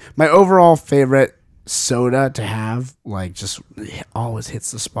overall favorite soda to have, like, just always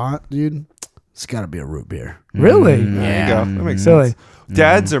hits the spot, dude. It's got to be a root beer. Really? There you go. That makes Silly. sense.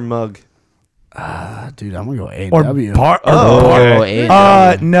 Dad's or mug? Dude, I'm gonna go Or AW. bar. Oh, Oh,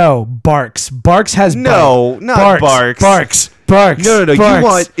 okay. No. Barks. Barks has No, not Barks. Barks. Barks. No. Barks. You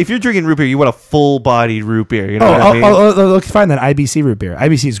want, if you're drinking root beer, you want a full-bodied root beer. You know what I mean? Look, fine then. IBC root beer.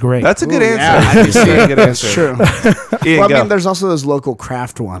 IBC is great. That's a good Ooh, answer. yeah, That's a good That's answer. true. Ian, Well, I go. mean, there's also those local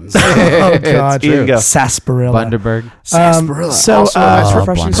craft ones. oh god. Ian, go. Sarsaparilla. Bundaberg. Sarsaparilla. So, Also a nice Oh,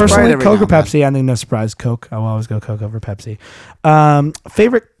 refreshing Bundaberg. Sprite personally, every Coke now or and then. Pepsi. I think no surprise, Coke. I will always go Coke over Pepsi.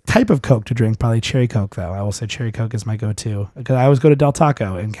 Favorite type of Coke to drink? Probably cherry Coke, though. I will say cherry Coke is my go-to because I always go to Del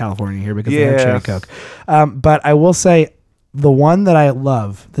Taco in California here because they have Yeah. cherry Coke. But I will say the one that I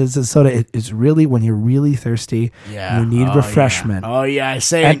love, this is soda, is really when you're really thirsty. Yeah. You need Oh, refreshment. Yeah. Oh yeah, I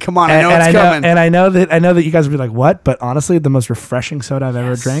say it. Come on, I know it's I coming. and I know that you guys will be like, what? But honestly, the most refreshing soda I've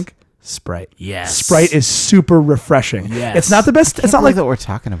ever drank, Sprite. Yes. Sprite is super refreshing. Yes. It's not the best. It's not like that we're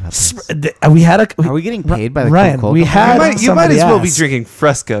talking about this. we had a. Are we getting paid by the Ryan, Coca-Cola we company? had You might as well be asked. drinking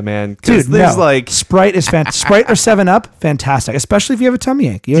Fresca, man. 'cause Dude, there's no. like. Sprite is fantastic. Sprite or 7-Up, fantastic. Especially if you have a tummy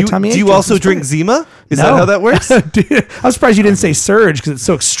ache. You have a tummy ache. Do you drink also some drink Sprite. Zima? Is No. that how that works? Dude, I'm surprised you didn't say Surge because it's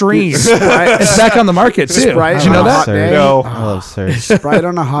so extreme. it's back on the market too. Sprite Did you know on a that? hot day. No. I love Surge. Sprite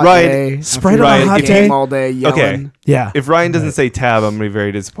on a hot Ryan, day. Sprite after on a you hot game day? all day yelling. Okay. Yeah. If Ryan doesn't say Tab, I'm gonna be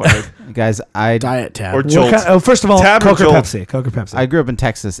very disappointed. Guys, I Diet tab. Or What Jolt. kind- first of all, Tab or Coke or Jolt? Pepsi. Coke or Pepsi. grew up in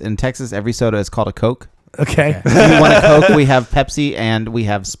Texas. In Texas, every soda is called a Coke. Okay. If you want a Coke, we have Pepsi and we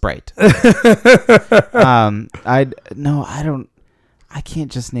have Sprite. I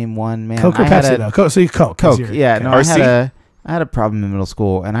can't just name one, man. Coke or I had Pepsi a- though. Coke. So you Coke. 'cause Coke, you're- yeah. okay. No, RC? I had a problem in middle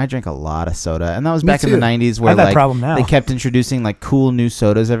school, and I drank a lot of soda, and that was Me back in the too. '90s, I where have that like problem now. they kept introducing like cool new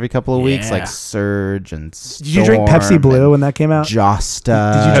sodas every couple of weeks, Yeah. like Surge and Did you drink Pepsi Storm Blue and when that came out?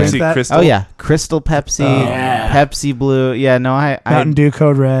 Josta. Did you drink Pepsi that? Crystal. Oh yeah, Crystal Pepsi, Oh, yeah. Pepsi Blue. Yeah, no, I Mountain Dew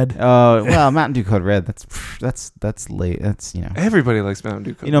Code Red. Oh well, Mountain Dew Code Red. That's late. That's Everybody likes Mountain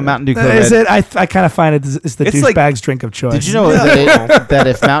Dew. Coke, Mountain Dew Code Is Red. it? I kind of find it is the It's like- douchebag's drink of choice. Did you know that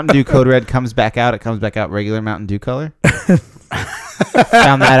if Mountain Dew Code Red comes back out, it comes back out regular Mountain Dew color?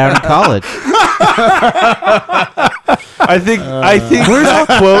 Found that out in college. I think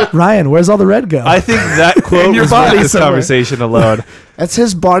that quote. Ryan, where's all the red go? I think that quote your was body worth this somewhere. conversation alone. That's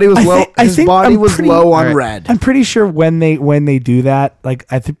his body was I low. think- I his think body I'm was pretty- low on Alright. red. I'm pretty sure when they do that, like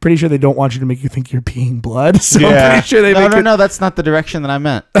pretty sure they don't want you to make you think you're peeing blood. So I'm Yeah. pretty sure they make it. No, that's not the direction that I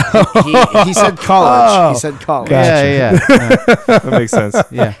meant. he said college. Oh. He said college. Gotcha. Yeah. That makes sense.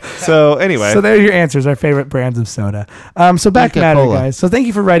 Yeah. So anyway, So there are your answers, our favorite brands of soda. So back Inca matter, Kola. guys. So thank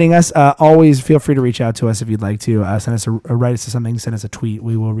you for writing us. Always feel free to reach out to us if you'd like to. Send us write us something, send us a tweet.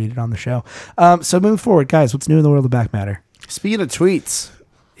 We will read it on the show. So moving forward, guys, what's new in the world of back matter? Speaking of tweets,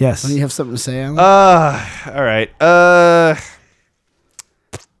 Yes. don't you have something to say, Alan? all right.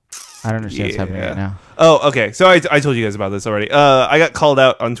 I don't understand what's happening Yeah. right now. Oh, okay. So I told you guys about this already. I got called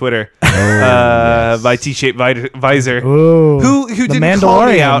out on Twitter by T-shaped visor. Ooh, Who the didn't call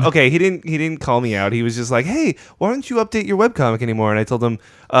me Mandalorian. out? Okay, he didn't call me out. He was just like, "Hey, why don't you update your webcomic anymore?" And I told him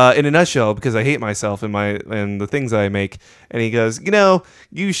in a nutshell because I hate myself and the things that I make. And he goes,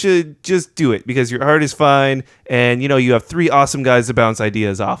 "You should just do it because your art is fine, and you have 3 awesome guys to bounce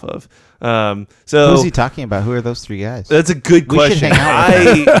ideas off of." So Who's he talking about? Who are those 3 guys? that's a good We should question.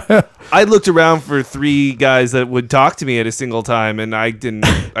 hang out I looked around for 3 guys that would talk to me at a single time, and I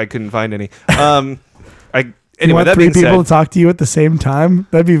couldn't find any. You Anyway, want that 3 being people said, to talk to you at the same time?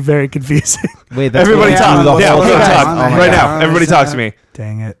 That'd be very confusing. Wait, that's everybody what talk. we do the Yeah, whole let's go time. talk Oh my right God. now. Everybody talk to me.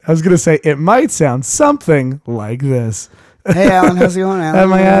 Dang it! I was gonna say it might sound something like this. Hey, Alan, how's it going, Alan? Oh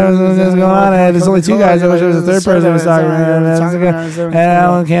my God, what's going on? There's only 2 guys. I wish there was a third person who was talking. And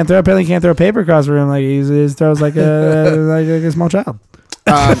Alan apparently can't throw a paper across the room like he throws like a small child.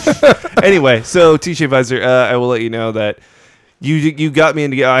 Anyway, so T-Shape Visor, I will let you know that you got me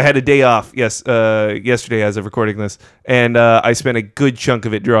into. I had a day off yesterday as of recording this, and I spent a good chunk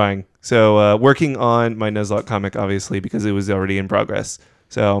of it drawing. So working on my Nuzlocke comic, obviously, because it was already in progress.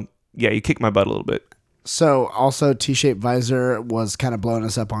 So yeah, you kicked my butt a little bit. So also T-shaped visor was kind of blowing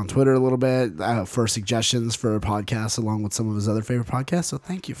us up on Twitter a little bit for suggestions for podcasts along with some of his other favorite podcasts. So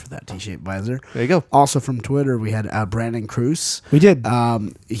thank you for that, T-shaped visor. There you go. Also from Twitter, we had Brandon Cruz. We did.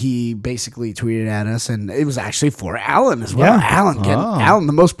 He basically tweeted at us, and it was actually for Alan as well. Yeah. Alan,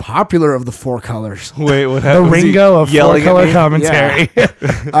 the most popular of the four colors. Wait, what The happened? Was he Ringo of yelling at four-color me? commentary.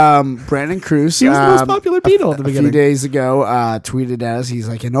 Brandon Cruz. He was the most popular Beatle at the A few beginning. days ago, tweeted at us. He's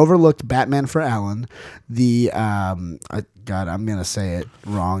like, an overlooked Batman for Alan. The God, I'm gonna say it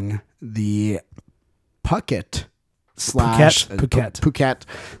wrong. The Phuket slash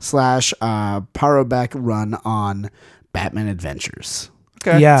Parobeck run on Batman Adventures.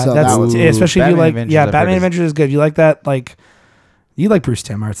 Okay. Yeah, So that's that was- especially if you Batman like. Adventures, Yeah, I've Batman heard is- Adventures is good. You like that? Like, you like Bruce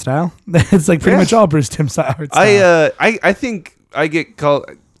Timm art style. It's like pretty Yeah. much all Bruce Timm art style. I think I get called.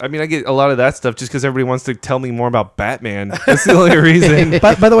 I mean, I get a lot of that stuff just because everybody wants to tell me more about Batman. That's the only reason.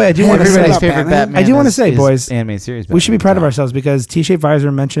 But by the way, I do want to Everybody's say, favorite Batman. I do want to is- say, is boys, animated series. we should be Batman. proud of ourselves because T-shaped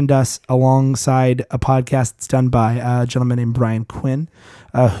visor mentioned us alongside a podcast that's done by a gentleman named Brian Quinn,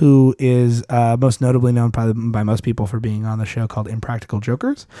 who is most notably known probably by most people for being on the show called Impractical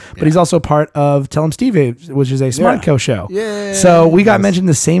Jokers. But he's also part of Tell 'em Steve, which is a Smodco show. Yeah. So we got mentioned in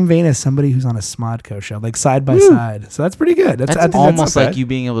the same vein as somebody who's on a Smodco show, like side by side. So that's pretty good. I That's think almost not like bad. you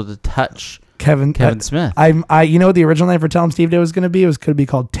being able to touch Kevin Smith. you know what the original name for Tell 'em Steve Day was going to be? It was could be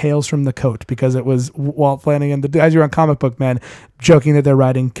called Tales from the Coat because it was Walt Flanagan, the guys who are on Comic Book Man, joking that they're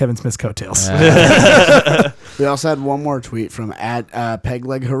riding Kevin Smith's coattails. We also had one more tweet from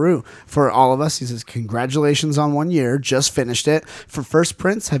Pegleg Haru for all of us. He says, "Congratulations on 1 year. Just finished it. For First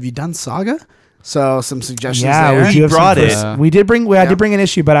Prince, have you done Saga?" So some suggestions Yeah, there. we do have brought some it. first- We did bring. I did bring an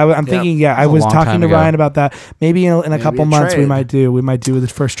issue, but I'm thinking. Yeah, I was a was long talking time to ago. Ryan about that. Maybe in a Maybe couple a months we trade. might do the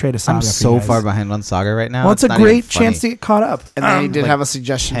first trade of Saga. I'm for so you guys. far behind on Saga right now. Well, it's a not even great funny. chance to get caught up. And then he did like have a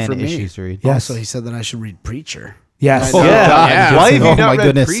suggestion 10 for me. issues to read. Yes. Also, he said that I should read Preacher. Yes. Oh, yeah. God. Why have you Oh, not my read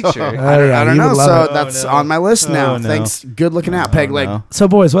goodness. Preacher? I don't you know. would love So it. that's on my list now. Oh, no. Thanks. Good looking out, Peg Leg. no. So,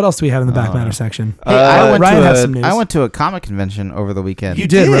 boys, what else do we have in the back Oh, matter no. section? Hey, I Ryan has some news. went to a comic convention over the weekend. You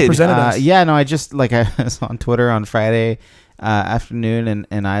did. did. Represented us. Yeah, no, I just I was on Twitter on Friday afternoon,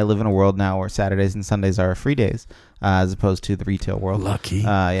 and I live in a world now where Saturdays and Sundays are free days, as opposed to the retail world. Lucky.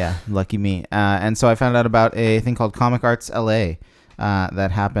 Yeah, lucky me. And so I found out about a thing called Comic Arts LA that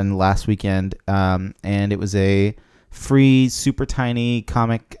happened last weekend, and it was a free, super tiny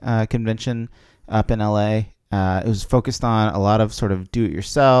comic convention up in LA. It was focused on a lot of sort of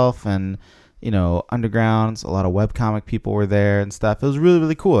do-it-yourself and undergrounds. A lot of webcomic people were there and stuff. It was really,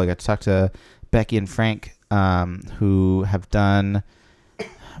 really cool. I got to talk to Becky and Frank, who have done.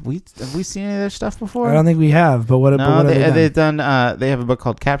 Have we seen any of their stuff before? I don't think we have, but what? No, but what have they done? they've done. They have a book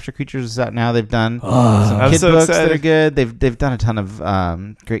called Capture Creatures is out now. They've done some I'm kid so books that excited. are good. They've done a ton of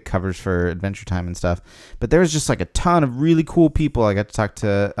great covers for Adventure Time and stuff. But there was just like a ton of really cool people. I got to talk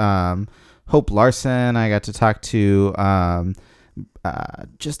to Hope Larson. I got to talk to I'm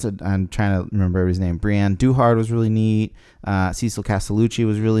trying to remember his name. Brianne Duhard was really neat. Cecil Castellucci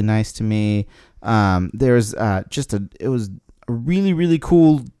was really nice to me. There was it was a really, really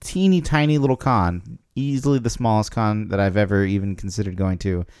cool, teeny tiny little con. Easily the smallest con that I've ever even considered going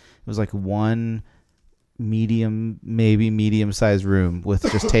to. It was like one medium-sized room with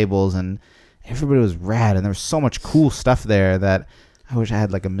just tables, and everybody was rad, and there was so much cool stuff there that I wish I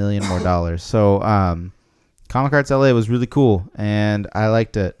had like $1 million more. So Comic Arts LA was really cool, and I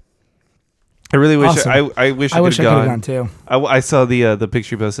liked it. I really wish Awesome. I wish I I wish could I could have have gone. gone too. I saw the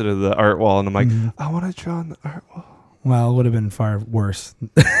picture posted of the art wall, and I'm like, I want to draw on the art wall. Well, it would have been far worse.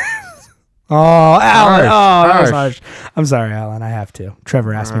 Oh, Alan! That was harsh. I'm sorry, Alan. I have to.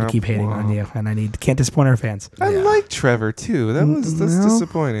 Trevor asked me to keep hating on you, and can't disappoint our fans. I like Trevor too. That's No.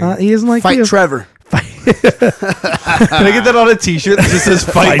 disappointing. He doesn't like Fight you. Trevor. Can I get that on a T-shirt that just says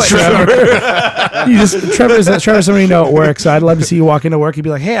 "Fight Trevor"? Trevor's somebody you know at work, so I'd love to see you walk into work. You'd be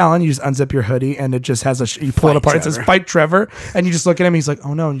like, "Hey, Alan," you just unzip your hoodie, and it just has you pull it Fight apart. It says Trevor. "Fight Trevor," and you just look at him. He's like,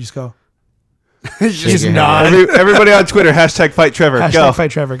 "Oh no," and you just go, Just nod. Everybody on Twitter, #Fight Trevor. Hashtag Go.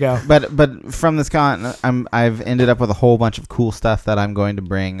 Fight Trevor, go. But from this con, I've ended up with a whole bunch of cool stuff that I'm going to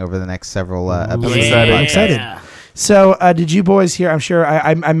bring over the next several episodes. excited. I'm excited. So, did you boys hear? I'm sure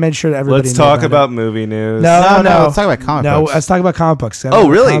I made sure that everybody. Let's knew talk it. about movie news. No. Let's talk about comic No, books. let's talk about comic books. Oh,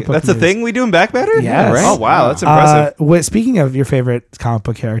 really? Comic book That's a news. thing we do in Back Matter? Yes. Oh, wow. That's impressive. Speaking of your favorite comic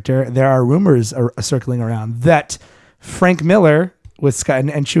book character, there are rumors circling around that Frank Miller with Scott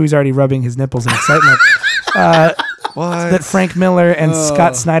and Chewie's already rubbing his nipples in excitement. What? That Frank Miller and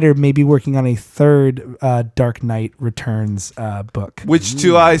Scott Snyder may be working on a third Dark Knight Returns book. Which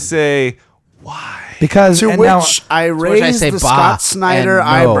to I say, why? Because To and which now, I which I raised say the bah Scott Snyder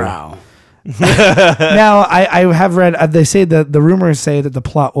and no. eyebrow. Now, I have read, they say that the rumors say that the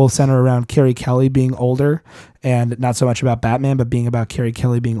plot will center around Carrie Kelly being older and not so much about Batman, but being about Carrie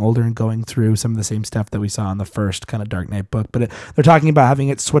Kelly being older and going through some of the same stuff that we saw in the first kind of Dark Knight book. But they're talking about having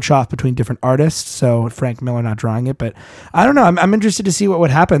it switch off between different artists, so Frank Miller not drawing it. But I don't know. I'm interested to see what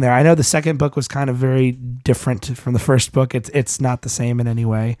would happen there. I know the second book was kind of very different from the first book. It's not the same in any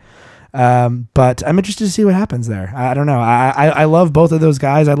way. But I'm interested to see what happens there. I don't know. I love both of those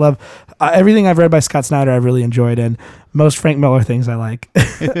guys. I love everything I've read by Scott Snyder. I've really enjoyed, and most Frank Miller things I like.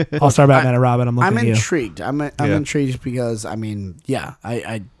 All-Star Batman and Robin. I'm looking at you. Intrigued. I'm intrigued because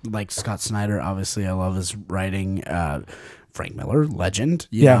I like Scott Snyder. Obviously, I love his writing. Frank Miller, legend,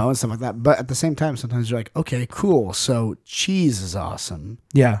 you know, and stuff like that. But at the same time, sometimes you're like, okay, cool. So cheese is awesome.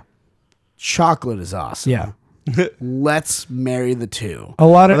 Yeah. Chocolate is awesome. Yeah. Let's marry the two. A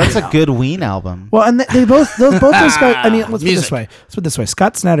lot of That's a good Ween album. well, and they both those guys. I mean, let's put it this way.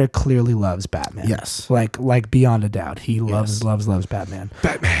 Scott Snyder clearly loves Batman. Yes, like beyond a doubt, he loves Batman.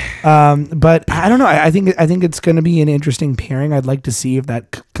 But I don't know. I think it's going to be an interesting pairing. I'd like to see if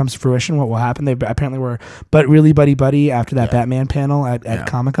that comes to fruition. What will happen? They apparently were, but really buddy after that Batman panel at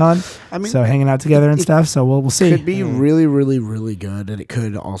Comic-Con. I mean, so hanging out together and stuff. So we'll see. Could be really, really, really good, and it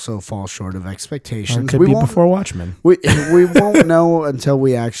could also fall short of expectations. Or it could be before Watchmen. We won't know until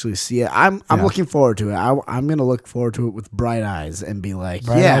we actually see it. I'm looking forward to it. I'm gonna look forward to it with bright eyes and be like,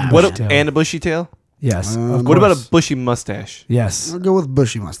 and a bushy tail. Yes. What about a bushy mustache? Yes. I'll go with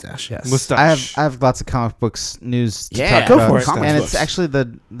bushy mustache. Yes. Mustache. I have lots of comic books news to Yeah, talk go about. for it. Comic And books. it's actually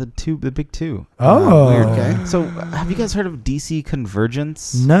the big two. Oh. Weird. Okay. So have you guys heard of DC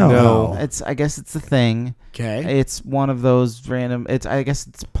Convergence? No. I guess it's a thing. Okay. It's one of those random. I guess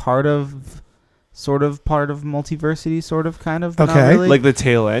it's part of multiversity, sort of, kind of. Okay. Not really. Like the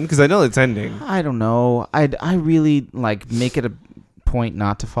tail end, because I know it's ending. I don't know. I really make it a point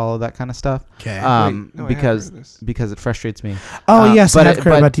not to follow that kind of stuff. Okay. Wait, no, I haven't heard because this. it frustrates me. Oh yes, but I have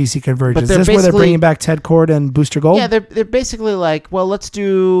heard about DC Convergence. Is they're this where they're basically- bringing back Ted Kord and Booster Gold? Yeah, they're basically like, well, let's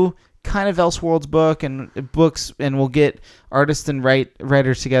do kind of Elseworlds book and books, and we'll get artists and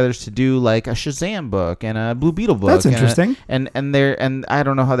writers together to do like a Shazam book and a Blue Beetle book. That's interesting. And I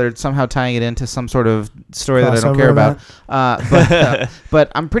don't know how they're somehow tying it into some sort of story that I don't Crossover care about.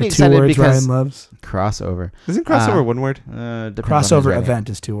 But I'm pretty The two excited words because Ryan loves. crossover. Isn't crossover one word? Depends on who's Crossover writing it. event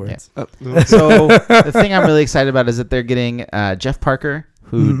is 2 words. Oh. So the thing I'm really excited about is that they're getting Jeff Parker,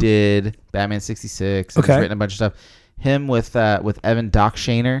 who did Batman 66 and has written a bunch of stuff. Him with Evan Doc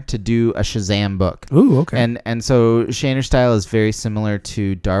Shaner to do a Shazam book. Ooh, okay. And so Shaner's style is very similar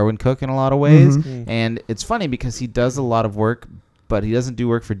to Darwin Cook in a lot of ways. And it's funny because he does a lot of work, but he doesn't do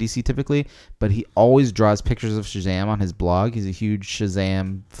work for DC typically, but he always draws pictures of Shazam on his blog. He's a huge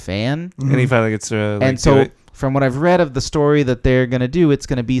Shazam fan. And he finally gets to And so from what I've read of the story that they're going to do, it's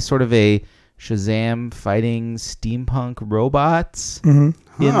going to be sort of a Shazam fighting steampunk robots in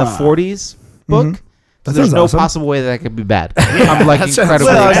the 40s book. So there's no possible way that could be bad. I'm like incredibly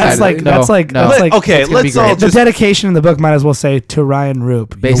excited. That's like okay, let's all the dedication in the book might as well say to Ryan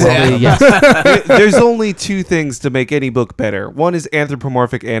Roop. Basically, yes. There's only two things to make any book better. One is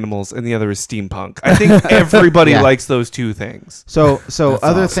anthropomorphic animals, and the other is steampunk. I think everybody likes those two things. So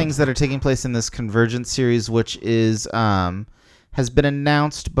other things that are taking place in this Convergence series, which is has been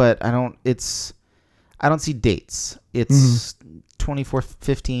announced, but I don't see dates. It's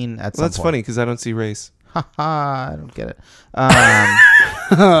 24/15 at some That's point. funny because I don't see race. I don't get it. I'm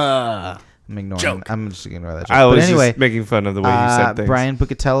ignoring. I'm just ignore that joke. I was but anyway, just making fun of the way you said things. Brian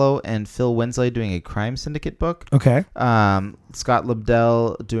Bucatello and Phil Winsley doing a crime syndicate book. Okay. Scott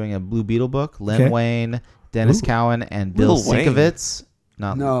Lobdell doing a Blue Beetle book. Len Wayne, Dennis Cowan, and Bill Lil Wayne? Sienkiewicz.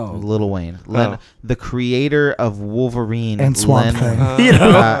 No. Little Wayne. Len, the creator of Wolverine And Swamp Thing. You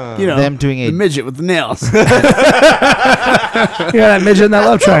know, them doing the midget with the nails. That midget in that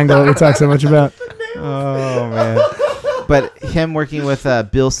love triangle that we talk so much about. Oh man! But him working with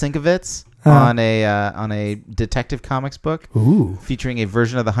Bill Sienkiewicz on a Detective Comics book, featuring a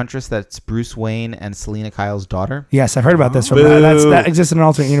version of the Huntress that's Bruce Wayne and Selena Kyle's daughter. Yes, I've heard about this. That exists in an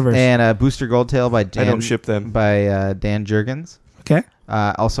alternate universe. And Booster Goldtail by Dan. I don't ship them. By Dan Jurgens. Okay.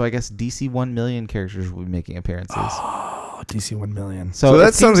 Also, I guess DC 1 million characters will be making appearances. Oh, DC 1 million. So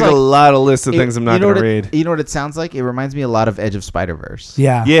that sounds like a lot of list of things I'm not going to read. You know what it sounds like? It reminds me a lot of Edge of Spider-Verse.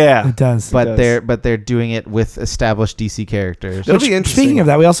 Yeah. Yeah. It does. But they're doing it with established DC characters. It'll be interesting. Speaking of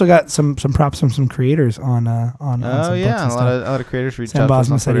that, we also got some props from some creators on some Oh books yeah, and a lot of creators reached Sam out to us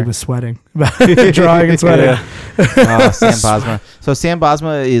on Bosma said he Twitter. was sweating, drawing and sweating. Sam Bosma. So Sam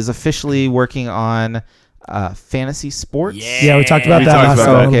Bosma is officially working on fantasy sports. Yeah, we talked about that last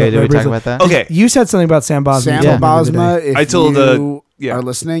time. Okay, did we talk about that? Okay. You said something about Sam Bosma. Sam Yeah. Bosma, if I told you are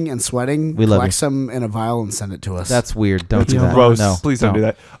listening and sweating, We love collect you. some in a vial and send it to us. That's weird. Don't do Yeah. that. Gross. No, Please don't do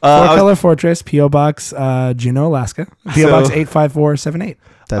that. Four I was- Color Fortress, P.O. Box, Juneau, Alaska. P.O. So- Box 85478.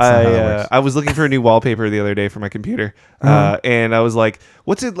 That's not how it works. I was looking for a new wallpaper the other day for my computer, and I was like,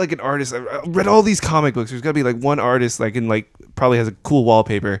 "What's it like an artist?" I read all these comic books. There's got to be like one artist like in like probably has a cool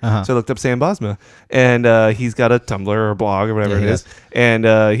wallpaper. Uh-huh. So I looked up Sam Bosma, and he's got a Tumblr or blog or whatever Yeah, it he is,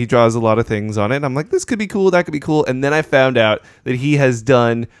 and he draws a lot of things on it. And I'm like, this could be cool, that could be cool. And then I found out that he has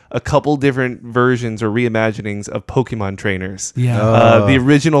done a couple different versions or reimaginings of Pokemon trainers. Yeah. Oh. The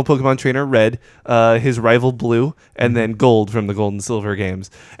original Pokemon trainer, Red, his rival, Blue, and then Gold from the Gold and Silver games.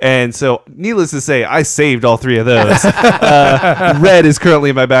 And so, needless to say, I saved all three of those. Red is currently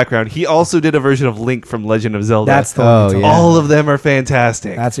in my background. He also did a version of Link from Legend of Zelda. That's the Oh, one. you're talking yeah. All of them are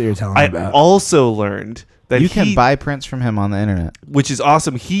fantastic. That's what you're telling me I about. also learned that You he, can buy prints from him on the internet. which is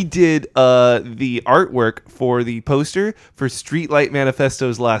awesome. He did the artwork for the poster for Streetlight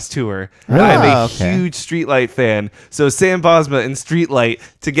Manifesto's last tour. Really? I'm a Oh, okay. huge Streetlight fan. So Sam Bosma and Streetlight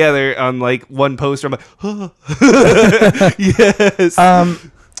together on like one poster. I'm like, yes.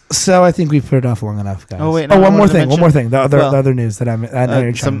 So I think we've put it off long enough, guys. Oh, wait, Oh, no, I one more wanted to thing. One mention- more thing. The Well, other news that I know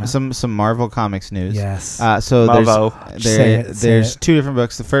you're trying to. some Marvel Comics news. Yes. So Bravo. Say there's it. two different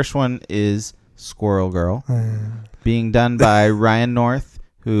books. The first one is Squirrel Girl, Uh, being done by Ryan North,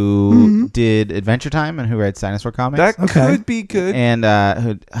 who did Adventure Time and who writes Dinosaur Comics. that Okay. could be good. And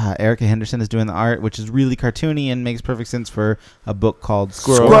Erica Henderson is doing the art, which is really cartoony and makes perfect sense for a book called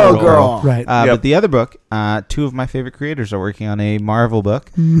Squirrel Girl. right. Yep. But the other book, two of my favorite creators are working on a Marvel book.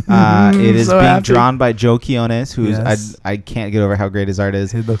 It is So being happy. drawn by Joe Quiones, who's Yes. I can't get over how great his art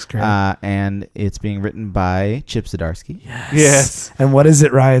is. It looks great. And it's being written by Chip Zdarsky. Yes. And what is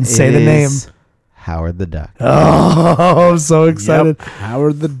it, Ryan? Say It the name. is Howard the Duck. Oh, I'm so excited. Yep.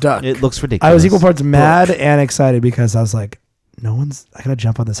 Howard the Duck. It looks ridiculous. I was equal parts mad and excited because I was like, I gotta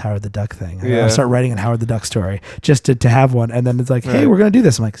jump on this Howard the Duck thing. I Yeah. gotta start writing a Howard the Duck story just to have one. And then it's like, hey, Right. we're gonna do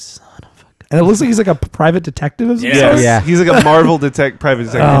this. I'm like, son of a gun. And it looks like he's like a private detective of some Yes. sort. Yeah. He's like a Marvel private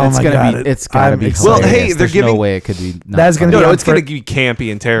detective. Oh It's my gonna God, be. It's gotta I'm be. excited. Well, hilarious. hey, they're There's giving- no way it could be. Not That's gonna funny. be no, on it's going for- to be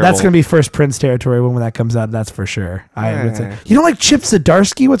campy and terrible. That's gonna be First Prince territory when that comes out. That's for sure. Yeah. You don't like Chip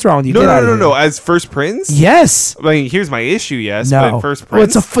Zdarsky? What's wrong with you? No, Get out no, of no, here. no. As First Prince? Yes. I mean, here's my issue, yes. No. But First Well,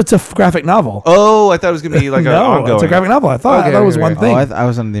 Prince? it's a graphic novel. Oh, I thought it was going to be like an no, ongoing. it's a graphic novel. I thought Okay, it was okay, one okay. thing. I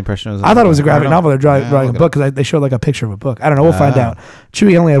was under the impression it was. I thought it was a graphic I don't know. novel. They're drawing Yeah, a look it book because they showed like a picture of a book. I don't know. We'll find out.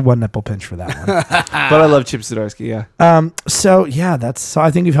 Chewie only had one nipple pinch for that one. But I love Chip Zdarsky, yeah. So yeah,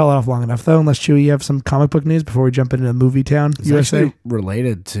 I think we've held off long enough though. Unless Chewie, you have some comic book news before we jump into Movie Town, It's USA. actually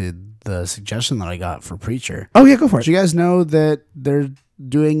related to the suggestion that I got for Preacher. Oh yeah, go for Did it. you guys know that they're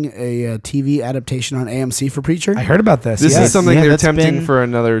doing a TV adaptation on AMC for Preacher? I heard about this. This yes. is something Yeah, they're that's tempting been- for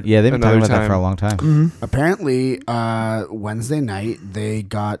another Yeah, they've been talking another about that time. for a long time. Mm-hmm. Apparently, Wednesday night they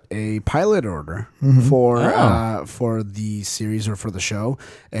got a pilot order Mm-hmm. for the series or for the show.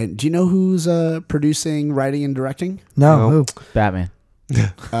 And do you know who's producing, writing, and directing? No. No. Who? Batman.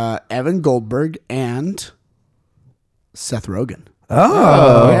 Evan Goldberg and Seth Rogen.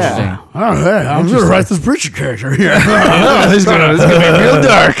 Oh, interesting. Oh, hey, I'm gonna write this Preacher character here. It's gonna be real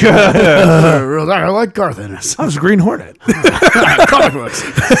dark. Real dark. I like Garth Ennis. I was Green Hornet. Comic books.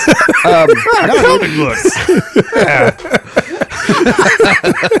 Comic books.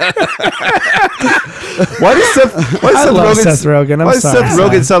 Why does Seth? Why does I Seth love Rogen? Seth Rogen. I'm why does sorry. Seth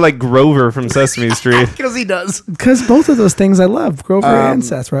Rogen sound like Grover from Sesame Street? Because he does. Because both of those things I love, Grover and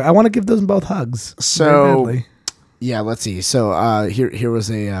Seth Rogen. I want to give those both hugs. So- very badly. Yeah, let's see. So here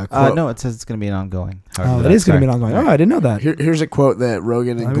was a quote. No, it says it's going to be an ongoing. Oh, it is going to be an ongoing. Oh, I didn't know that. Here's a quote that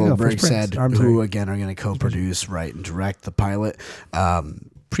Rogen There and we go, Goldberg First Prince, said, Arms who Race. again are going to co-produce, write, and direct the pilot.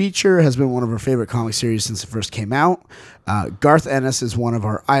 Preacher has been one of our favorite comic series since it first came out. Garth Ennis is one of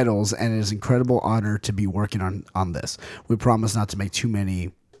our idols, and it is an incredible honor to be working on this. We promise not to make too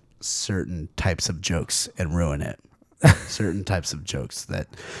many certain types of jokes and ruin it. Certain types of jokes that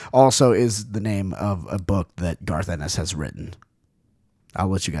also is the name of a book that Garth Ennis has written. I'll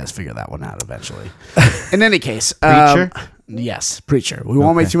let you guys figure that one out eventually. In any case, Preacher? Yes, Preacher. We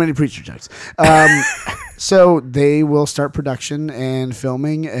won't make Okay. too many Preacher jokes. So they will start production and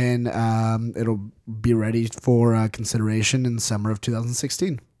filming, and it'll be ready for consideration in the summer of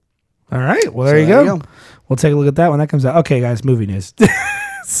 2016. All right. Well, So there you go. We'll take a look at that when that comes out. Okay, guys, movie news.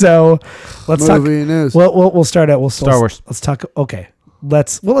 So let's talk. Movie news. We'll start at Star Wars. Let's talk. Okay.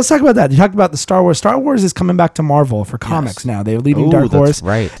 Let's talk about that. You talked about the Star Wars. Star Wars is coming back to Marvel for comics now. They're leaving Ooh, Dark that's Horse.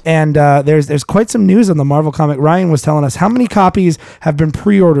 right. And there's quite some news on the Marvel comic. Ryan was telling us how many copies have been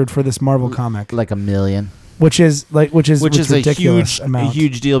pre-ordered for this Marvel comic, Like 1 million. which is Which is a ridiculous huge amount.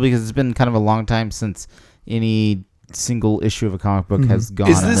 deal because it's been kind of a long time since any single issue of a comic book has gone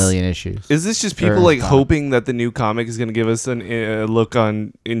Is a this- million issues. Is this just people Or like thought. hoping that the new comic is going to give us a look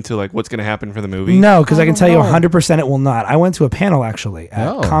into like what's going to happen for the movie? No, because I can don't tell you know. 100% it will not. I went to a panel actually at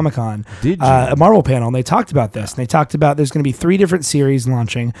Oh. Comic-Con, Did you? a Marvel panel, and they talked about this. And they talked about there's going to be 3 different series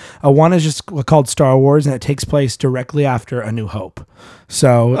launching. One is just called Star Wars, and it takes place directly after A New Hope.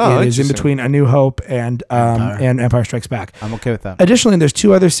 So Oh, it is in interesting. between A New Hope and Empire Strikes Back. I'm okay with that. Additionally, there's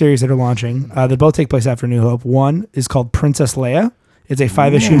 2 other series that are launching that both take place after New Hope. One is called Princess Leia. It's a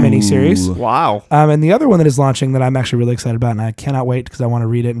 5-issue miniseries. Wow. And the other one that is launching that I'm actually really excited about, and I cannot wait because I want to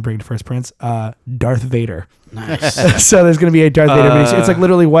read it and bring it to First Prints, Darth Vader. Nice. So there's going to be a Darth Vader miniseries. It's like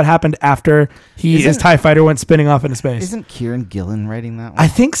literally what happened after his TIE fighter went spinning off into space. Isn't Kieran Gillen writing that one? I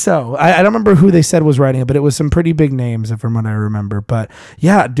think so. I don't remember who they said was writing it, but it was some pretty big names from what I remember. But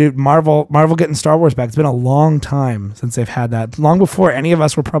yeah, dude, Marvel getting Star Wars back. It's been a long time since they've had that. Long before any of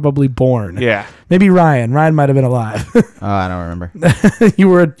us were probably born. Yeah. Maybe Ryan. Ryan might have been alive. Oh, I don't remember. you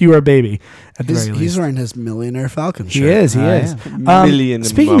were a baby at the very He's least. wearing his Millionaire Falcon shirt. He is. Yeah. Million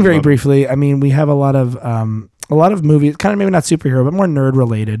Speaking very bum. briefly, I mean, we have a lot of movies, kind of maybe not superhero, but more nerd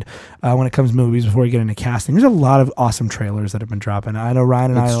related when it comes to movies. Before we get into casting, there's a lot of awesome trailers that have been dropping. I know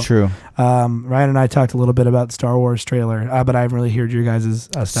Ryan and It's true. Ryan and I talked a little bit about the Star Wars trailer, but I haven't really heard your guys'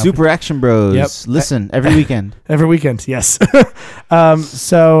 stuff. Super Action Bros. Yep. Listen every weekend. Every weekend, yes.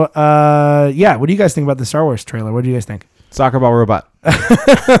 Yeah, what do you guys think about the Star Wars trailer? What do you guys think? Soccer ball robot.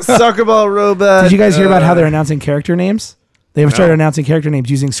 Soccer ball robot. Did you guys hear about how they're announcing character names? They have started announcing character names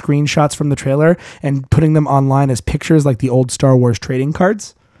using screenshots from the trailer and putting them online as pictures like the old Star Wars trading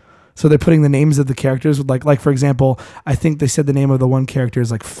cards. So they're putting the names of the characters with like for example, I think they said the name of the one character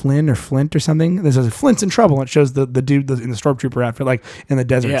is like Flynn or Flint or something. There's like Flint's in trouble, and it shows the dude in the stormtrooper outfit like in the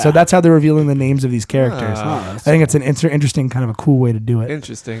desert. Yeah. So that's how they're revealing the names of these characters. Ah. I think it's an interesting kind of a cool way to do it.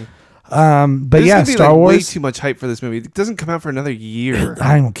 Interesting. But There's yeah, gonna be, Star like, way Wars. too much hype for this movie. It doesn't come out for another year.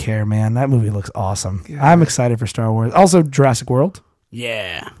 I don't care, man. That movie looks awesome. Yeah. I'm excited for Star Wars. Also, Jurassic World.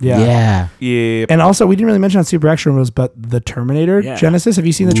 Yeah. Yeah. Yeah. And also, we didn't really mention on Super Action Bros, but the Terminator Yeah. Genesis. Have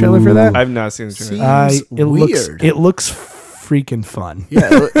you seen the trailer for that? I've not seen the trailer. Seems It weird. looks freaking fun. Yeah,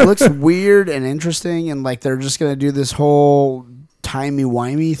 it looks weird and interesting, and like they're just gonna do this whole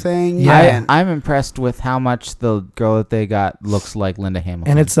timey-wimey thing. Yeah. I'm impressed with how much the girl that they got looks like Linda Hamilton.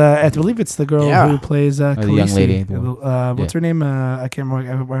 And it's I believe it's the girl Yeah. who plays the young Khaleesi. lady. What's her name? I can't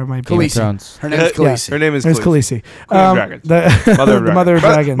remember where my Game of Khaleesi. Thrones. Her name's Yeah. Khaleesi. Her name is It's Khaleesi. Khaleesi. Queen of Dragons. The Mother of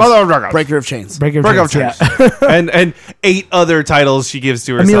Dragons. Mother of Dragons. Breaker of Chains. Breaker of Breaker of Chains, Chains. and 8 other titles she gives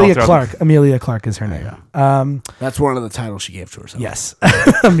to herself. Amelia throughout Clark. Amelia Clark is her name. That's one of the titles she gave to herself. Yes,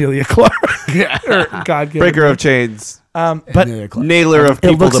 Amelia Clark. God, Breaker of Chains. But Amelia Clark. Nailer of it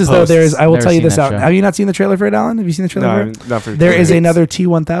people looks to as though post. there is. I will Never tell you seen this that out. show. Have you not seen the trailer for it, Alan? Have you seen the trailer No, for I'm it? not for There is It's- another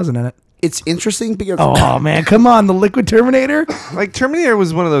T-1000 in it. It's interesting because Oh man, come on, the Liquid Terminator. Like Terminator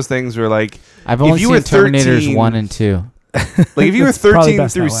was one of those things where like I've only if you seen were Terminators 13 1 and 2. like if you were It's probably 13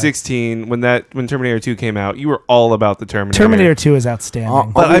 best through that way. 16 when Terminator 2 came out, you were all about the Terminator. Terminator 2 is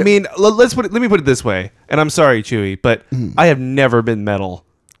outstanding. But I mean, let me put it this way, and I'm sorry, Chewie, but I have never been metal.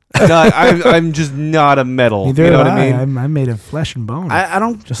 I'm just not a metal. Neither you know am what I mean? I'm made of flesh and bone. I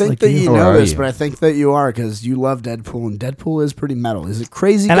don't Just think like that you. you Or know are this, you? but I think that you are because you love Deadpool, and Deadpool is pretty metal. He's a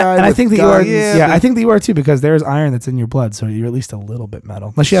crazy and guy. I with think that you are. guns. Yeah, Yeah, but- I think that you are too because there's iron that's in your blood, so you're at least a little bit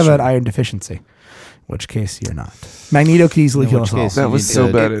metal. Unless you have an iron deficiency, in which case you're not. Magneto can easily In kill which us all. case That you was need so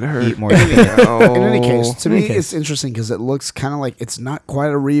to bad it hurt. Eat more. In any case, to In any me, case. it's interesting because it looks kind of like it's not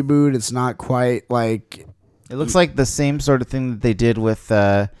quite a reboot. It's not quite like It looks like the same sort of thing that they did with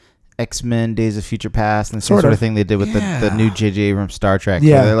X-Men Days of Future Past and the same Sort sort of. of thing they did with the Yeah. new J.J. Abrams Star Trek.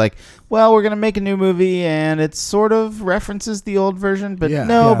 Yeah. Where they're like, well, we're going to make a new movie and it sort of references the old version, but Yeah.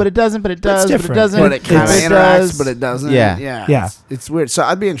 no, Yeah. but it doesn't, but it But it's does, but it different. doesn't. but it kind of but interacts, does. but it doesn't. Yeah. Yeah. It's weird. So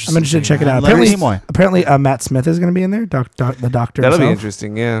I'd be interested. I'm interested to check it out. Leonard Apparently, Nimoy. apparently Matt Smith is going to be in there. The Doctor. That'll be himself.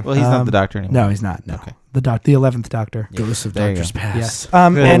 interesting. Yeah. Well, he's not the Doctor anymore. No, he's not. No, Okay. the 11th Doctor. Ghosts of There you Doctor's go. Past. Yes.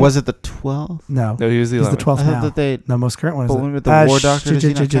 Or And was it the 12th? no, No, he was the he's the 11th. 12th I thought now. that they... No, most current one is But the- when with the War Doctor, does he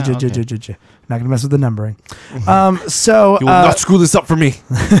not count? Okay. Not gonna mess with the numbering. So You will not screw this up for me.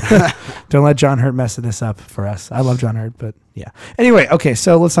 don't let John Hurt mess this up for us. I love John Hurt, but yeah. Anyway, okay,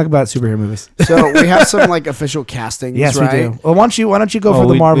 so let's talk about superhero movies. So we have some like official castings. Yes, right? we do. Well, why don't you go for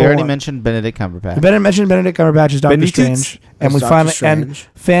the we Marvel? already mentioned Benedict Cumberbatch. We better mention Benedict Cumberbatch as Doctor Benedict? Strange, and As we Doctor finally Strange.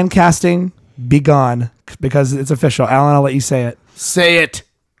 fan casting be gone because it's official. Alan, I'll let you say it. Say it.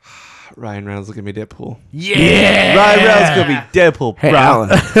 Ryan Reynolds is gonna be Deadpool. Yeah. Ryan Reynolds is gonna be Deadpool. Hey, bro.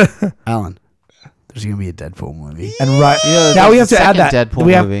 Alan. Alan. There's gonna be a Deadpool movie. And right You know, now we have there's to a add that second Deadpool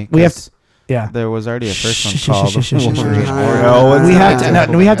we have movie. we have 'cause Yeah. There was already a first one Shh, shh, called shh, shh, shh, shh, Wolverine shh. Origins. We have to Yeah.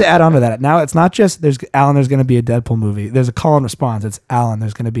 no, we have to add on to that. Now it's not just there's Alan. There's going to be a Deadpool movie. There's a call and response. It's Alan.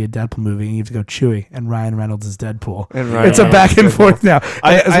 There's going to be a Deadpool movie. And you have to go Chewie and Ryan Reynolds is Deadpool. And Ryan It's a Reynolds back is and Deadpool. forth now.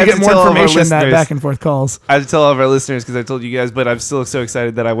 I As we have get to more tell all of our information, that listeners- back and forth calls. I have to tell all of our listeners because I told you guys, but I'm still so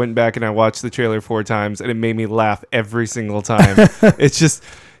excited that I went back and I watched the trailer 4 times and it made me laugh every single time. It's just,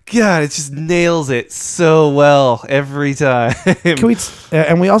 God, it just nails it so well every time. Can we?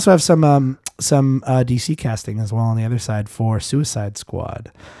 And we also have some DC casting as well on the other side for Suicide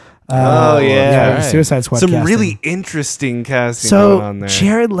Squad. Oh, yeah. Right. Suicide Squad. Some casting. really interesting casting going on So there.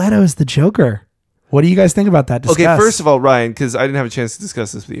 Jared Leto is the Joker. What do you guys think about that? Okay, Discuss. first of all, Ryan, because I didn't have a chance to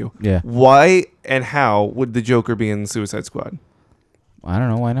discuss this with you. Yeah. Why and how would the Joker be in Suicide Squad? I don't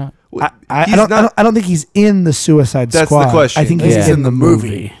know. Why not? I He's don't, not- I don't think he's in the Suicide That's the Squad. question. I think he's Yeah. in the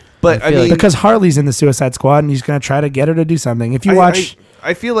movie. But I I feel mean, like- Because Harley's in the Suicide Squad and he's going to try to get her to do something. If you I- watch,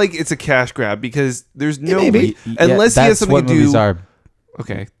 I feel like it's a cash grab because there's no maybe. unless he has that's something what to movies do. are.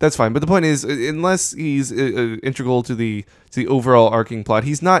 Okay, that's fine. But the point is, unless he's integral to the overall arcing plot,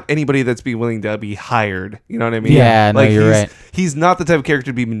 he's not anybody that's be willing to be hired. You know what I mean? Yeah, no, like you're he's, right. He's not the type of character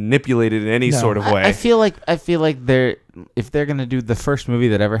to be manipulated in any No. sort of way. I feel like they're if they're gonna do the first movie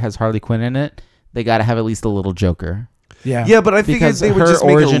that ever has Harley Quinn in it, they got to have at least a little Joker. yeah. yeah, but I figured Because they would her just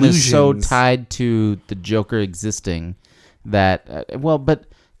make origin illusions. is so tied to the Joker existing that but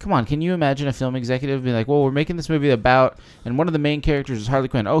come on, can you imagine a film executive being like, well, we're making this movie about, and one of the main characters is Harley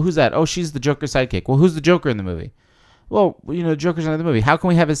Quinn. Oh, who's that? Oh, she's the Joker's sidekick. Well, who's the Joker in the movie? Well, the Joker's not in the movie. How can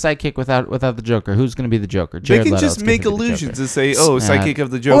we have his sidekick without the Joker? Who's going to be the Joker? They Jared can Leto's just gonna make be the illusions Joker. and say, "Oh, psychic of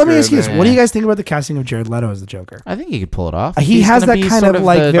the Joker." Well, let me ask you this: and what do you guys think about the casting of Jared Leto as the Joker? I think he could pull it off. He He's has gonna that be kind sort of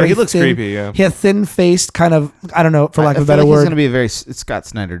like the- very he looks thin, creepy, yeah. He has thin-faced kind of, I don't know, for lack of a better He's word. going to be a very Scott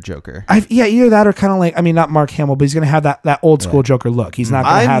Snyder Joker. Yeah, either that or kind of like, I mean, not Mark Hamill, but he's going to have that old school Joker look. He's not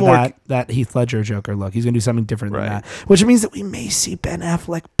going to I'm have more- that Heath Ledger Joker look. He's going to do something different Right. than that, which means that we may see Ben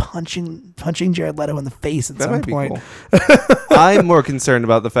Affleck punching Jared Leto in the face at That some might be point. cool. I'm more concerned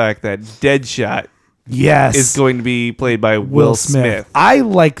about the fact that Deadshot Yes, is going to be played by Will Smith. I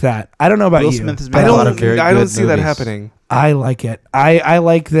like that. I don't know about Will you. Smith has but been I in a don't. lot of very I don't good see that movies. happening. I like it. I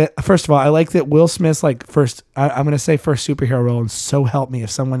like that. First of all, I like that Will Smith's like first. I'm going to say first superhero role, and so help me if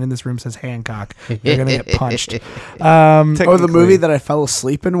someone in this room says Hancock, you're going to get punched. Or the Technically. movie that I fell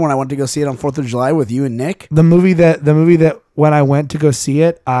asleep in when I went to go see it on 4th of July with you and Nick. The movie that when I went to go see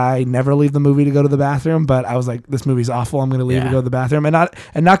it, I never leave the movie to go to the bathroom, but I was like, this movie's awful. I'm going to leave to Yeah. go to the bathroom and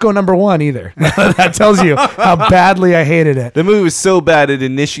not go number one either. That tells you how badly I hated it. The movie was so bad it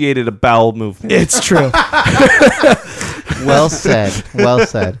initiated a bowel movement. It's true. Well said. Well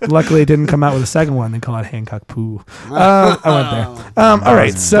said. Luckily, it didn't come out with a second one. They call it Hancock Poo. I went there. All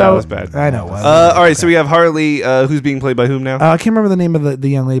right, so that was bad. I know. All right, so we have Harley, who's being played by whom now? I can't remember the name of the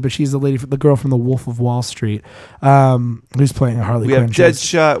young lady, but she's the girl from The Wolf of Wall Street, who's playing Harley We Quinn. have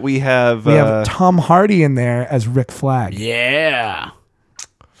Deadshot. We have. We have Tom Hardy in there as Rick Flag. Yeah.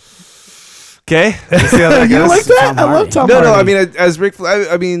 Okay, let's see how that You goes. like that? Tom I love Hardy. Tom No, Hardy. no. I mean, as Rick.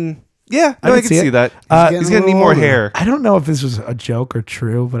 I mean, yeah. No, I I can can see see it. that. He's He's getting gonna need a more little hair. I don't know if this was a joke or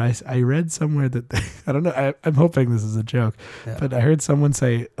true, but I read somewhere that I don't know. I'm hoping this is a joke, but I heard someone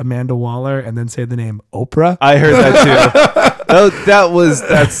say Amanda Waller and then say the name Oprah. I heard that too.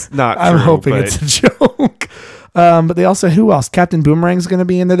 That's not true. I'm hoping but- it's a joke. But they also, who else? Captain Boomerang's going to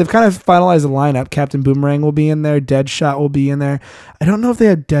be in there. They've kind of finalized the lineup. Captain Boomerang will be in there. Deadshot will be in there. I don't know if they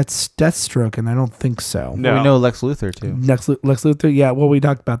had Deathstroke, and I don't think so. No. We know Lex Luthor too. Lex Luthor, yeah. Well, we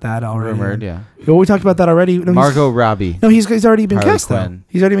talked about that already. Rumored, yeah. Well, we talked about that already. No, Margot Robbie. he's already been Harley cast though. Quinn.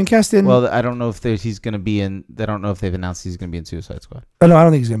 He's already been cast in. Well, I don't know if he's going to be in. I don't know if they've announced he's going to be in Suicide Squad. oh no, I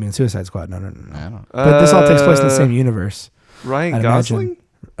don't think he's going to be in Suicide Squad. No. I don't know. But this all takes place in the same universe. Ryan I'd Gosling? imagine.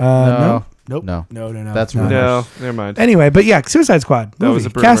 No. Nope. No. No. That's no. rumor. No, never mind. Anyway, but yeah, Suicide Squad. That movie, was a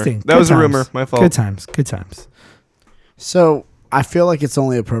rumor. casting. That good was a times. rumor. My fault. Good times. Good times. So I feel like it's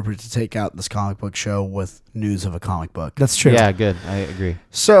only appropriate to take out this comic book show with news of a comic book. That's true. Yeah, good. I agree.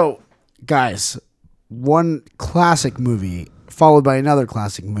 So, guys, one classic movie followed by another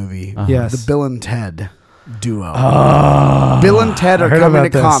classic movie. Yes. The Bill and Ted duo. Oh, Bill and Ted I are heard coming to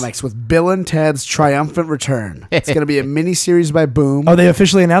about this. comics with Bill and Ted's Triumphant Return. It's going to be a miniseries by Boom. Oh, they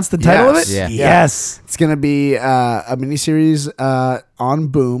officially announced the title of it? Yes. Yeah. Yes. It's going to be a miniseries on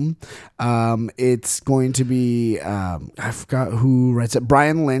Boom. It's going to be, I forgot who writes it.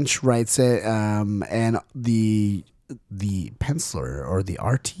 Brian Lynch writes it, and the the penciler or the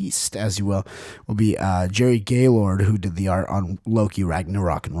artiste, as you will be Jerry Gaylord, who did the art on Loki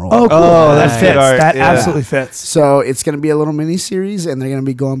Ragnarok and Roll. Oh, cool. Oh, that that's fits. good art. That Yeah. absolutely fits. So it's going to be a little mini series, and they're going to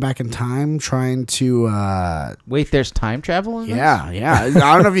be going back in time, trying to. Wait, there's time travel in this? Yeah. I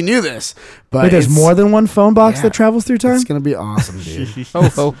don't know if you knew this, but Wait, there's it's- more than one phone box yeah. that travels through time? It's going to be awesome, dude. Ho,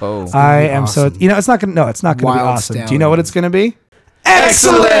 ho, ho. I be am awesome. so, it's not going to, no, it's not going to be Wild awesome. Do you know what it's going to be?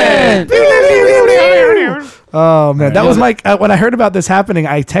 Excellent! Oh man, that was my when I heard about this happening.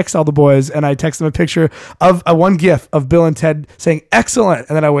 I text all the boys and I text them a picture of one GIF of Bill and Ted saying "excellent,"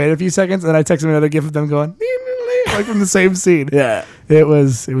 and then I waited a few seconds and then I texted them another GIF of them going like from the same scene. Yeah. It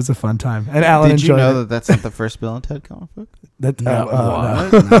was a fun time, and Alan Did you enjoyed know it. that that's not the first Bill and Ted comic book? That, No, no.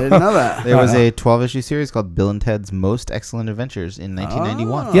 what? I didn't know that. There was a 12-issue series called Bill and Ted's Most Excellent Adventures in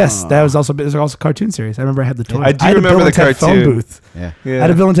 1991. Yes, that was also there's also a cartoon series. I remember I had the toy. I do had a remember Bill the and Ted phone cartoon. booth. Yeah. I had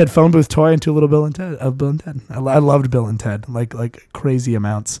a Bill and Ted phone booth toy and two little Bill and Ted. Bill and Ted. I loved Bill and Ted like crazy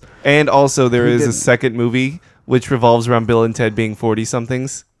amounts. And also, there He is a didn't. second movie which revolves around Bill and Ted being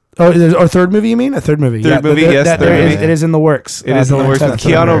 40-somethings. Oh, or third movie? You mean a third movie? Third movie, yes, That, third there is- movie. it is in the works. It is in Bill the and works Ted with third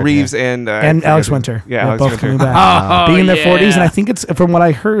Keanu movie. Reeves and Alex Winter. Yeah, They're Alex both Winter. coming back. Being in their 40s, and I think it's from what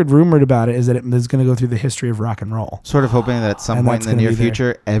I heard rumored about it is that it is going to go through the history of rock and roll. Sort of hoping that at some And point that's in the gonna near be there.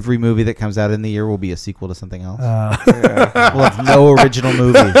 future, every movie that comes out in the year will be a sequel to something else. Yeah. We'll have no original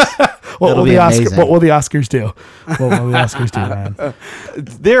movies. What It'll will be the amazing. What will the Oscars do? What will the Oscars do, man?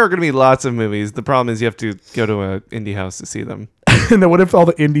 There are going to be lots of movies. The problem is you have to go to an indie house to see them. And then what if all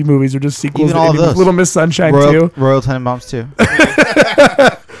the indie movies are just sequels Even to all of indie movies? those. Little Miss Sunshine Royal, 2? Royal Tenenbaums 2.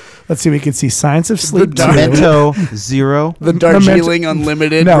 Let's see, we can see Science of Sleep 2. Memento Zero. The Memento- Darjeeling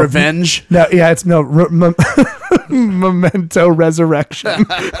Unlimited No. Revenge. No, yeah, it's Memento Resurrection.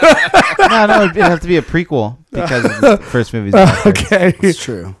 No, it'd have to be a prequel because the first movie's not good. Okay. It's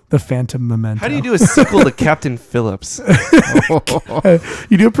true. The Phantom Memento. How do you do a sequel to Captain Phillips? You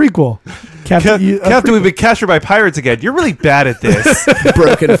do a prequel. a Captain, we've been captured by pirates again. You're really bad at this.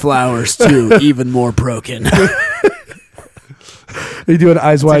 Broken Flowers 2, even more broken. You do an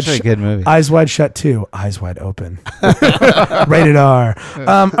Eyes Wide It's actually a good movie. Eyes Wide Shut 2. Eyes Wide Open. Rated R.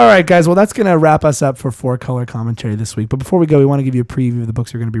 All right, guys. Well, that's going to wrap us up for 4-Color Commentary this week. But before we go, we want to give you a preview of the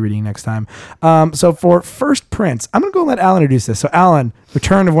books we're going to be reading next time. So for First Prince, I'm going to go and let Alan introduce this. So, Alan,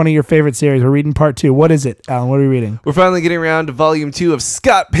 return of one of your favorite series. We're reading part 2. What is it, Alan? What are we reading? We're finally getting around to volume 2 of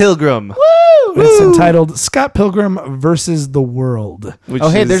Scott Pilgrim. It's entitled Scott Pilgrim versus the World. Which Oh,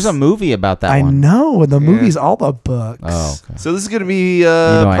 hey, is- there's a movie about that I one. know. The movie's all the books. Oh, okay. So this is going to be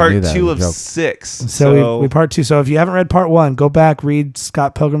I part knew that 2 was of a joke. 6. So we part 2. So if you haven't read part 1, go back, read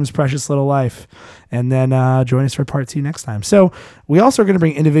Scott Pilgrim's Precious Little Life, and then join us for part 2 next time. So we also are going to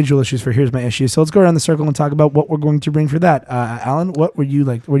bring individual issues for Here's My Issue. So let's go around the circle and talk about what we're going to bring for that. Alan, what were you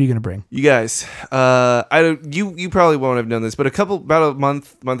like? What are you going to bring? You guys, I don't. You probably won't have known this, but about a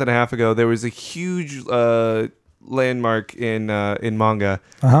month and a half ago, there was a huge landmark in manga.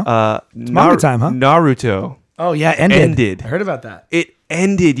 manga time, huh? Naruto. Oh yeah, Ended. I heard about that. It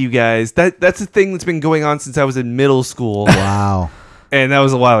ended, you guys. That's a thing that's been going on since I was in middle school, Wow. and that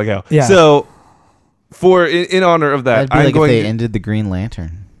was a while ago. Yeah. So, in honor of that, That'd be I'm like if going. they ended the Green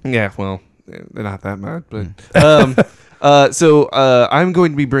Lantern. Yeah, well, they're not that mad, but so I'm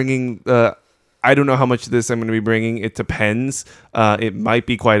going to be bringing. I don't know how much of this I'm going to be bringing. It depends. It might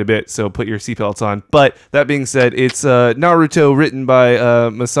be quite a bit, so put your seatbelts on. But that being said, it's Naruto written by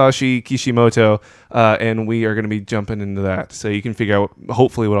Masashi Kishimoto, and we are going to be jumping into that. So you can figure out,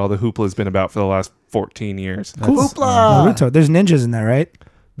 hopefully, what all the hoopla has been about for the last 14 years. Cool. Naruto. There's ninjas in there, right?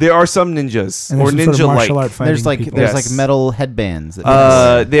 There are some ninjas, And or there's some sort of martial ninja-like. art fighting There's like people. there's Yes. like metal headbands.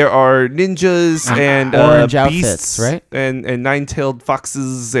 That There are ninjas and Orange beasts, outfits, right? And nine-tailed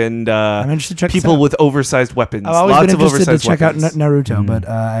foxes and I'm interested to check this people out. with oversized weapons. I've always Lots been of interested to oversized check weapons. out Naruto, but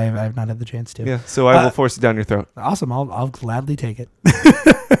I've not had the chance to. Yeah, so I will force it down your throat. Awesome. I'll gladly take it.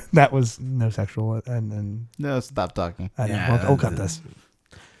 That was no sexual and no, stop talking. I know. Yeah, We'll cut this.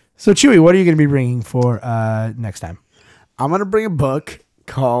 So Chewy, what are you going to be bringing for next time? I'm going to bring a book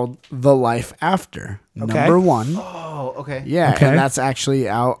called The Life After, Okay. number 1. Oh, okay. Yeah, Okay. and that's actually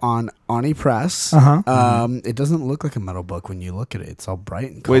out on Oni Press. Uh-huh. It doesn't look like a metal book when you look at it. It's all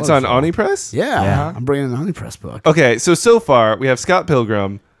bright and Wait, it's on colorful. Oni Press? Yeah, Yeah. I'm bringing an Oni Press book. Okay, so far we have Scott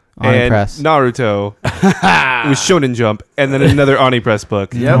Pilgrim Oni and Press. Naruto with Shonen Jump, and then another Oni Press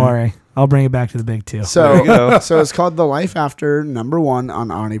book. Don't worry. I'll bring it back to the big 2. There So, you go. so it's called The Life After, number 1 on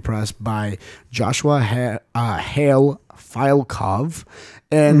Oni Press by Joshua Hale Filekov.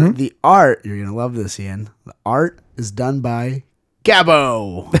 And the art, you're going to love this, Ian. The art is done by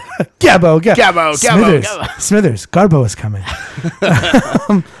Gabbo. Gabbo. Gabbo, Smithers. Gabbo. Smithers. Garbo is coming.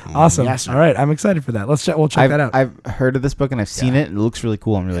 Awesome. Yes, sir. All right, I'm excited for that. We'll check that out. I've heard of this book and I've seen it. It looks really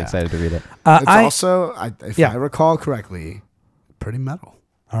cool. I'm really excited to read it. It's also, if Yeah. I recall correctly, pretty metal.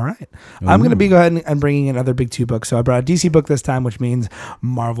 All right. I'm going to be go ahead and bringing in another big 2 books. So I brought a DC book this time, which means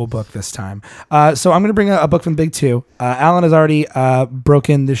Marvel book this time. So I'm going to bring a book from Big 2. Alan has already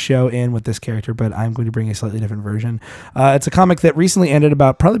broken the show in with this character, but I'm going to bring a slightly different version. It's a comic that recently ended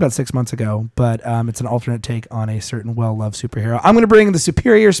probably about 6 months ago, but it's an alternate take on a certain well-loved superhero. I'm going to bring the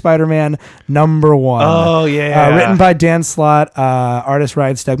Superior Spider-Man #1. Oh, yeah. Written by Dan Slott, artist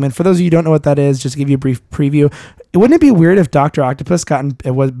Ryan Stegman. For those of you who don't know what that is, just to give you a brief preview, wouldn't it be weird if Dr. Octopus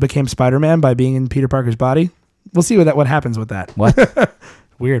became Spider-Man by being in Peter Parker's body? We'll see what happens with that. What?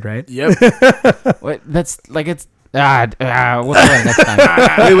 Weird, right? Yep. What? That's like it's we'll do it next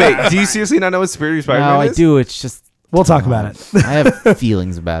time. Wait. Do you seriously not know what Superior Spider-Man No, I is? do. It's just We'll talk about it. I have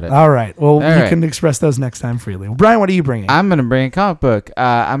feelings about it. All right. Well, you right. can express those next time freely. Brian, what are you bringing? I'm gonna bring a comic book.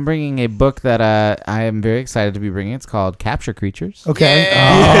 I'm bringing a book that I am very excited to be bringing. It's called Capture Creatures. Okay.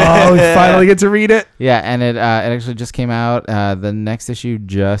 Oh, we finally get to read it. Yeah, and it actually just came out. The next issue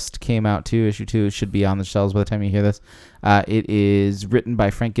just came out too. Issue 2 should be on the shelves by the time you hear this. It is written by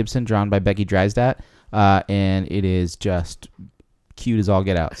Frank Gibson, drawn by Becky Drysdale, and it is just cute as all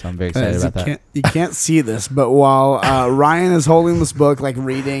get out. So I'm very excited about that. You can't see this, but while Ryan is holding this book, like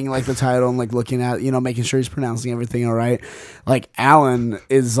reading like the title and like looking at, making sure he's pronouncing everything all right, like Alan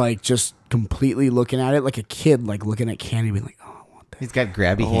is like just completely looking at it like a kid, like looking at candy, being like, oh, I want that. He's got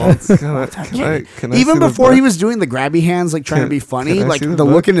grabby Well, hands. can I Even see the before book? he was doing the grabby hands, like trying to be funny, can I like see the the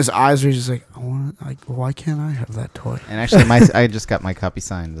look book? in his eyes where he's just like, I want, like, why can't I have that toy? And actually, I just got my copy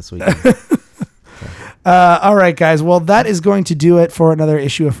signed this weekend. All right, guys. Well, that is going to do it for another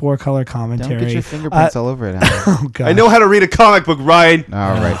issue of 4 Color Commentary. Don't get your fingerprints all over it. Alan. Oh, God. I know how to read a comic book, Ryan.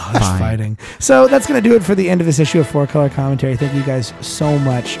 All right, Oh, that's fine. fighting. So that's going to do it for the end of this issue of 4 Color Commentary. Thank you guys so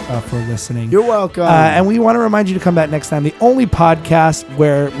much for listening. You're welcome. And we want to remind you to come back next time. The only podcast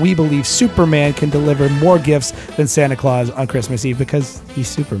where we believe Superman can deliver more gifts than Santa Claus on Christmas Eve because he's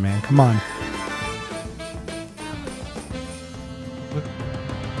Superman. Come on.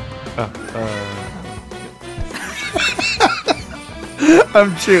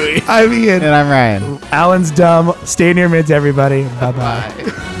 I'm Chewy. I'm Ian. And I'm Ryan. Alan's dumb. Stay in your mids, everybody. Bye-bye.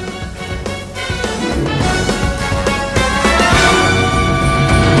 Bye.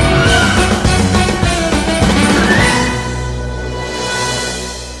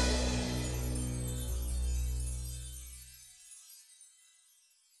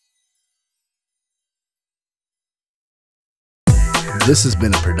 This has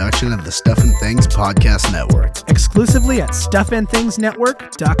been a production of the Stuff and Things Podcast Network. Exclusively at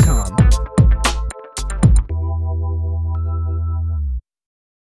StuffAndThingsNetwork.com.